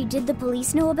 Zenkichi, did the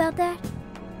police know about that?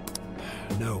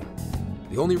 No.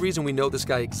 The only reason we know this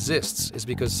guy exists is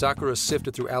because Sakura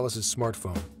sifted through Alice's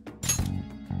smartphone.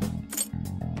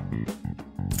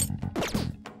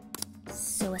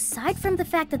 So aside from the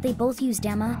fact that they both used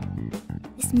Emma,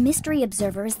 this mystery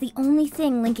observer is the only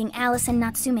thing linking Alice and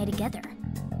Natsume together.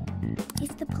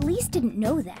 If the police didn't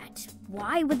know that,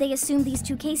 why would they assume these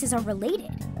two cases are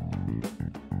related?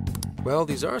 Well,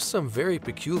 these are some very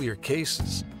peculiar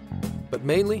cases. But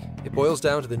mainly, it boils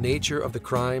down to the nature of the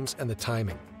crimes and the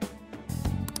timing.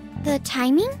 The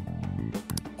timing?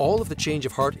 All of the change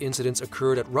of heart incidents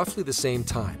occurred at roughly the same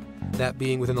time, that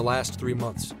being within the last 3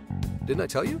 months. Didn't I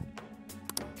tell you?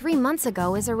 3 months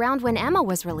ago is around when Emma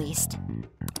was released.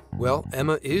 Well,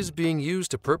 Emma is being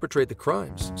used to perpetrate the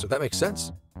crimes, so that makes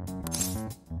sense.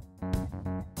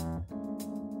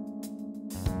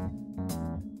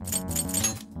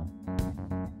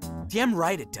 Damn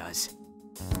right it does.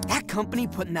 That company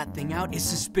putting that thing out is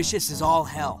suspicious as all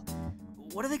hell.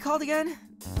 what are they called again?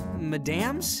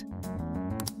 Madams?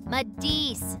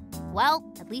 Madis.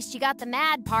 Well, at least you got the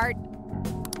mad part.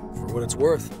 For what it's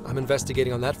worth, I'm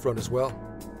investigating on that front as well.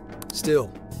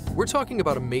 Still, we're talking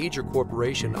about a major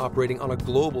corporation operating on a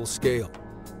global scale.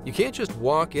 You can't just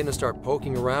walk in and start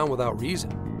poking around without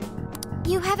reason.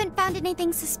 You haven't found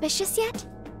anything suspicious yet?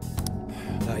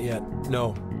 Not yet,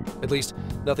 no. At least,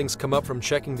 nothing's come up from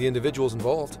checking the individuals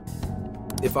involved.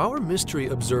 If our mystery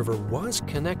observer was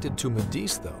connected to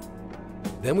Madis, though,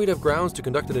 then we'd have grounds to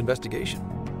conduct an investigation.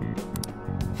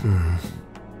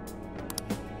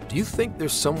 Do you think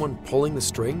there's someone pulling the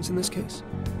strings in this case?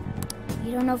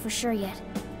 You don't know for sure yet.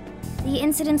 The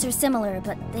incidents are similar,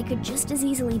 but they could just as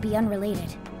easily be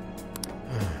unrelated.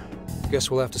 Guess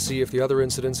we'll have to see if the other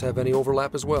incidents have any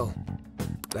overlap as well.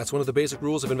 That's one of the basic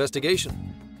rules of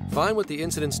investigation. Find what the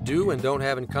incidents do and don't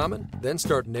have in common, then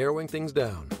start narrowing things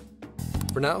down.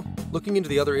 For now, looking into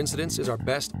the other incidents is our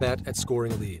best bet at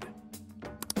scoring a lead.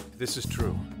 This is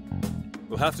true.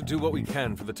 We'll have to do what we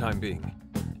can for the time being.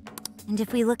 And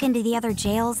if we look into the other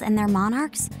jails and their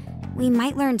monarchs, we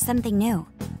might learn something new.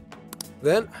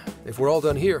 Then, if we're all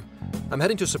done here, I'm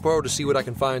heading to Sapporo to see what I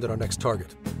can find at our next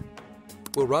target.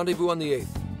 We'll rendezvous on the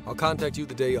 8th. I'll contact you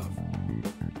the day of.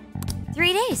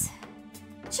 3 days.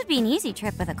 Should be an easy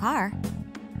trip with a car.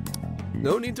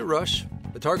 No need to rush.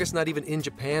 The target's not even in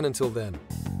Japan until then.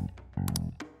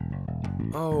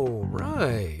 Oh,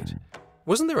 right.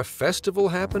 Wasn't there a festival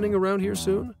happening around here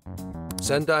soon?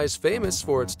 Sendai's famous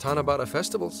for its Tanabata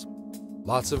festivals.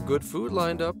 Lots of good food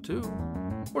lined up, too.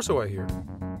 Or so I hear.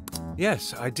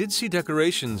 Yes, I did see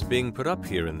decorations being put up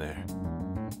here and there.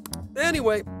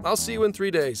 Anyway, I'll see you in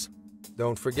 3 days.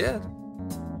 Don't forget.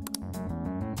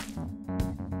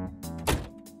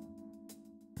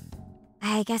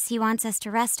 I guess he wants us to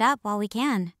rest up while we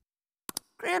can.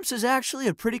 Gramps is actually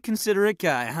a pretty considerate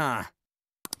guy, huh?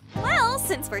 Well,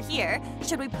 since we're here,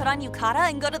 should we put on yukata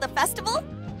and go to the festival?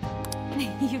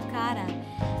 Yukata.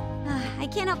 I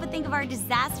can't help but think of our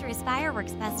disastrous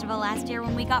fireworks festival last year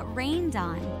when we got rained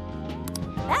on.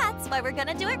 That's why we're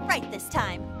gonna do it right this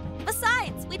time.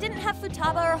 Besides, we didn't have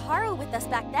Futaba or Haru with us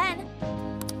back then.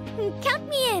 Count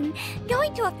me in!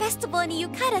 Going to a festival in a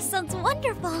yukata sounds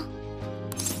wonderful!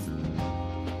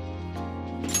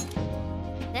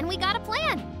 Then we got a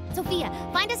plan. Sophia,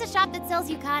 find us a shop that sells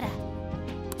yukata.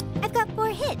 I've got 4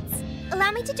 hits.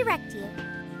 Allow me to direct you.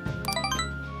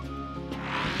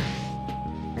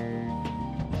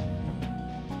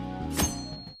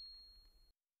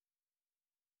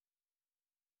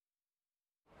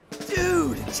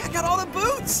 Dude, check out all the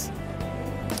booths!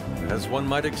 As one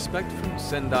might expect from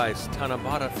Sendai's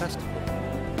Tanabata Festival.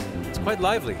 It's quite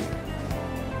lively here.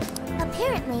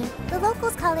 Apparently, the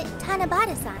locals call it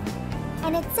Tanabata-san,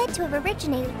 and it's said to have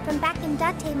originated from back in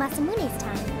Date Masamune's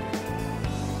time.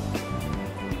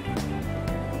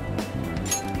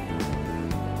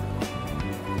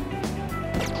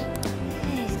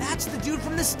 Hey, that's the dude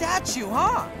from the statue,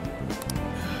 huh?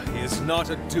 He is not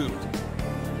a dude.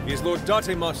 He is Lord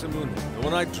Date Masamune, the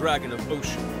one-eyed dragon of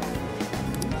Ocean.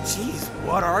 Jeez,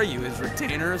 what are you, his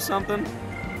retainer or something?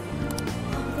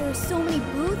 Oh, there are so many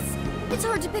booths. It's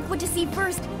hard to pick what to see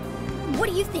first. What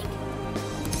do you think?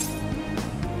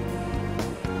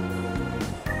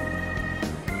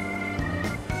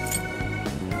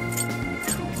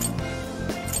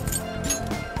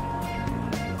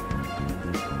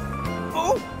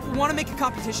 Oh, want to make a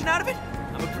competition out of it?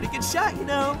 I'm a pretty good shot, you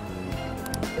know.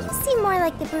 You seem more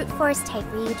like the brute force type,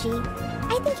 Ryuji.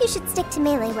 I think you should stick to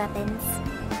melee weapons.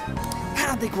 I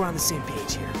don't think we're on the same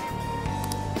page here.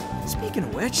 Speaking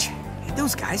of which, ain't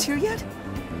those guys here yet?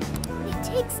 It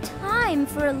takes time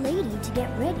for a lady to get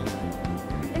ready.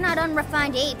 They're not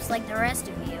unrefined apes like the rest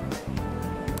of you.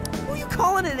 Who are you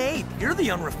calling an ape? You're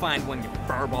the unrefined one, you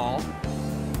furball.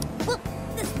 Well,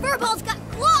 this furball's got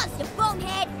claws, you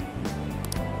bonehead!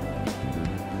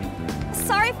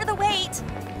 Sorry for the wait.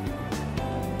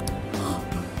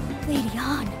 Lady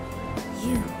Han,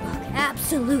 you look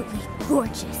absolutely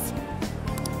gorgeous.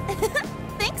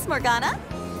 Thanks, Morgana.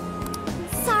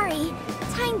 Sorry,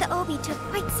 tying the obi took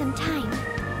quite some time.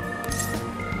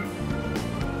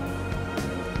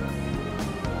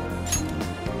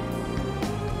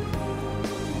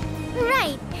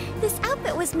 Right, this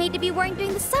outfit was made to be worn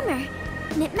during the summer,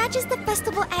 and it matches the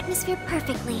festival atmosphere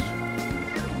perfectly.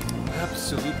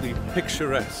 Absolutely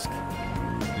picturesque.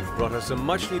 You've brought us a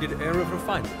much-needed air of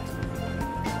refinement.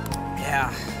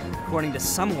 Yeah, according to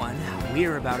someone,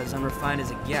 we're about as unrefined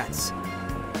as it gets.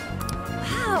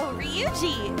 Wow,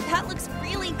 Ryuji, that looks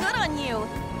really good on you.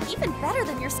 Even better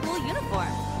than your school uniform.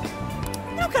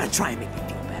 You don't gotta try and make me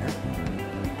feel better.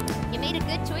 You made a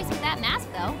good choice with that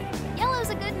mask, though. Yellow's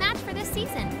a good match for this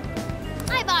season.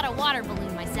 I bought a water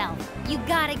balloon myself. You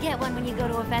gotta get one when you go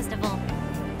to a festival.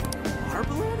 Water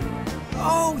balloon?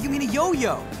 Oh, you mean a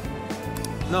yo-yo?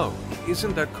 No,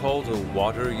 isn't that called a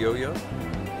water yo-yo?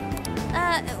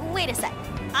 Wait a sec.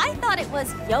 I thought it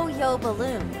was yo-yo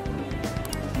balloon.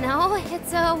 No,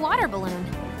 it's a water balloon.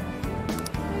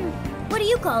 What do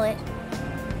you call it?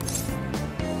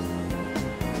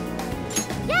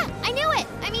 Yeah, I knew it!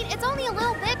 I mean, it's only a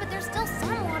little bit, but there's still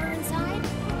some water inside.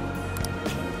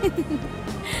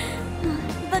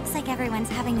 Looks like everyone's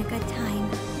having a good time.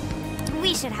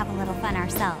 We should have a little fun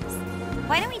ourselves.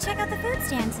 Why don't we check out the food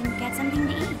stands and get something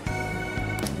to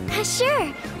eat?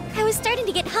 Sure. I was starting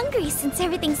to get hungry since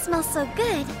everything smells so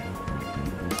good.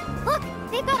 Look,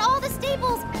 they've got all the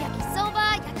staples.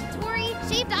 Yakisoba, yakitori,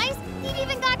 shaved ice. They've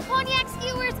even got cognac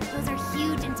skewers. Those are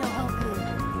huge in Tohoku.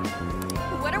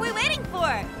 What are we waiting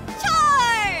for?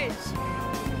 Charge!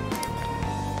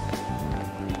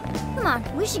 Come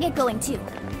on, we should get going too.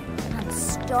 I'm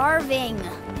starving.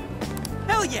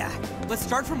 Hell yeah! Let's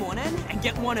start from one end and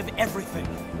get one of everything.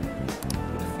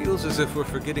 It feels as if we're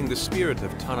forgetting the spirit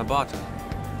of Tanabata.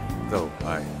 Though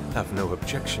I have no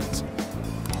objections.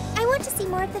 I want to see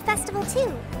more of the festival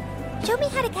too. Show me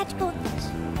how to catch goldfish.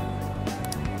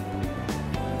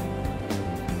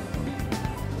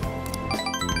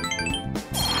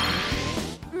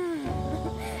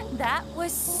 That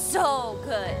was so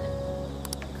good.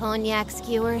 Cognac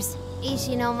skewers,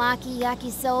 ishinomaki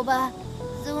yakisoba,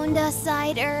 Zunda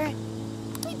cider.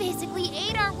 We basically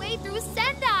ate our way through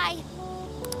Sendai.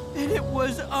 And it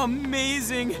was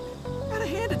amazing. Gotta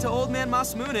hand it to old man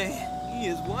Masamune. He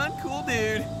is one cool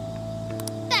dude.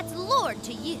 That's Lord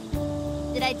to you.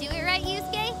 Did I do it right,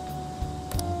 Yusuke?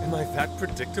 Am I that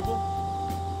predictable?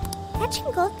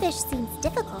 Catching goldfish seems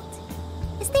difficult.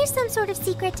 Is there some sort of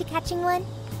secret to catching one?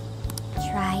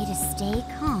 Try to stay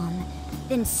calm,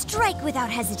 then strike without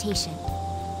hesitation.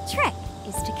 Trick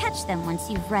is to catch them once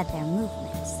you've read their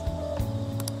movements.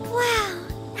 Wow,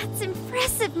 that's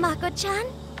impressive, Mako-chan.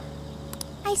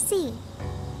 I see.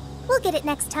 We'll get it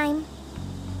next time.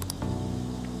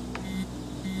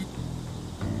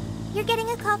 You're getting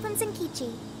a call from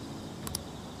Zenkichi.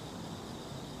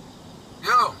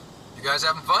 Yo, you guys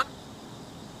having fun?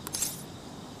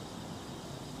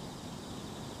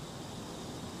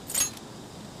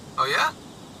 Oh yeah?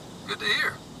 Good to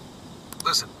hear.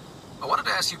 Listen, I wanted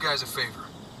to ask you guys a favor.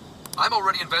 I'm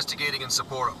already investigating in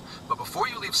Sapporo, but before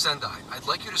you leave Sendai, I'd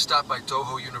like you to stop by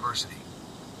Toho University.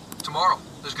 Tomorrow,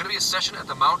 there's going to be a session at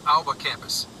the Mount Aoba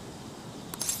campus.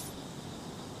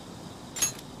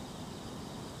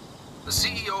 The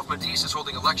CEO of Medice is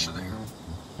holding a lecture there.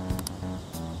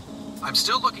 I'm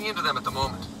still looking into them at the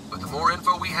moment, but the more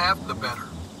info we have, the better.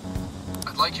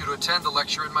 I'd like you to attend the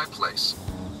lecture in my place.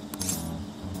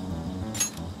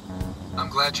 I'm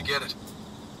glad you get it.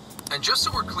 And just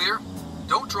so we're clear,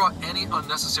 don't draw any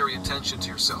unnecessary attention to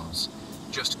yourselves.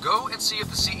 Just go and see if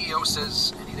the CEO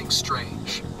says anything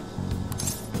strange.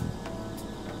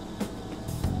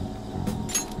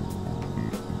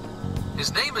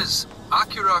 His name is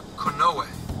Akira Konoe,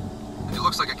 and he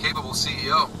looks like a capable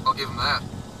CEO, I'll give him that.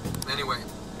 Anyway,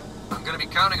 I'm gonna be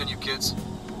counting on you kids.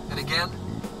 And again,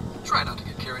 try not to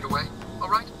get carried away,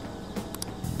 alright?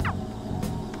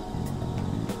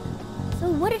 So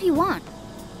what did he want?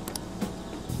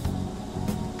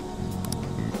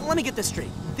 Let me get this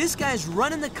straight. This guy's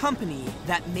running the company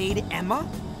that made Emma?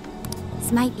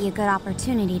 This might be a good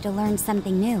opportunity to learn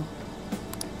something new.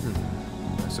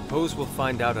 I suppose we'll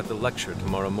find out at the lecture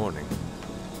tomorrow morning.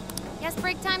 Guess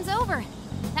break time's over.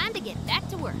 Time to get back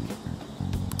to work.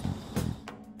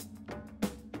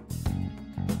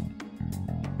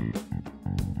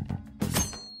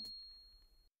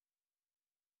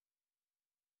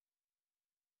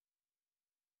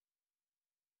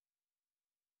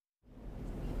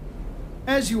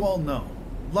 As you all know,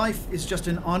 life is just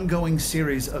an ongoing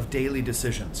series of daily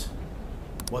decisions.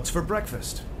 What's for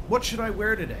breakfast? What should I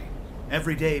wear today?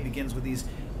 Every day begins with these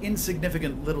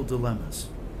insignificant little dilemmas.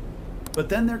 But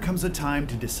then there comes a time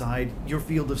to decide your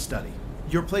field of study,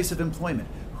 your place of employment,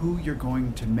 who you're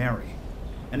going to marry.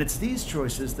 And it's these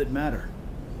choices that matter.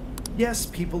 Yes,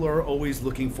 people are always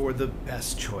looking for the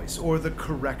best choice or the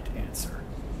correct answer.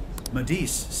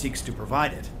 Medice seeks to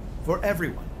provide it for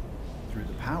everyone through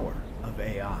the power of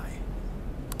AI.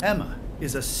 Emma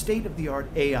is a state-of-the-art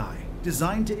AI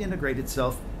designed to integrate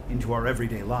itself into our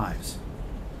everyday lives.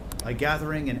 By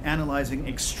gathering and analyzing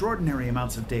extraordinary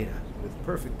amounts of data with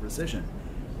perfect precision,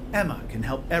 Emma can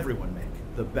help everyone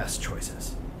make the best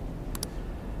choices.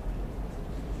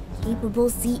 Capable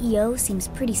CEO seems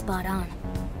pretty spot on.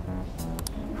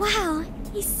 Wow,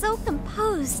 he's so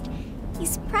composed.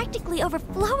 He's practically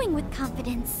overflowing with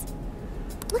confidence.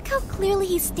 Look how clearly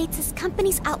he states his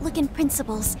company's outlook and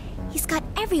principles. He's got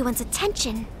everyone's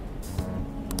attention.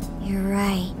 You're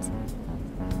right.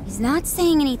 He's not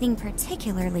saying anything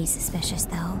particularly suspicious,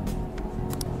 though.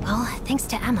 Well, thanks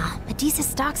to Emma, Medea's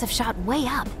stocks have shot way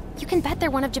up. You can bet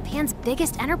they're one of Japan's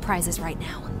biggest enterprises right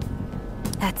now.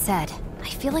 That said, I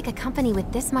feel like a company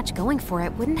with this much going for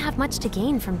it wouldn't have much to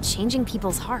gain from changing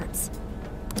people's hearts.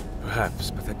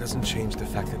 Perhaps, but that doesn't change the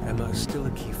fact that Emma is still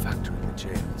a key factor in the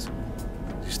jails.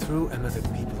 It's through Emma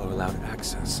that people are allowed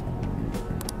access.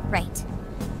 Right.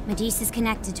 Medis is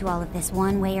connected to all of this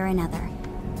one way or another,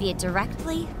 be it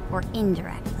directly or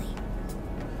indirectly.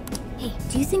 Hey,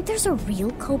 do you think there's a real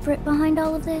culprit behind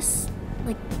all of this?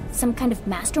 Like, some kind of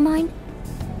mastermind?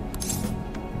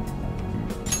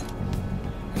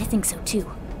 I think so too.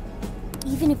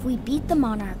 Even if we beat the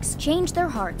Monarchs, change their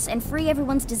hearts, and free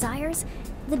everyone's desires,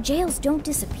 the jails don't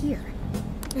disappear.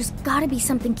 There's gotta be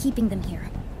something keeping them here.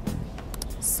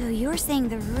 So you're saying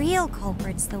the real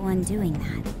culprit's the one doing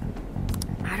that?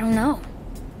 I don't know.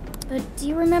 But do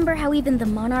you remember how even the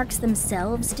Monarchs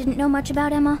themselves didn't know much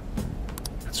about Emma?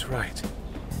 That's right.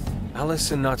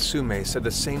 Alice and Natsume said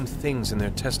the same things in their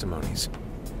testimonies.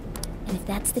 And if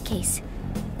that's the case,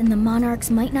 then the Monarchs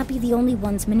might not be the only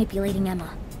ones manipulating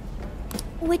Emma.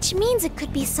 Which means it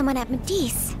could be someone at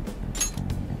Medea's.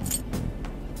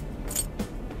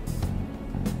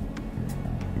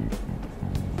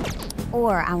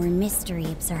 Or our mystery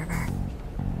observer.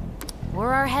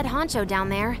 Or our head honcho down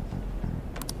there.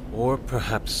 Or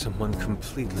perhaps someone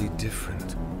completely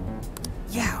different.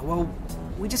 Yeah, well,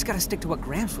 we just gotta stick to what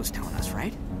Gramps was telling us,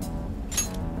 right?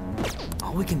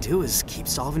 All we can do is keep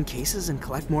solving cases and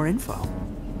collect more info.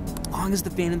 As long as the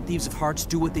Phantom Thieves of Hearts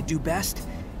do what they do best,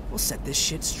 we'll set this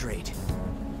shit straight.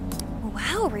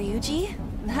 Wow, Ryuji.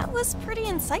 That was pretty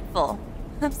insightful.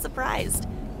 I'm surprised.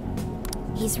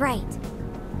 He's right.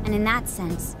 And in that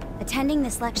sense, attending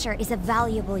this lecture is a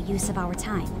valuable use of our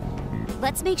time.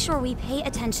 Let's make sure we pay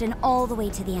attention all the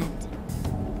way to the end.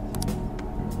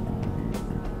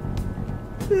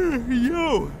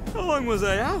 Yo, how long was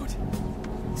I out?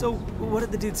 So, what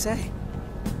did the dude say?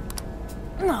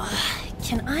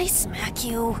 Can I smack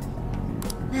you?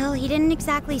 Well, he didn't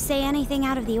exactly say anything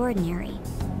out of the ordinary.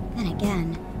 Then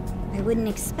again, I wouldn't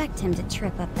expect him to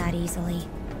trip up that easily.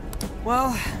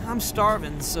 Well, I'm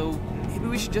starving, so maybe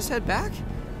we should just head back?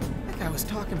 That guy was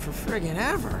talking for friggin'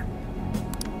 ever.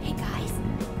 Hey guys,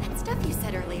 that stuff you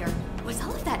said earlier, was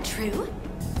all of that true?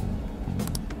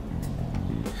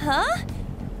 Huh?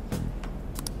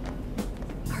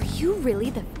 Are you really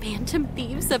the Phantom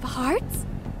Thieves of Hearts?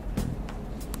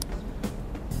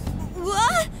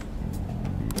 What?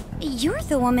 You're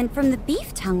the woman from the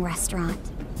Beef Tongue restaurant.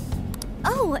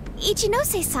 Oh,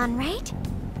 Ichinose-san, right?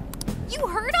 You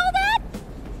heard all that?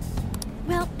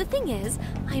 Well, the thing is,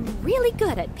 I'm really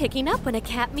good at picking up when a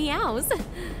cat meows.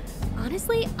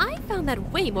 Honestly, I found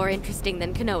that way more interesting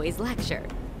than Konoe's lecture.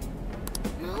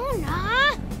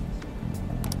 Mona!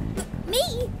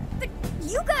 Me? But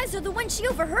you guys are the ones she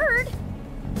overheard.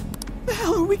 The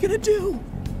hell are we gonna do?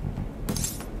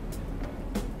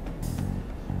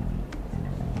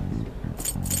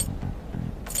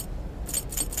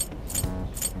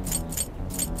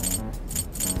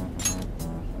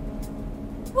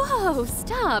 Whoa,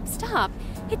 stop.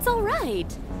 It's all right.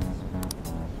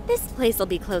 This place will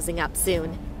be closing up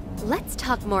soon. Let's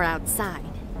talk more outside.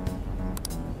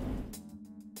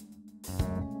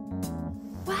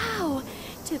 Wow,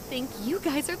 to think you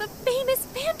guys are the famous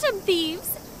Phantom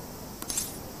Thieves.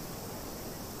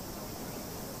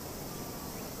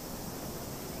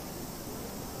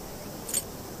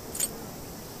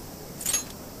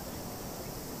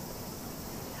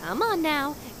 Come on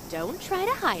now, don't try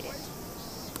to hide it.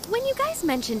 When you guys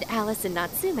mentioned Alice and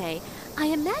Natsume, I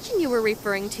imagine you were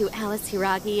referring to Alice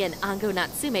Hiragi and Ango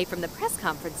Natsume from the press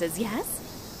conferences,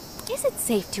 yes? Is it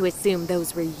safe to assume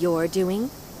those were your doing?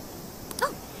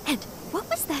 Oh, and what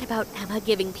was that about Emma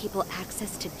giving people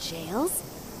access to jails?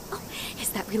 Oh, is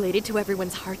that related to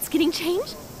everyone's hearts getting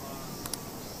changed?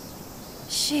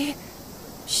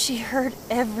 She heard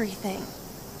everything.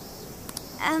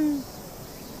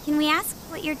 Can we ask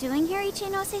what you're doing here,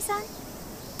 Ichinose-san?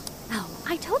 Oh,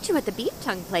 I told you at the Beef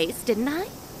Tongue place, didn't I?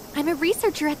 I'm a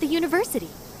researcher at the university.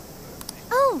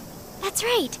 Oh, that's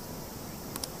right.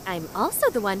 I'm also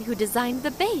the one who designed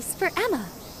the base for Emma.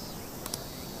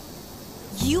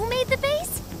 You made the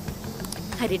base?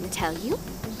 I didn't tell you.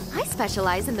 I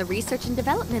specialize in the research and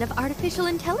development of artificial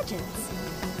intelligence.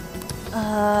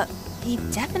 He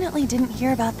definitely didn't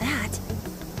hear about that.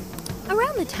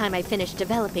 Around the time I finished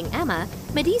developing Emma,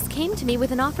 Medea's came to me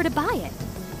with an offer to buy it.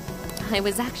 I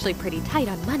was actually pretty tight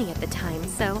on money at the time,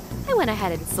 so I went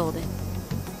ahead and sold it.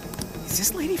 Is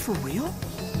this lady for real?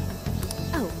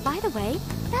 Oh, by the way,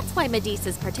 that's why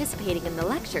Medesa's participating in the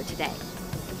lecture today.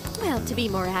 Well, to be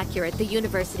more accurate, the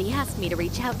university asked me to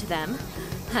reach out to them.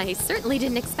 I certainly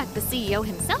didn't expect the CEO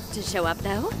himself to show up,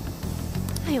 though.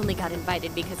 I only got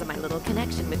invited because of my little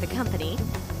connection with the company.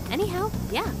 Anyhow,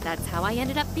 yeah, that's how I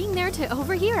ended up being there to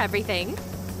overhear everything.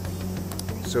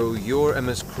 So you're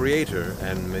Emma's creator,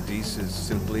 and Medesa's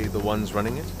simply the ones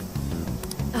running it?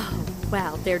 Oh,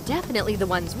 well, they're definitely the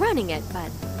ones running it, but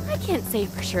I can't say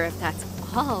for sure if that's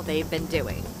all they've been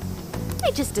doing.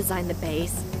 I just designed the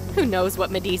base. Who knows what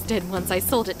Medisa did once I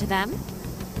sold it to them?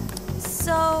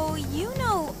 So, you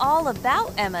know all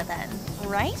about Emma then,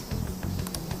 right?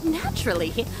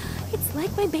 Naturally. It's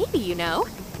like my baby, you know.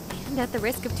 And at the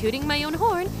risk of tooting my own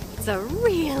horn, it's a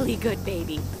really good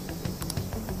baby.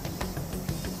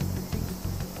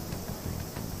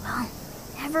 Well,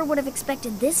 never would have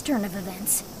expected this turn of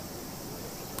events.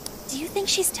 Do you think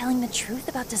she's telling the truth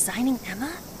about designing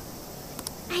Emma?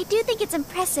 I do think it's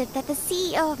impressive that the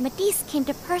CEO of Medisa came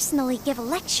to personally give a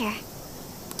lecture.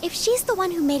 If she's the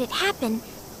one who made it happen,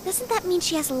 doesn't that mean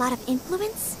she has a lot of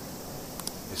influence?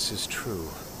 This is true.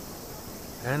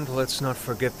 And let's not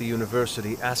forget the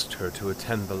university asked her to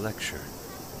attend the lecture.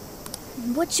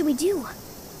 What should we do?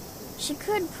 She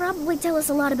could probably tell us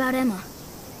a lot about Emma.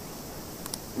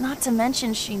 Not to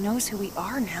mention she knows who we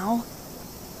are now.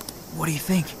 What do you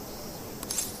think?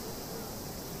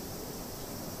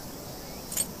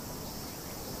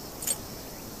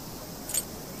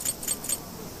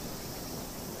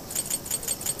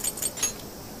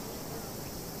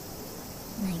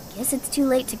 I guess it's too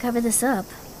late to cover this up.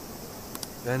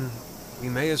 Then we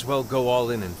may as well go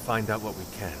all in and find out what we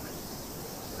can.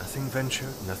 Nothing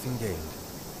ventured, nothing gained.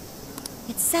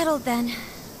 It's settled then.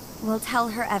 We'll tell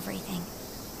her everything.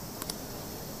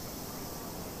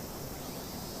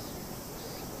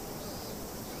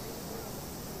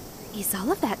 Is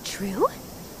all of that true?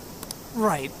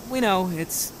 Right, we know.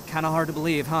 It's kind of hard to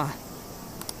believe, huh?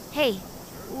 Hey,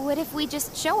 what if we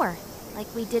just show her,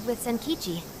 like we did with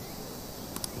Senkichi?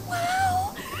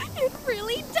 Wow! It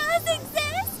really does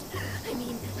exist! I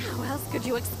mean, how else could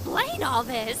you explain all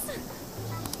this?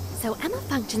 So Emma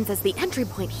functions as the entry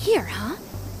point here, huh?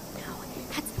 Now,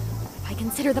 that's... if I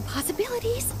consider the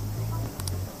possibilities...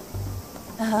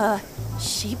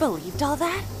 She believed all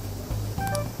that?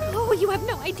 Oh, you have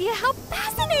no idea how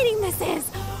fascinating this is!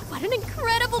 What an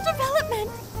incredible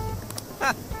development!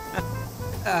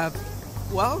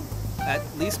 Well, at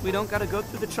least we don't gotta go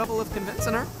through the trouble of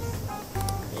convincing her.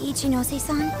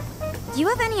 Ichinose-san, do you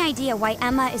have any idea why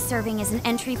Emma is serving as an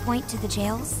entry point to the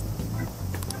jails?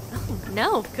 Oh,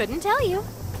 no, couldn't tell you.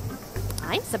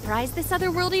 I'm surprised this other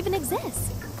world even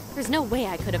exists. There's no way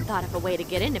I could have thought of a way to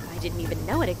get in if I didn't even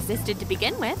know it existed to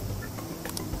begin with.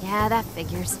 Yeah, that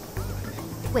figures.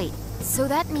 Wait, so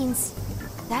that means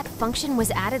that function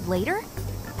was added later?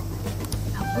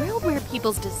 A world where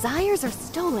people's desires are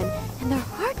stolen and their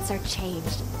hearts are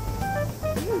changed.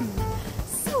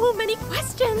 So many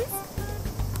questions!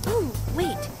 Oh,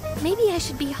 wait, maybe I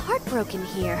should be heartbroken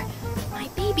here. My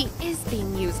baby is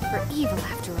being used for evil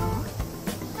after all.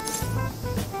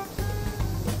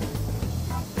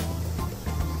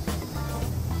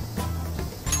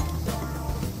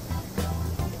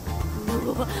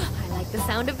 Ooh, I like the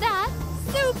sound of that.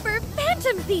 Super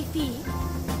Phantom Thiefy!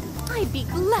 I'd be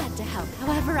glad to help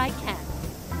however I can.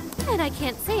 And I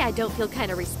can't say I don't feel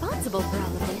kind of responsible for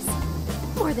all of this.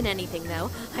 More than anything, though,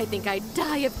 I think I'd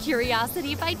die of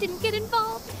curiosity if I didn't get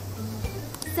involved.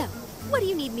 So, what do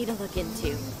you need me to look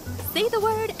into? Say the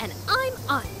word and I'm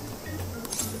on it.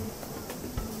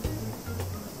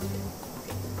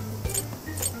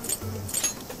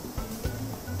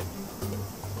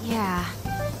 Yeah,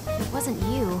 it wasn't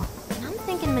you. I'm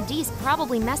thinking Medisa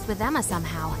probably messed with Emma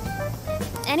somehow.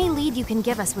 Any lead you can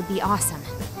give us would be awesome.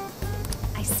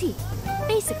 I see.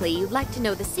 Basically, you'd like to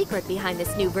know the secret behind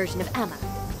this new version of Emma.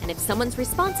 And if someone's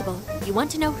responsible, you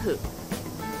want to know who.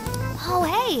 Oh,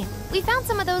 hey! We found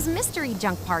some of those mystery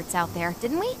junk parts out there,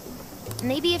 didn't we?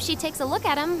 Maybe if she takes a look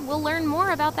at them, we'll learn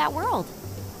more about that world.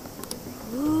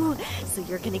 Ooh, so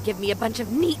you're gonna give me a bunch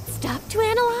of neat stuff to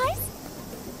analyze?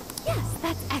 Yes,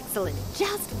 that's excellent.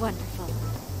 Just wonderful.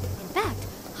 In fact,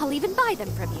 I'll even buy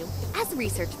them from you as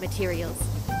research materials.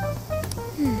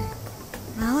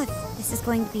 Well, if this is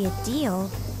going to be a deal,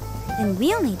 then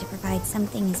we'll need to provide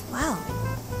something as well.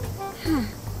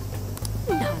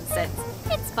 Nonsense.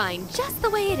 It's fine just the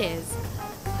way it is.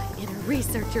 My inner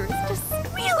researcher is just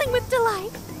squealing with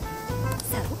delight.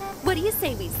 So, what do you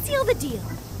say we seal the deal?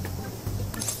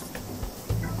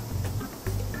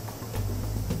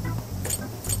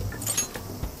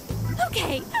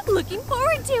 Okay, looking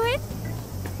forward to it.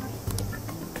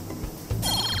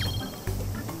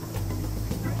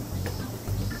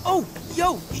 Oh,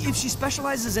 yo, if she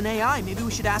specializes in AI, maybe we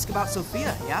should ask about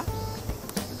Sophia, yeah?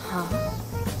 Huh?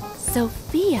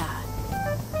 Sophia.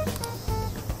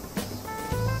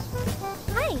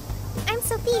 Hi, I'm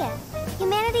Sophia,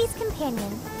 Humanity's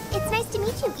companion. It's nice to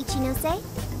meet you, Ichinose.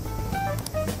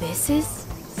 This is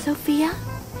Sophia?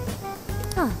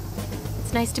 Huh.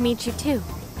 It's nice to meet you too.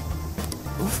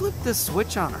 Who flipped the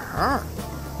switch on her?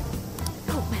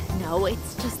 Oh, no,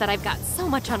 it's just that I've got so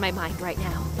much on my mind right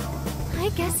now. I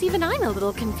guess even I'm a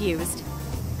little confused.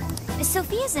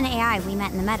 Sophia's an AI we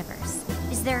met in the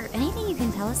metaverse. Is there anything you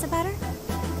can tell us about her?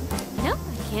 No,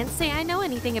 I can't say I know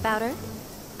anything about her.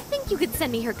 Think you could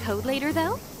send me her code later,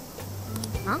 though?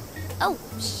 Huh? Oh,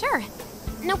 sure.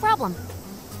 No problem.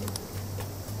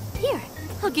 Here,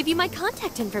 I'll give you my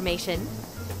contact information.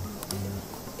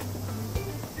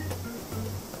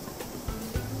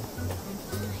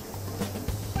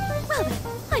 Well then,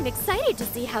 I'm excited to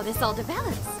see how this all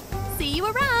develops. See you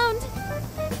around!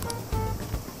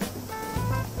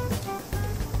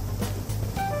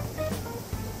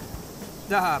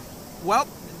 Well,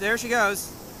 there she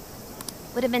goes.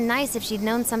 Would have been nice if she'd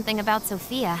known something about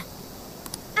Sophia.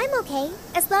 I'm okay,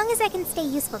 as long as I can stay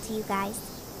useful to you guys.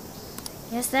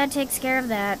 Guess that takes care of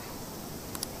that.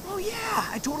 Oh yeah,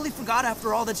 I totally forgot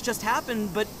after all that's just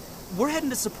happened, but we're heading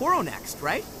to Sapporo next,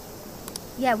 right?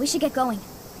 Yeah, we should get going.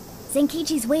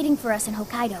 Zenkichi's waiting for us in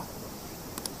Hokkaido.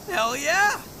 Hell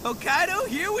yeah! Hokkaido,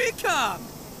 here we come!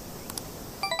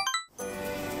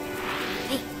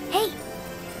 Hey!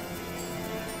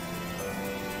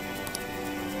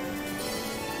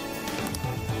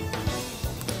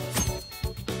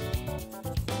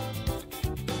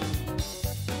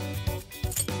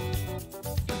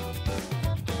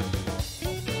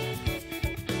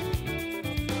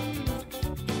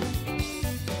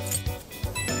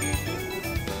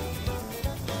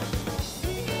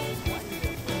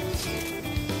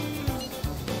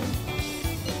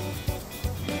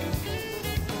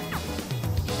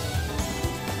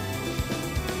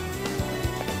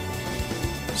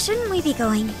 Shouldn't we be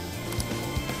going?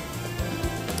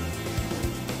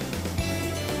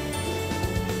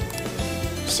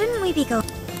 Shouldn't we be going?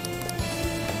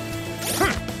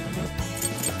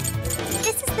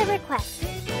 This is the request.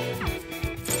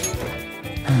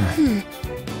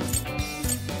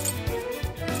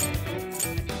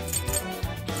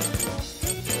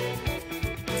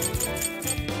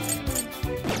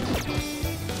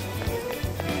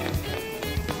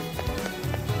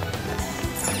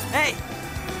 Hey!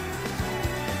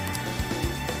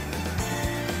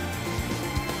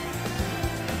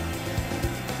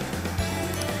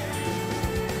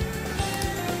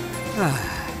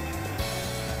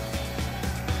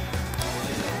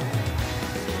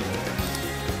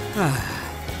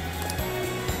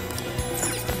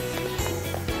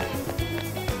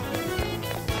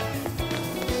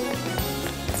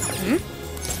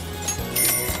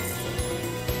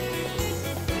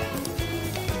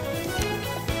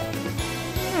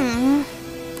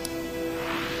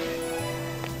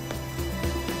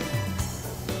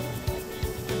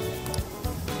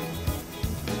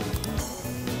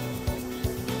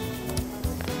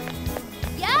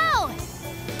 Yo!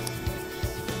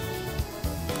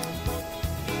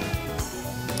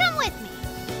 Come with me.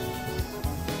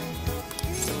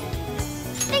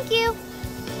 Thank you.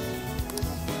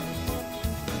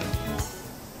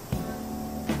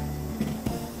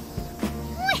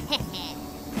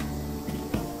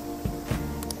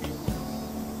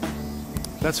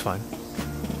 That's fine.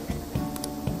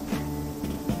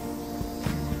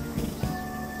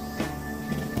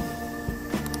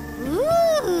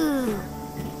 Ooh.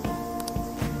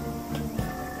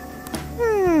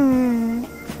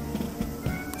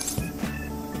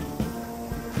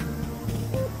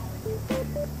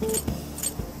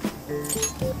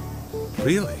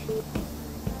 Really?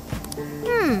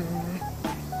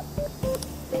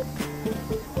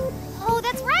 Oh,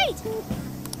 that's right.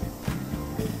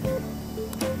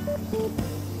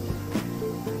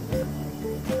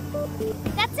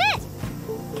 That's it.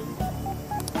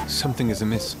 Something is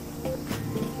amiss.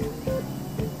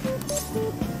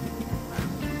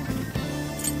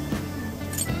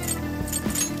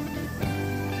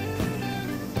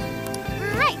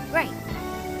 Right.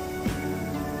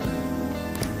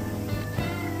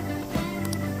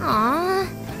 Aww.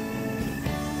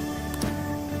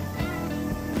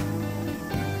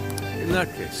 In that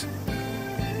case,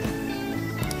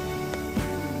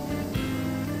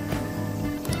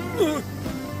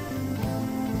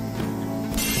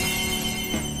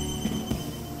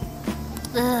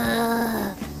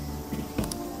 Ugh.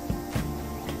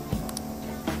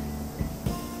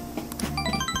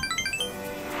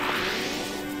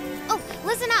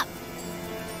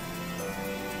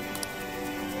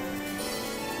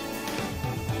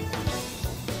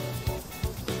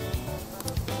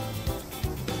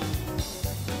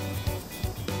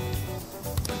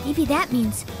 Maybe that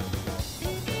means...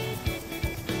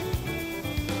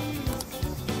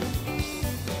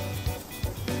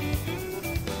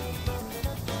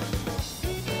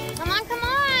 Come on, come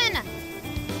on!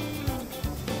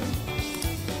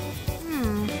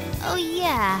 Oh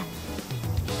yeah.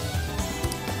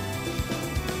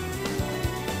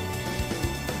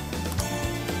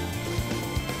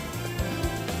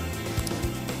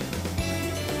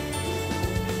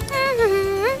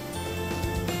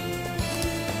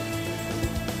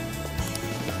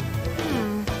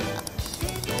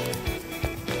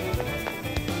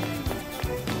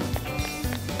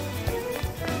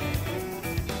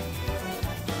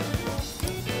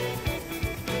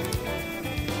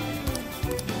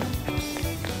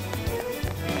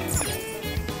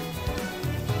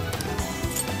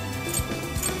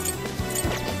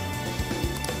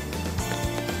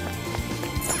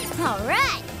 All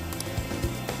right.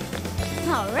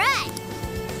 All right.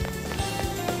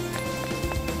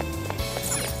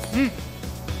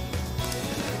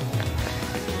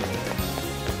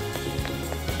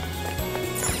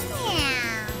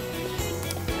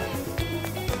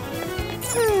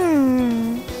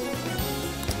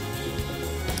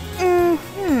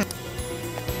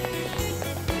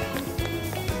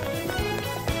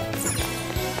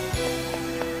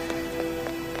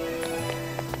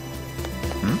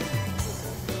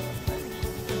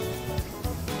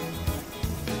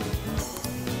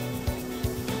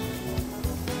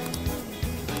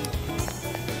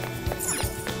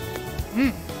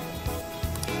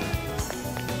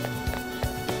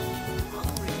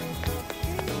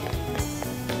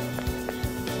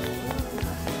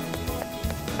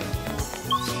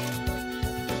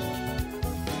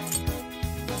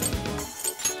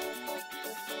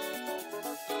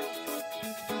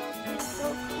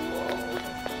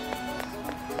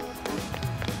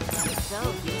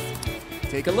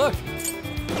 Take a look.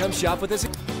 Come shop with us.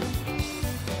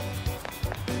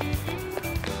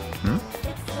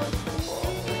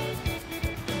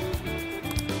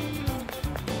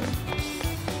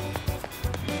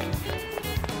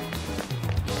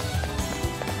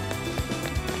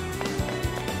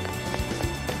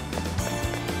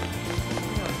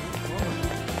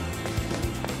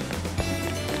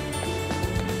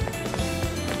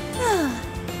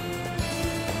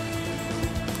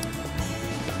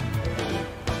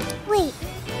 Wait,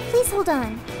 please hold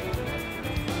on.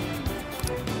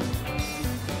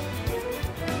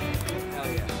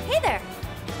 Hey there!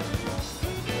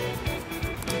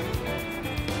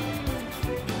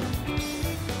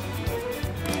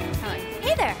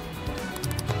 Hey there!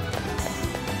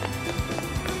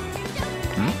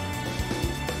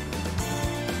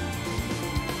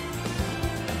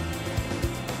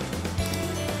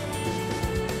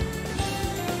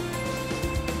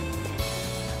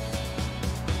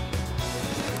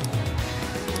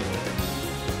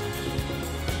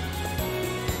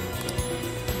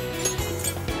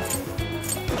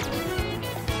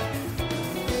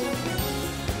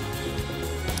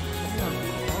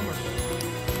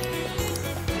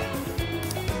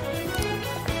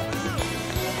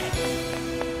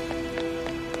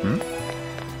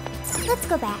 Let's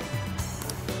go back.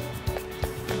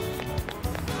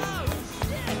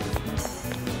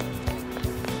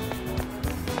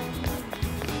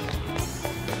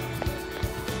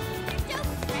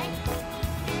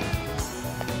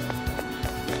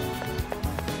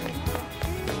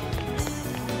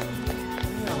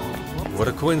 What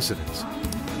a coincidence.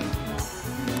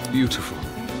 Beautiful.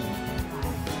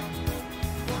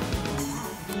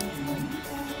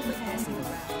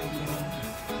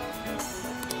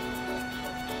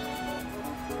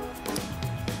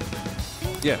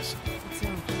 Yes.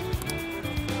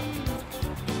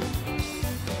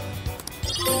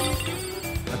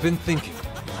 I've been thinking.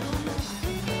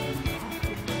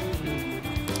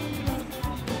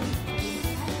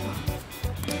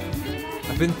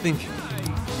 I've been thinking.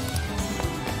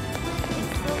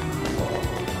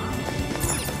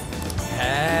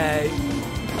 Hey!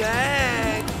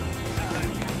 Hey!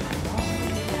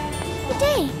 Good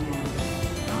day.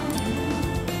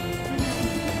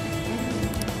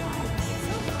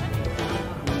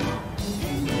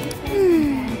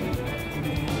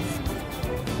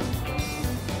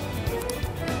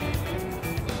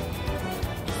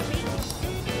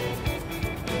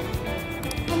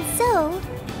 And so,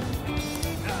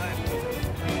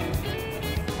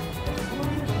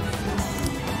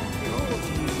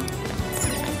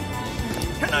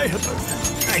 Can I have a...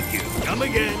 Thank you. Come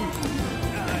again.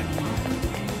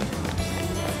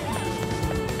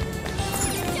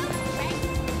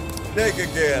 Take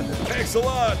again. Thanks a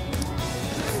lot.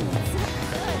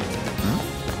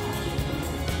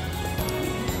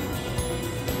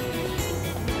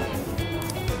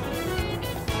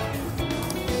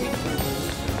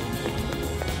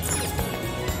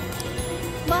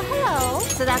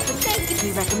 So that's what, thank you,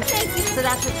 we recommend, thank you. So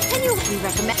that's what, can you, we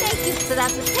recommend, thank you. So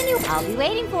that's what, can you, I'll be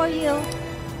waiting for you.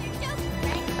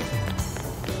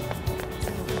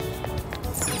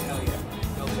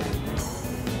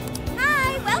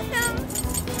 Hi, welcome.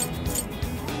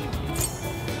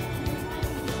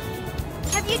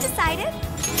 Have you decided?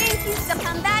 Thank you, so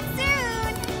come back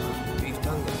soon. We've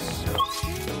done this.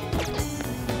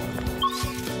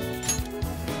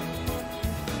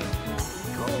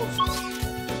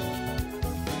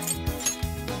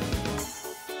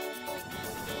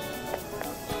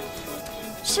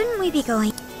 Shouldn't we be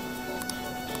going?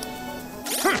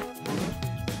 Let's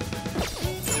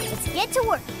get to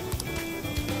work.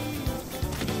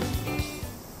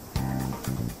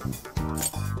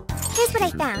 Here's what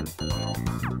I found.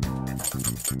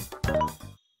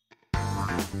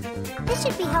 This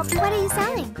should be helpful. What are you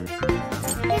selling?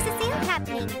 There's a sale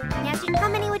happening. Now, how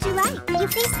many would you like? You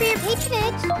thanks for your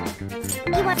patronage.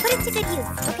 You want put it to good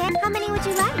use, okay? How many would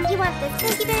you like? You want this?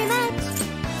 Thank you very much.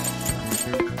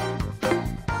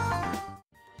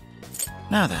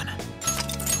 Now then,